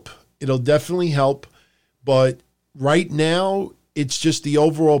help. It'll definitely help. But right now, it's just the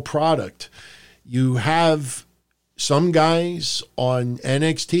overall product. You have some guys on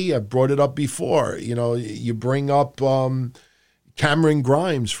NXT, I've brought it up before, you bring up Cameron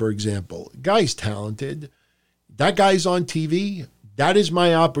Grimes, for example. Guy's talented. That guy's on TV. That is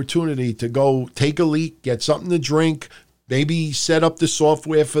my opportunity to go take a leak, get something to drink, maybe set up the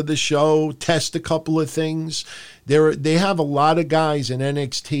software for the show, test a couple of things. They have a lot of guys in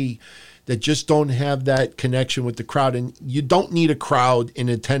NXT that just don't have that connection with the crowd. And you don't need a crowd in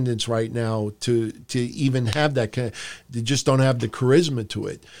attendance right now to even have that. They just don't have the charisma to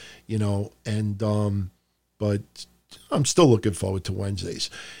it, but I'm still looking forward to Wednesdays.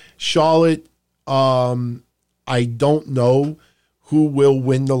 Charlotte, I don't know who will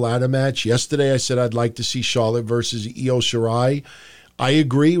win the ladder match. Yesterday I said I'd like to see Charlotte versus Io Shirai. I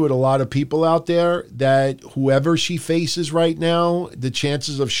agree with a lot of people out there that whoever she faces right now, the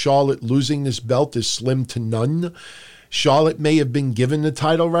chances of Charlotte losing this belt is slim to none. Charlotte may have been given the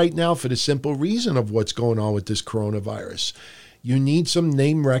title right now for the simple reason of what's going on with this coronavirus. You need some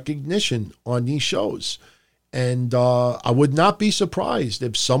name recognition on these shows. And I would not be surprised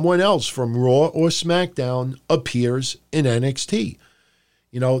if someone else from Raw or SmackDown appears in NXT.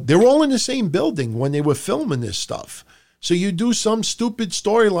 They're all in the same building when they were filming this stuff. So you do some stupid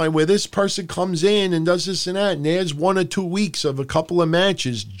storyline where this person comes in and does this and that, and there's 1 or 2 weeks of a couple of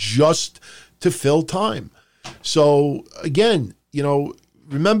matches just to fill time. So again,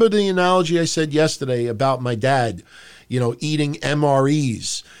 remember the analogy I said yesterday about my dad, eating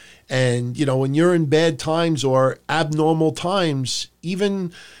MREs. And, when you're in bad times or abnormal times,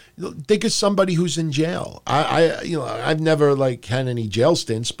 even think of somebody who's in jail. I've never had any jail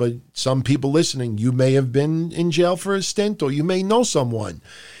stints, but some people listening, you may have been in jail for a stint or you may know someone.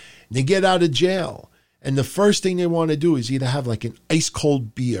 They get out of jail And the first thing they want to do is either have like an ice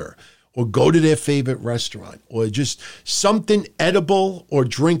cold beer or go to their favorite restaurant or just something edible or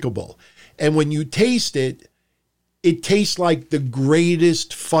drinkable. And when you taste it, it tastes like the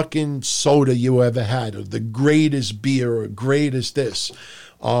greatest fucking soda you ever had, or the greatest beer, or greatest this.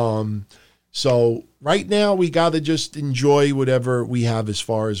 So right now we got to just enjoy whatever we have as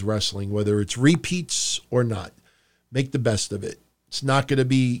far as wrestling, whether it's repeats or not. Make the best of it. It's not going to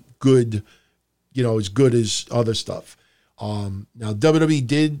be good, as good as other stuff. Now, WWE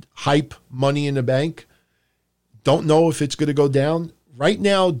did hype Money in the Bank. Don't know if it's going to go down. Right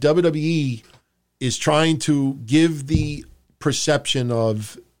now, WWE is trying to give the perception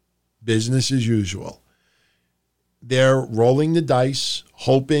of business as usual. They're rolling the dice,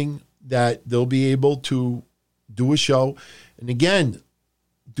 hoping that they'll be able to do a show. And again,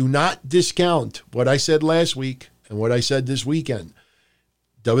 do not discount what I said last week and what I said this weekend.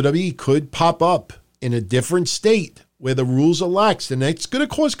 WWE could pop up in a different state where the rules are lax, and it's going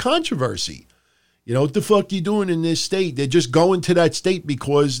to cause controversy. What the fuck you doing in this state? They're just going to that state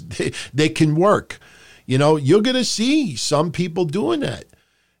because they can work. You're going to see some people doing that.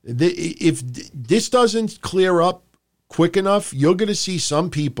 If this doesn't clear up quick enough, you're going to see some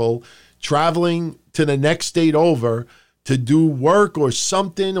people traveling to the next state over to do work or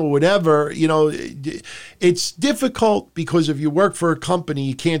something or whatever. It's difficult because if you work for a company,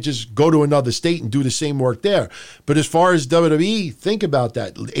 you can't just go to another state and do the same work there. But as far as WWE, think about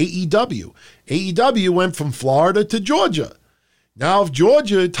that. AEW went from Florida to Georgia. Now, if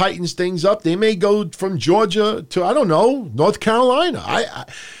Georgia tightens things up, they may go from Georgia to, I don't know, North Carolina.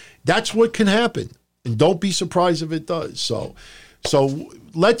 That's what can happen. And don't be surprised if it does. So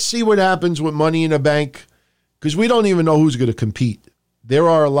let's see what happens with Money in the Bank, because we don't even know who's going to compete. There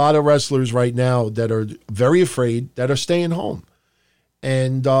are a lot of wrestlers right now that are very afraid that are staying home.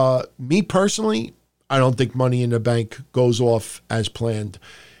 And me personally, I don't think Money in the Bank goes off as planned.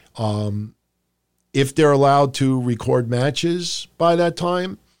 If they're allowed to record matches by that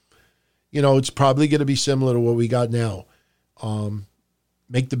time, it's probably going to be similar to what we got now.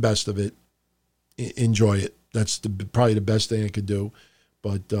 Make the best of it. Enjoy it. That's probably the best thing I could do.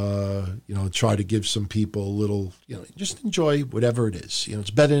 But, try to give some people a little, just enjoy whatever it is.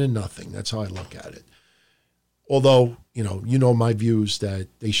 It's better than nothing. That's how I look at it. Although, my views that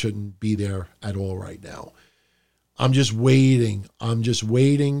they shouldn't be there at all right now. I'm just waiting.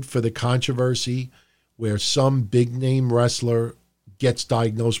 For the controversy where some big name wrestler gets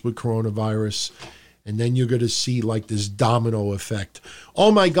diagnosed with coronavirus. And then you're going to see like this domino effect.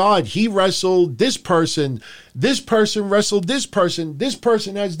 Oh my God, he wrestled this person wrestled this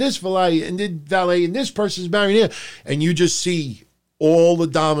person has this valet, and this person's married here. And you just see all the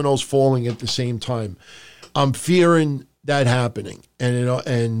dominoes falling at the same time. I'm fearing that happening.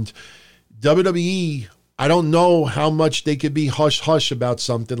 And WWE, I don't know how much they could be hush-hush about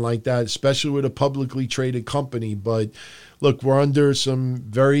something like that, especially with a publicly traded company. But look, we're under some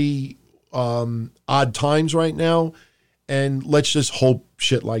very odd times right now, and let's just hope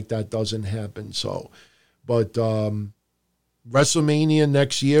shit like that doesn't happen. But WrestleMania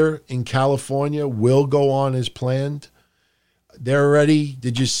next year in California will go on as planned. They're ready.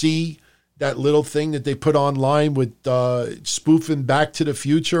 Did you see that little thing that they put online with spoofing Back to the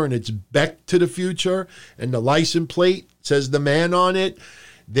Future, and it's Beck to the Future, and the license plate says the man on it?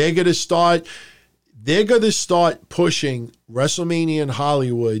 They're going to start pushing WrestleMania in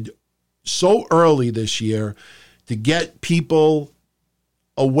Hollywood so early this year to get people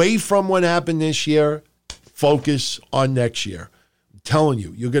away from what happened this year, focus on next year. I'm telling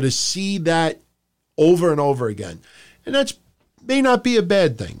you, you're going to see that over and over again. And that may not be a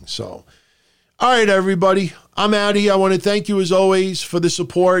bad thing. So, all right, everybody, I'm out of here. I want to thank you as always for the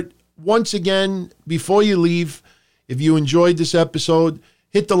support. Once again, before you leave, if you enjoyed this episode,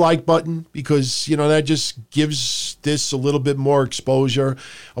 hit the like button, because, that just gives this a little bit more exposure.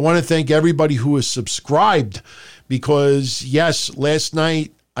 I want to thank everybody who has subscribed, because, yes, last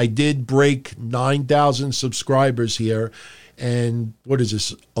night I did break 9,000 subscribers here. And what is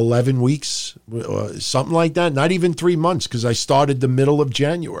this, 11 weeks? Something like that. Not even 3 months, because I started the middle of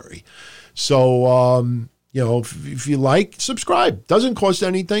January. So, if you like, subscribe. Doesn't cost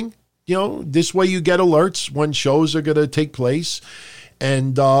anything. This way you get alerts when shows are going to take place.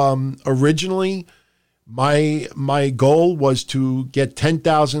 And originally, my goal was to get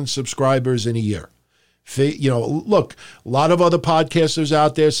 10,000 subscribers in a year. Look, a lot of other podcasters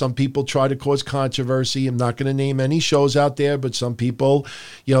out there, some people try to cause controversy. I'm not going to name any shows out there, but some people,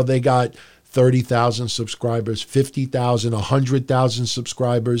 they got 30,000 subscribers, 50,000, 100,000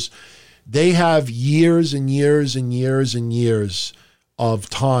 subscribers. They have years and years and years and years of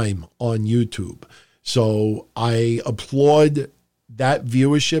time on YouTube. So I applaud that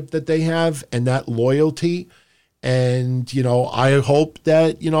viewership that they have and that loyalty. And, you know, I hope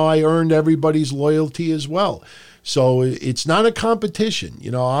that, you know, I earned everybody's loyalty as well. So it's not a competition.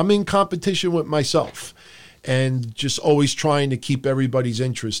 You know, I'm in competition with myself and just always trying to keep everybody's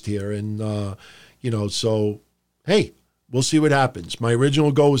interest here. And, you know, so, hey, we'll see what happens. My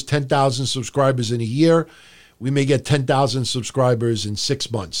original goal was 10,000 subscribers in a year. We may get 10,000 subscribers in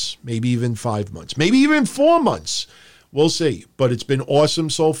 6 months, maybe even 5 months, maybe even 4 months. We'll see. But it's been awesome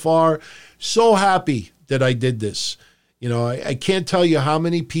so far. So happy that I did this. You know, I can't tell you how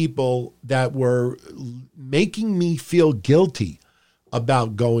many people that were making me feel guilty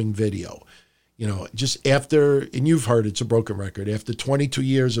about going video. You know, just after, and you've heard it's a broken record, after 22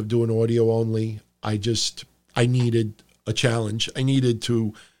 years of doing audio only, I needed a challenge. I needed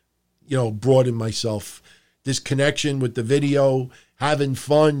to, you know, broaden myself. This connection with the video, having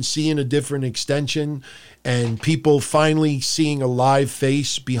fun, seeing a different extension, and people finally seeing a live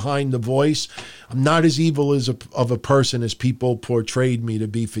face behind the voice. I'm not as evil of a person as people portrayed me to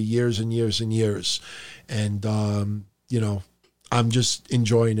be for years and years and years. And, you know, I'm just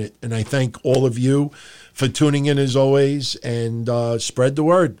enjoying it. And I thank all of you for tuning in as always, and spread the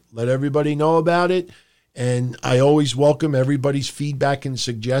word. Let everybody know about it. And I always welcome everybody's feedback and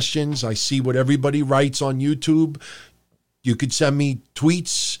suggestions. I see what everybody writes on YouTube. You could send me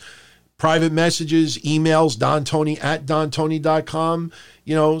tweets, private messages, emails, dontony@dontony.com.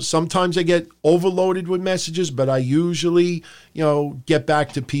 You know, sometimes I get overloaded with messages, but I usually, you know, get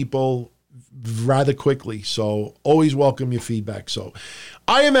back to people rather quickly. So always welcome your feedback. So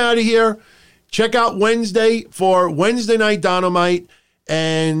I am out of here. Check out Wednesday for Wednesday Night Dynamite.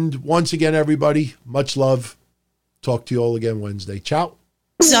 And once again, everybody, much love. Talk to you all again Wednesday. Ciao.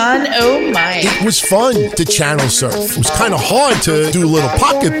 Don O'Mike. It was fun to channel surf. It was kind of hard to do a little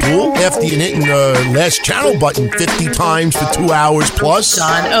pocket pool after you hitting the last channel button 50 times for 2 hours plus.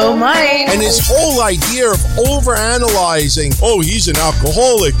 Don O'Mike. And his whole idea of overanalyzing, oh, he's an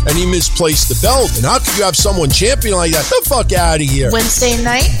alcoholic and he misplaced the belt. And how could you have someone champion like that? Get the fuck out of here. Wednesday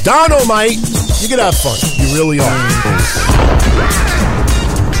night. Don O'Mike, you can have fun. You really are.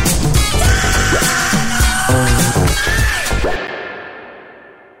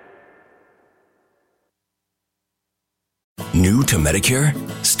 New to Medicare?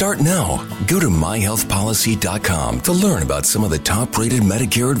 Start now. Go to myhealthpolicy.com to learn about some of the top-rated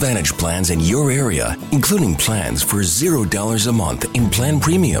Medicare Advantage plans in your area, including plans for $0 a month in plan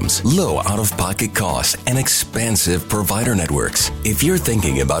premiums, low out-of-pocket costs, and expansive provider networks. If you're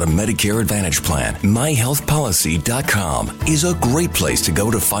thinking about a Medicare Advantage plan, myhealthpolicy.com is a great place to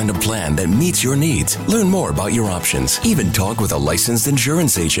go to find a plan that meets your needs. Learn more about your options. Even talk with a licensed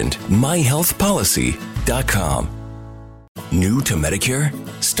insurance agent. myhealthpolicy.com. New to Medicare?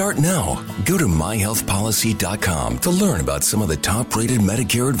 Start now. Go to myhealthpolicy.com to learn about some of the top-rated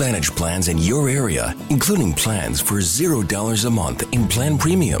Medicare Advantage plans in your area, including plans for $0 a month in plan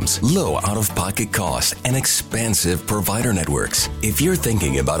premiums, low out-of-pocket costs, and expansive provider networks. If you're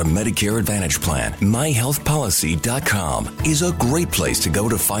thinking about a Medicare Advantage plan, myhealthpolicy.com is a great place to go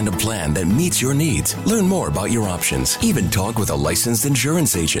to find a plan that meets your needs. Learn more about your options. Even talk with a licensed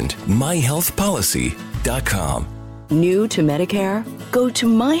insurance agent. myhealthpolicy.com. New to Medicare? Go to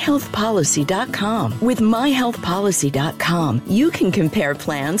myhealthpolicy.com. With myhealthpolicy.com, you can compare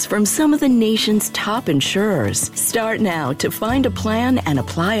plans from some of the nation's top insurers. Start now to find a plan and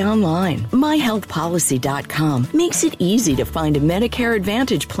apply online. myhealthpolicy.com makes it easy to find a Medicare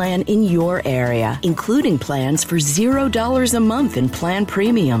Advantage plan in your area, including plans for $0 a month in plan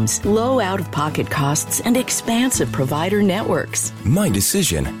premiums, low out-of-pocket costs, and expansive provider networks. My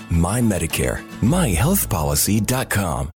decision, my Medicare. myhealthpolicy.com.